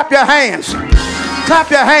 Come on, clap your hands. Clap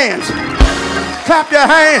your hands. Clap your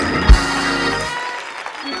hands.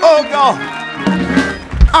 Oh God,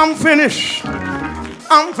 I'm finished.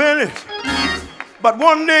 I'm finished. But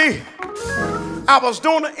one day I was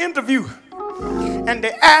doing an interview and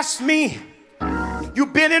they asked me,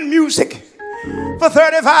 you've been in music for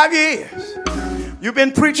 35 years. You've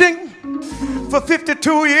been preaching for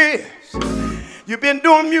 52 years. You've been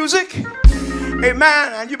doing music,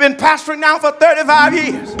 amen, and you've been pastoring now for 35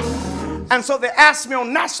 years. And so they asked me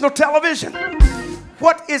on national television,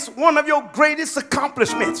 what is one of your greatest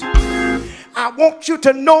accomplishments? I want you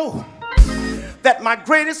to know that my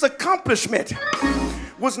greatest accomplishment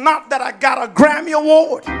was not that I got a Grammy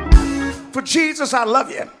Award for Jesus I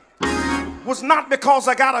Love You. Was not because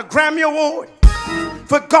I got a Grammy Award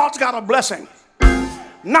for God's Got a Blessing.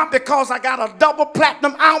 Not because I got a double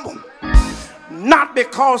platinum album. Not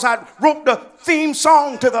because I wrote the theme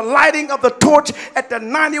song to the lighting of the torch at the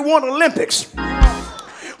 91 Olympics.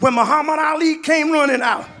 When Muhammad Ali came running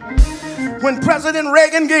out. When President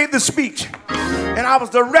Reagan gave the speech. And I was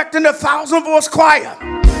directing the 1,000-voice choir.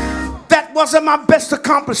 That wasn't my best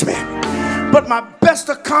accomplishment. But my best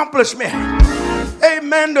accomplishment,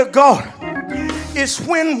 amen to God, is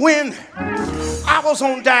when I was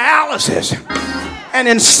on dialysis. And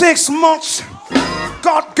in 6 months,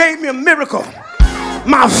 God gave me a miracle.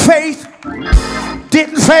 My faith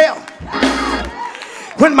didn't fail.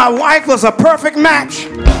 When my wife was a perfect match,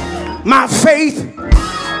 my faith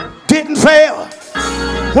didn't fail.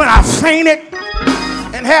 When I fainted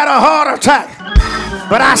and had a heart attack,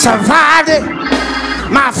 but I survived it,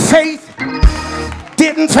 my faith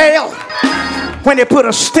didn't fail. When they put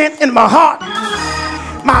a stent in my heart,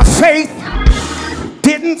 my faith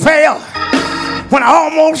didn't fail. When I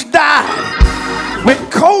almost died with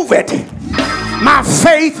COVID, my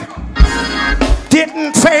faith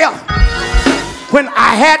didn't fail. When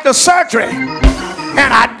I had the surgery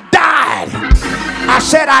and I died, I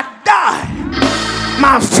said I died.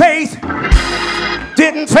 My faith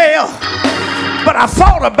didn't fail. But I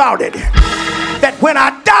thought about it, that when I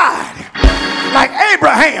died, like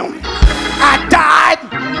Abraham, I died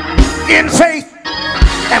in faith.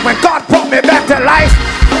 And when God brought me back to life,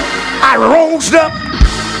 I rose up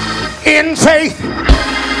in faith.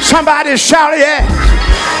 Somebody shout yeah.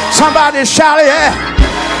 Somebody shout yeah.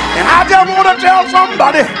 And I just want to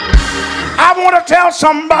tell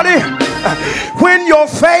somebody, when your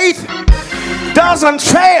faith doesn't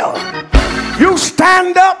fail, you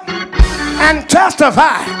stand up and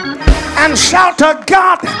testify and shout to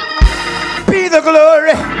God be the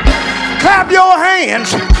glory. Clap your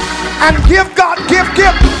hands and give God, give.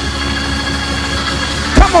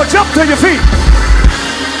 Come on, jump to your feet.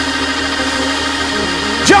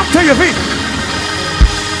 Jump to your feet.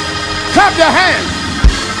 Clap your hands.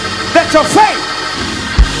 That's your faith.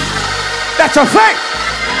 That's your faith.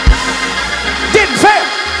 Didn't fail.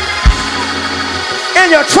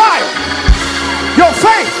 In your trial, your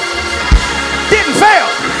faith didn't fail.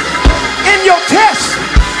 In your test,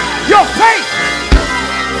 your faith.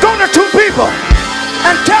 Go to two people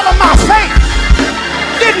and tell them my faith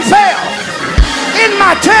didn't fail. In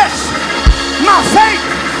my test, my faith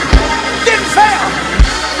didn't fail.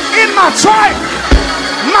 In my trial,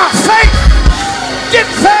 my faith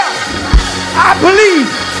didn't fail. I believe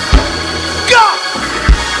God.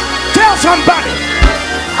 Tell somebody,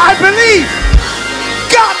 I believe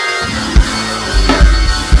God.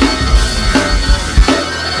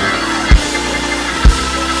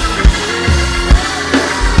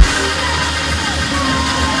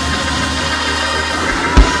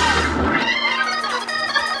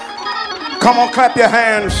 Come on, clap your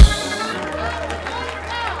hands.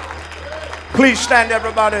 Please stand,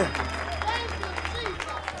 everybody.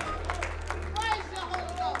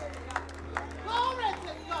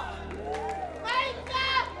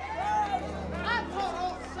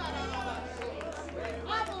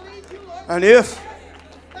 And if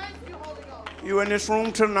you're in this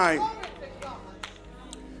room tonight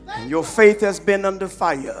and your faith has been under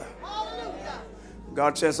fire,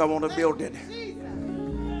 God says, I want to build it.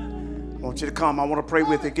 I want you to come. I want to pray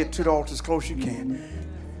with you. Get to the altar as close as you can.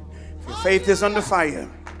 If your faith is under fire,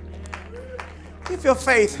 if your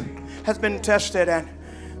faith has been tested and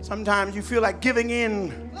sometimes you feel like giving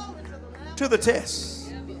in to the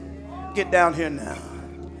test, get down here now.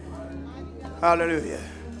 Hallelujah.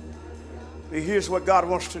 Here's what God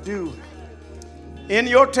wants to do in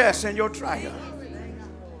your test and your trial.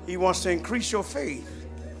 He wants to increase your faith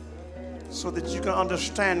so that you can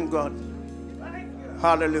understand God.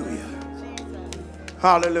 Hallelujah.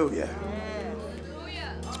 Hallelujah.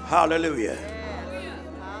 Hallelujah.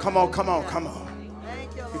 Come on, come on, come on.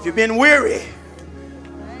 If you've been weary,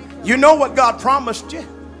 you know what God promised you,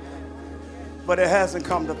 but it hasn't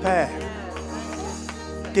come to pass.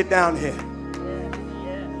 Get down here.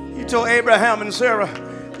 He told Abraham and Sarah,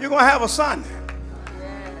 you're going to have a son.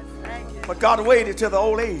 But God waited till the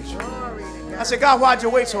old age. I said, God, why'd you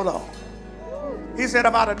wait so long? He said,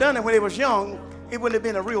 if I'd have done it when he was young, it wouldn't have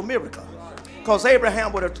been a real miracle. Because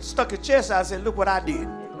Abraham would have stuck his chest out and said, look what I did.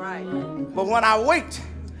 Right. But when I wait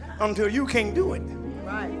until you can't do it.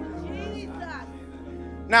 Right.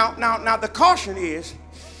 Now the caution is,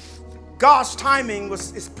 God's timing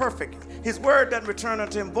is perfect. His word doesn't return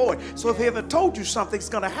unto him void. So if he ever told you something's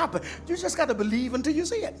going to happen, you just got to believe until you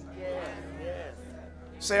see it. Yes, yes.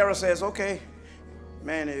 Sarah says, okay,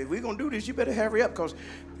 man, if we're going to do this, you better hurry up because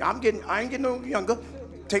I ain't getting no younger.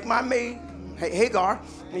 Take my maid, Hagar,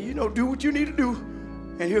 and do what you need to do.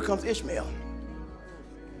 And here comes Ishmael.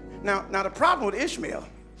 Now the problem with Ishmael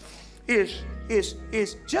is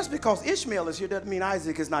just because Ishmael is here doesn't mean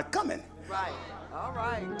Isaac is not coming. Right. All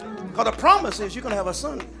right. Because the promise is you're going to have a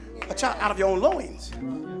son, a child out of your own loins.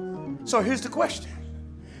 So here's the question.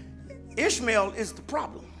 Ishmael is the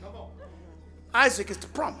problem. Isaac is the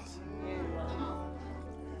promise.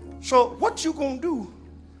 So what you going to do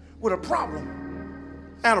with a problem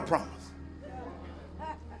and a promise?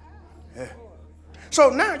 Yeah. So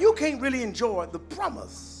now you can't really enjoy the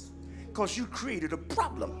promise because you created a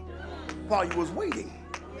problem while you was waiting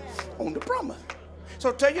on the promise.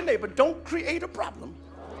 So tell your neighbor, don't create a problem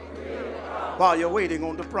while you're waiting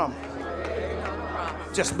on the promise.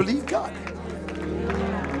 Just believe God.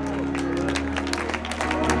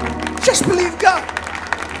 Just believe God.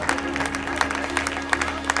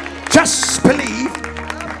 Just believe.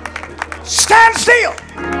 Stand still.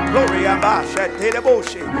 Glory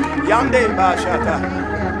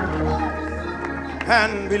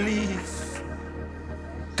and believe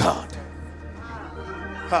God.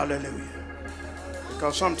 Hallelujah.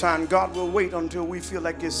 Because sometimes God will wait until we feel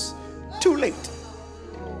like it's too late.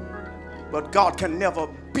 But God can never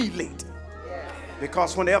be late.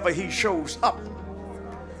 Because whenever he shows up,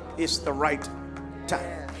 it's the right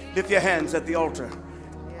time. Lift your hands at the altar.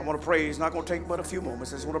 I want to pray. It's not going to take but a few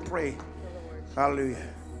moments. I just want to pray. Hallelujah.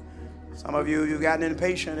 Some of you, you've gotten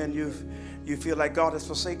impatient and you've You feel like God has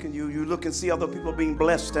forsaken you. You look and see other people being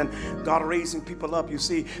blessed and God raising people up. You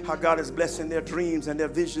see how God is blessing their dreams and their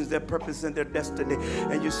visions, their purpose and their destiny.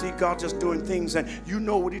 And you see God just doing things, and you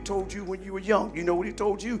know what he told you when you were young. You know what he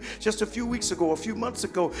told you just a few weeks ago, a few months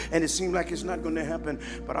ago, and it seemed like it's not going to happen.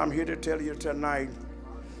 But I'm here to tell you tonight,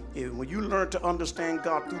 when you learn to understand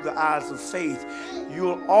God through the eyes of faith,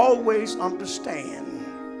 you'll always understand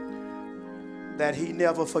that he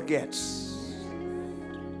never forgets.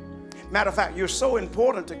 Matter of fact, you're so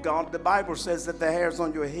important to God, the Bible says that the hairs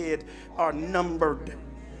on your head are numbered.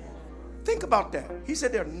 Think about that. He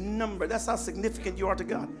said they're numbered. That's how significant you are to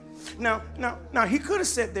God. Now, he could have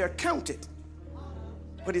said they're counted,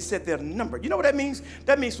 but he said they're numbered. You know what that means?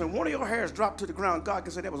 That means when one of your hairs dropped to the ground, God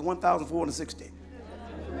can say that was 1,460.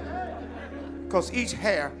 Because each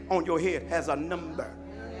hair on your head has a number.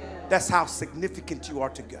 That's how significant you are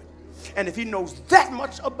to God. And if he knows that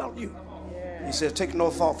much about you, he says, take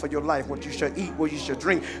no thought for your life, what you shall eat, what you shall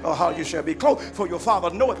drink, or how you shall be clothed. For your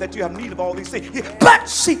Father knoweth that you have need of all these things. But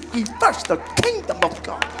seek ye first the kingdom of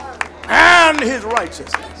God and his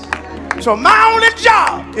righteousness. So my only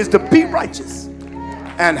job is to be righteous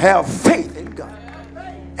and have faith in God.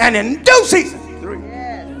 And in due season. 3.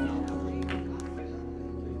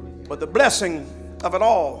 But the blessing of it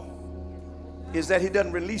all is that he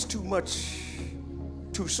doesn't release too much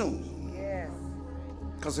too soon.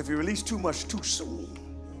 Because if you release too much too soon,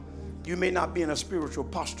 you may not be in a spiritual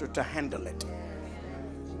posture to handle it.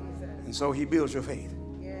 And so he builds your faith.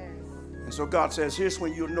 And so God says, here's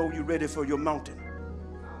when you'll know you're ready for your mountain.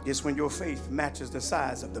 It's when your faith matches the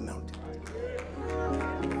size of the mountain.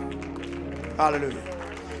 Hallelujah.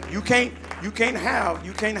 You can't have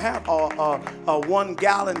a 1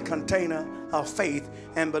 gallon container of faith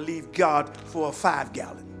and believe God for a 5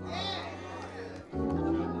 gallon.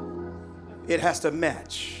 It has to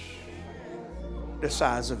match the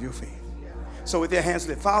size of your faith. So with your hands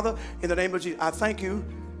lifted, Father, in the name of Jesus, I thank you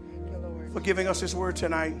for giving us this word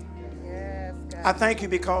tonight. I thank you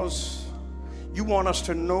because you want us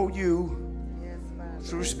to know you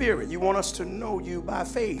through spirit. You want us to know you by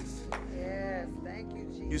faith.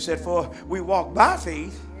 You said, for we walk by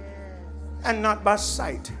faith and not by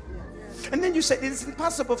sight. And then you said, it is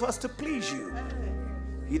impossible for us to please you.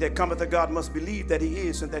 He that cometh to God must believe that he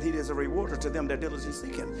is, and that he is a rewarder to them that diligently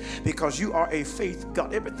seek him. Because you are a faith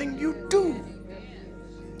God. Everything you do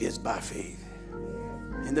is by faith.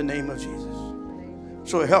 In the name of Jesus.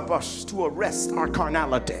 So help us to arrest our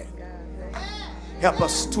carnality. Help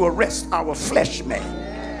us to arrest our flesh man.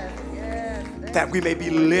 That we may be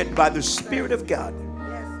led by the Spirit of God.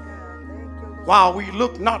 While we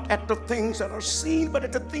look not at the things that are seen, but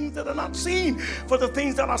at the things that are not seen. For the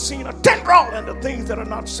things that are seen are temporal, and the things that are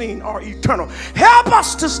not seen are eternal. Help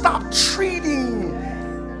us to stop treating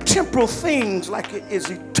temporal things like it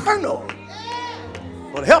is eternal.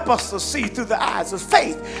 But help us to see through the eyes of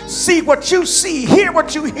faith. See what you see, hear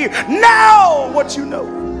what you hear, know what you know.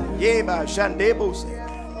 In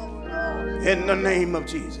the name of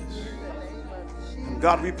Jesus. And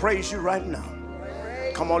God, we praise you right now.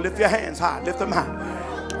 Come on, lift your hands high. Lift them high.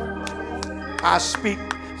 I speak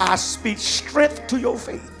strength to your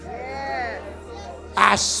faith.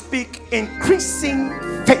 I speak increasing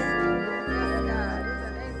faith.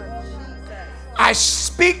 I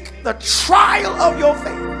speak the trial of your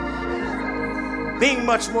faith, being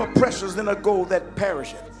much more precious than a gold that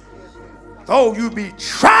perisheth. Though you be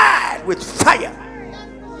tried with fire,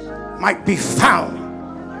 might be found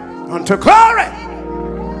unto glory,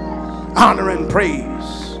 honor, and praise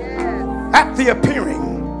at the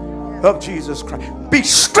appearing of Jesus Christ. Be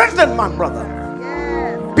strengthened, my brother.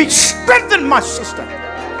 Be strengthened, my sister.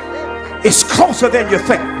 It's closer than you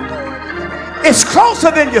think. It's closer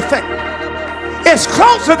than you think. It's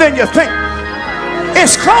closer than you think.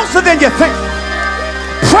 It's closer than you think.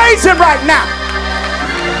 Praise him right now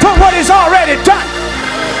for what he's already done.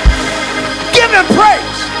 Give him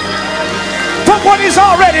praise for what he's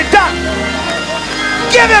already done.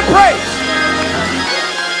 Give him praise.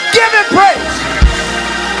 Give him praise.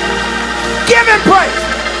 Give him praise.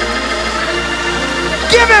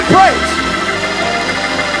 Give him praise.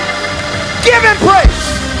 Give him praise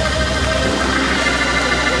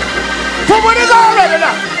for what is already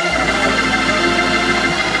done.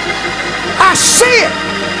 I see it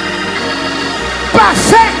by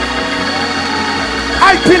faith.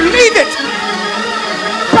 I believe it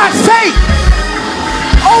by faith.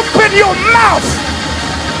 Open your mouth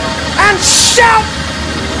and shout,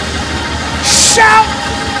 shout,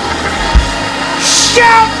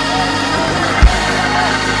 shout.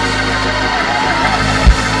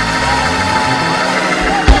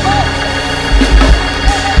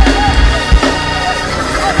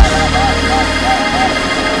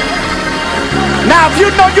 you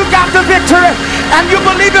know you got the victory and you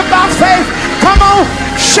believe it by faith, come on,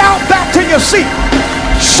 shout back to your seat.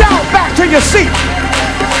 Shout back to your seat.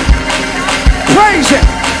 Praise him.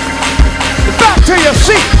 Back to your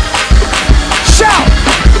seat. Shout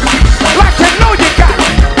like you know you got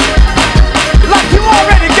it. Like you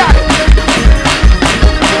already got it.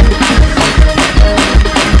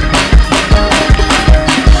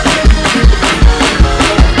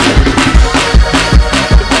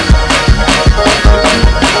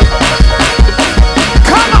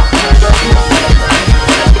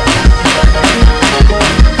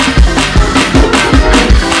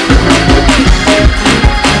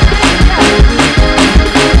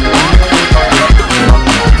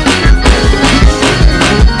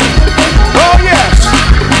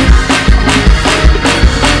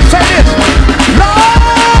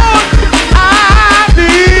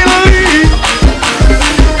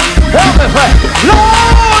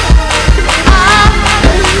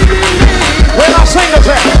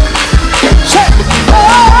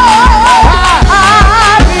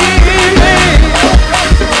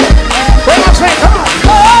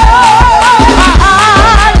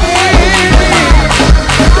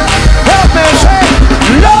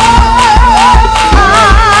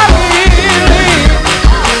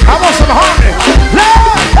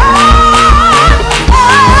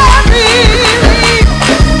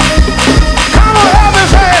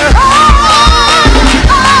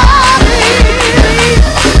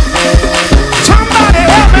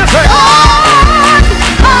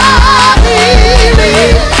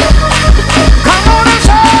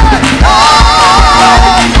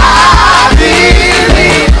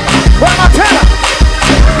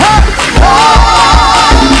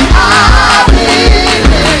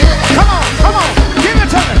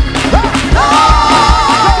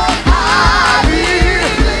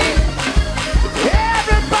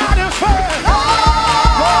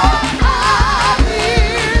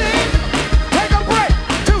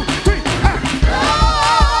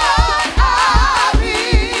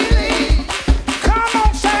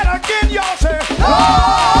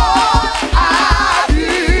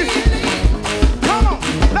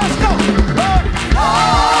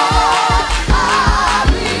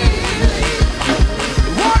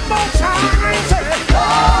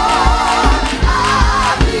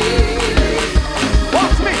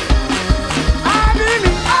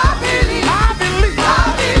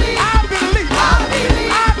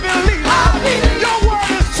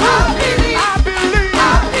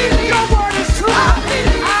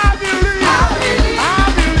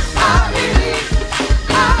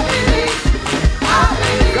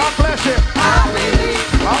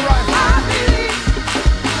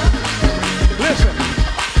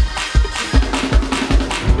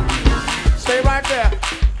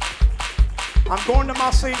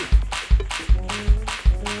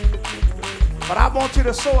 But I want you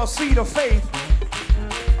to sow a seed of faith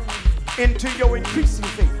into your increasing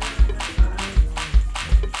faith.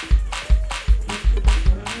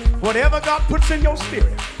 Whatever God puts in your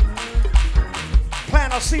spirit,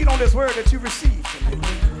 plant a seed on this word that you received tonight.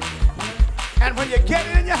 And when you get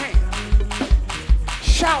it in your hand,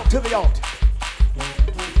 shout to the altar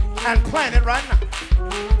and plant it right now.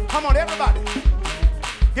 Come on, everybody.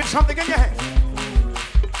 Get something in your hand.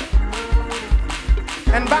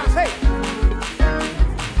 And by faith,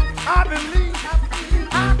 I believe, I believe,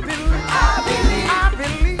 I believe, I believe, I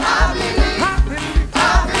believe, I believe,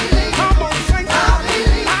 I believe. Come on, sing. I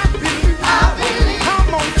believe, I believe, I believe.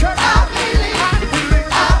 Come on, church. I believe, I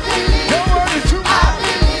believe, I believe. Your word is true. I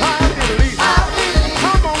believe, I believe, I believe.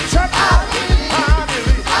 Come on, church. I believe, I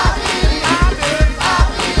believe, I believe, I believe, I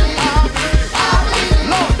believe, I believe, I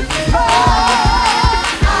believe. Lord,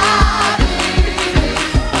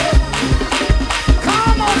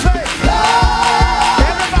 come on, say.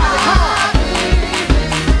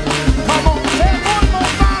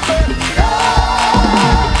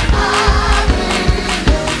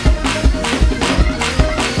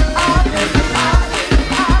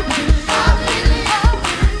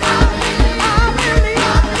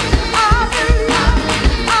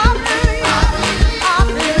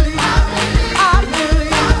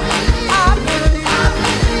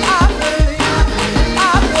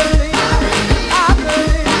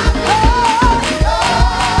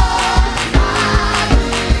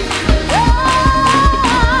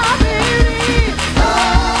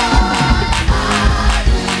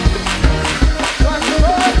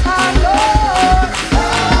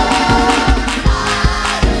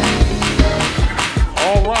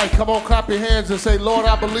 Come on, clap your hands and say, Lord,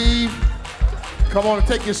 I believe. Come on and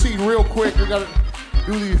take your seat real quick. We got to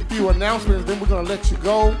do these few announcements, then we're going to let you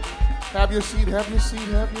go. Have your seat, have your seat,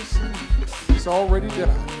 have your seat. It's already done.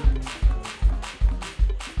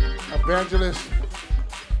 Evangelist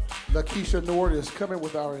Lakeisha Nord is coming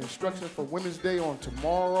with our instructions for Women's Day on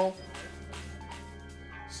tomorrow.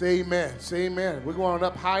 Say amen. Say amen. We're going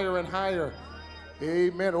up higher and higher.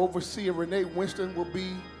 Amen. Overseer Renee Winston will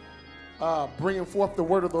be bringing forth the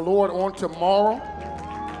word of the Lord on tomorrow.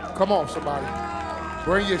 Come on, somebody.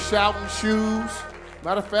 Bring your shouting shoes.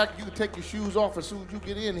 Matter of fact, you can take your shoes off as soon as you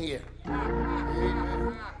get in here.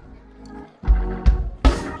 Amen.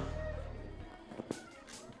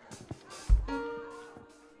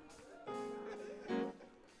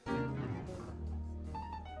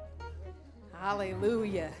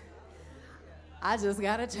 Hallelujah. I just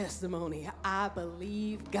got a testimony. I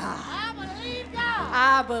believe God. I believe God.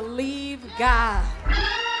 I believe God.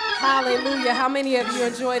 Hallelujah. How many of you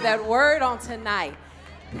enjoyed that word on tonight?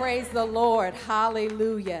 Praise the Lord.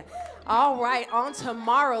 Hallelujah. All right, on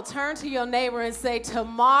tomorrow, turn to your neighbor and say,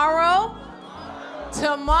 tomorrow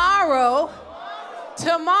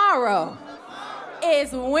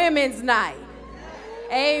is Women's Night.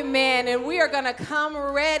 Amen. And we are going to come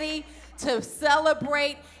ready to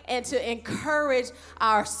celebrate and to encourage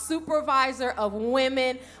our supervisor of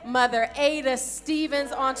women, Mother Ada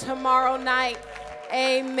Stevens, on tomorrow night.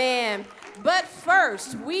 Amen. But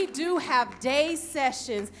first, we do have day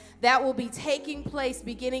sessions that will be taking place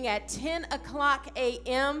beginning at 10 o'clock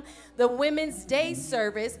a.m., the Women's Day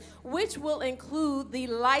service, which will include the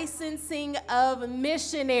licensing of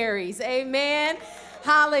missionaries. Amen.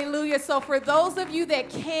 Hallelujah. So for those of you that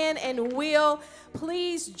can and will,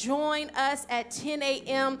 please join us at 10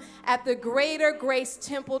 a.m. at the Greater Grace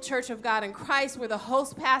Temple Church of God in Christ, where the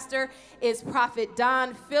host pastor is Prophet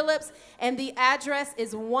Don Phillips, and the address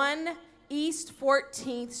is 1 East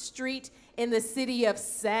 14th Street in the city of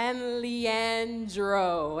San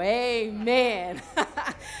Leandro. Amen.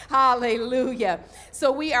 Hallelujah.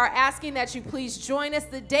 So we are asking that you please join us.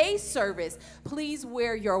 The day service, please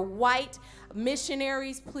wear your white.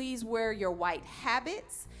 Missionaries, please wear your white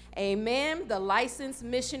habits. Amen. The licensed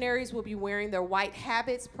missionaries will be wearing their white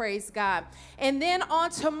habits. Praise God. And then on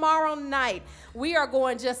tomorrow night, we are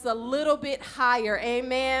going just a little bit higher.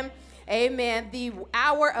 Amen. Amen. The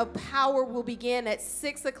hour of power will begin at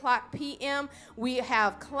 6 o'clock p.m. We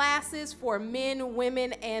have classes for men,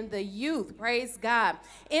 women, and the youth. Praise God.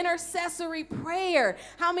 Intercessory prayer.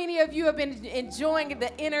 How many of you have been enjoying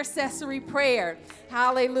the intercessory prayer?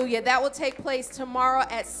 Hallelujah. That will take place tomorrow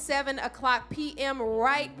at 7 o'clock p.m.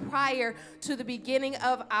 right prior to the beginning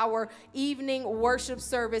of our evening worship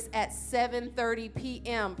service at 7:30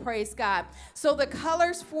 p.m. Praise God. So the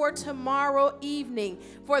colors for tomorrow evening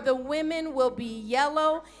for the women will be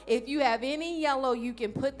yellow. If you have any yellow, you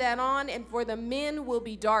can put that on. And for the men will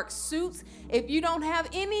be dark suits. If you don't have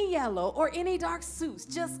any yellow or any dark suits,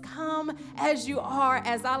 just come as you are.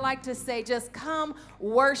 As I like to say, just come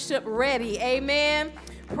worship ready. Amen.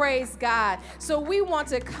 Praise God. So we want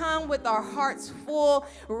to come with our hearts full,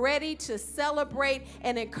 ready to celebrate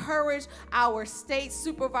and encourage our state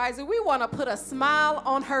supervisor. We want to put a smile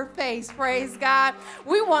on her face. Praise God.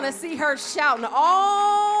 We want to see her shouting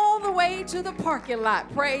all the way to the parking lot.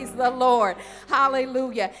 Praise the Lord.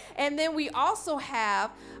 Hallelujah. And then we also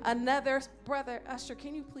have another brother. Usher,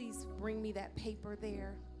 can you please bring me that paper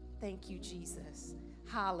there? Thank you, Jesus.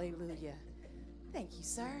 Hallelujah. Thank you,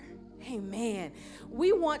 sir. Amen.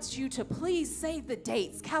 We want you to please save the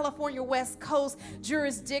dates. California West Coast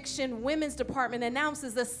Jurisdiction Women's Department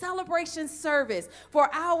announces a celebration service for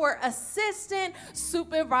our assistant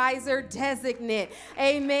supervisor designate.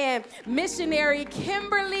 Amen. Missionary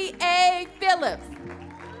Kimberly A. Phillips.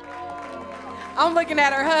 I'm looking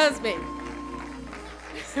at her husband.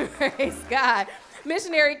 Praise God.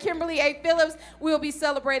 Missionary Kimberly A. Phillips, will be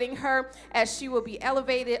celebrating her as she will be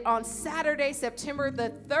elevated on Saturday, September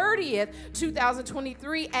the 30th,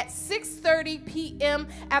 2023 at 6:30 p.m.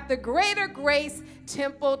 at the Greater Grace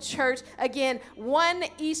Temple Church. Again, 1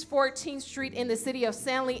 East 14th Street in the city of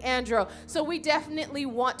San Leandro. So we definitely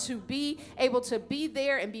want to be able to be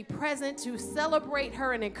there and be present to celebrate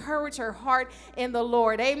her and encourage her heart in the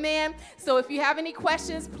Lord. Amen. So if you have any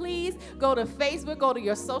questions, please go to Facebook, go to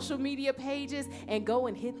your social media pages, and go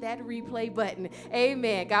and hit that replay button.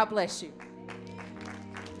 Amen. God bless you.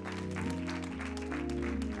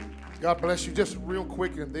 God bless you. Just real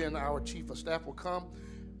quick, and then our chief of staff will come.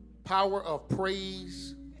 Power of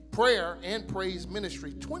Praise, Prayer and Praise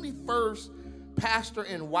Ministry, 21st Pastor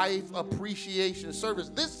and Wife Appreciation Service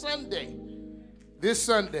this Sunday.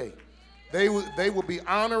 They will be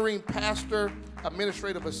honoring Pastor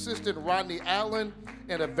Administrative Assistant Rodney Allen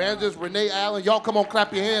and Evangelist Renee Allen. Y'all come on,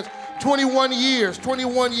 clap your hands. 21 years they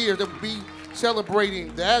will be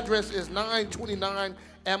celebrating. The address is 929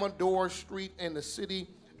 Amador Street in the city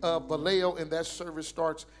of Vallejo, and that service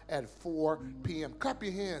starts at 4 p.m. Clap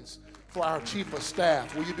your hands for our chief of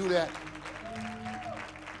staff. Will you do that?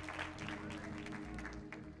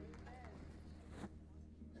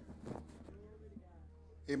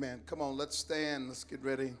 Amen. Come on, let's stand. Let's get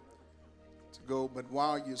ready to go. But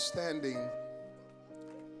while you're standing,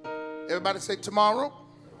 everybody say tomorrow.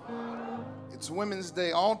 It's Women's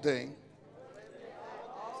Day all day.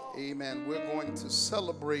 Amen. We're going to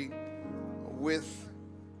celebrate with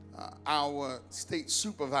our state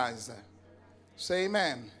supervisor. Say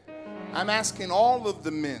amen. I'm asking all of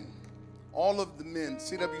the men,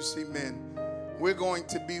 CWC men, we're going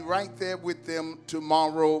to be right there with them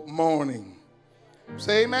tomorrow morning.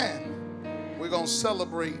 Say amen. We're going to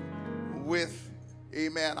celebrate with,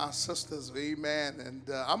 amen, our sisters, amen, and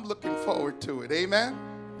I'm looking forward to it, amen.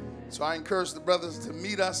 So I encourage the brothers to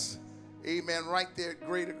meet us, amen, right there at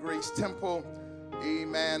Greater Grace Temple,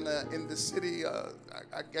 amen, in the city.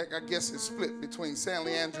 I guess it's split between San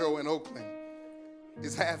Leandro and Oakland.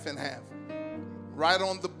 It's half and half, right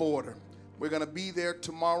on the border. We're going to be there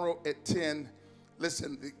tomorrow at 10.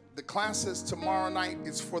 Listen, the classes tomorrow night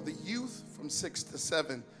is for the youth from 6 to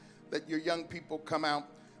 7. Let your young people come out.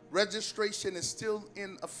 Registration is still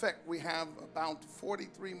in effect. We have about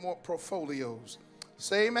 43 more portfolios.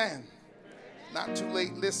 Say amen. Not too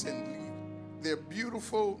late. Listen, they're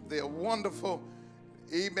beautiful. They're wonderful.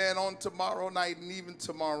 Amen. On tomorrow night and even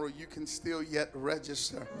tomorrow, you can still yet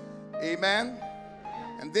register. Amen.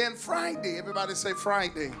 And then Friday, everybody say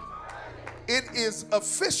Friday. It is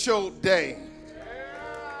official day.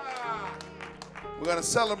 We're going to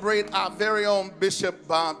celebrate our very own Bishop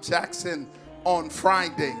Bob Jackson on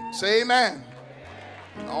Friday. Say amen.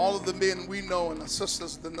 And all of the men we know and the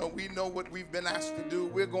sisters that know, we know what we've been asked to do.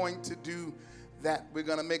 We're going to do that. We're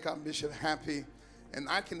going to make our bishop happy. And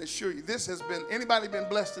I can assure you, this has been, anybody been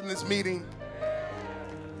blessed in this meeting?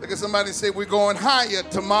 Look at somebody say, we're going higher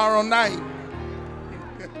tomorrow night.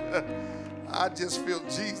 I just feel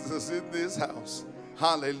Jesus in this house.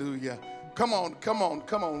 Hallelujah. Come on, come on,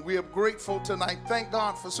 come on. We are grateful tonight. Thank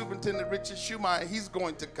God for Superintendent Richard Schumeyer. He's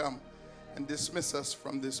going to come and dismiss us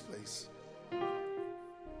from this place.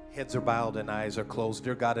 Heads are bowed and eyes are closed.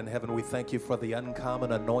 Dear God in heaven, we thank you for the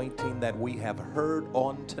uncommon anointing that we have heard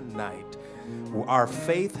on tonight. Our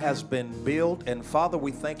faith has been built, and Father,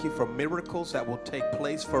 we thank you for miracles that will take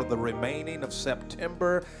place for the remaining of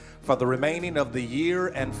September, for the remaining of the year,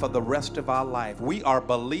 and for the rest of our life. We are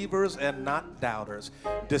believers and not doubters.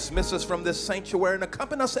 Dismiss us from this sanctuary and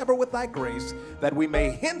accompany us ever with thy grace, that we may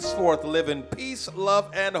henceforth live in peace,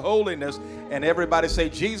 love, and holiness. And everybody say,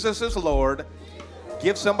 Jesus is Lord.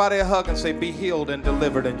 Give somebody a hug and say, be healed and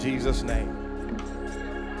delivered in Jesus' name.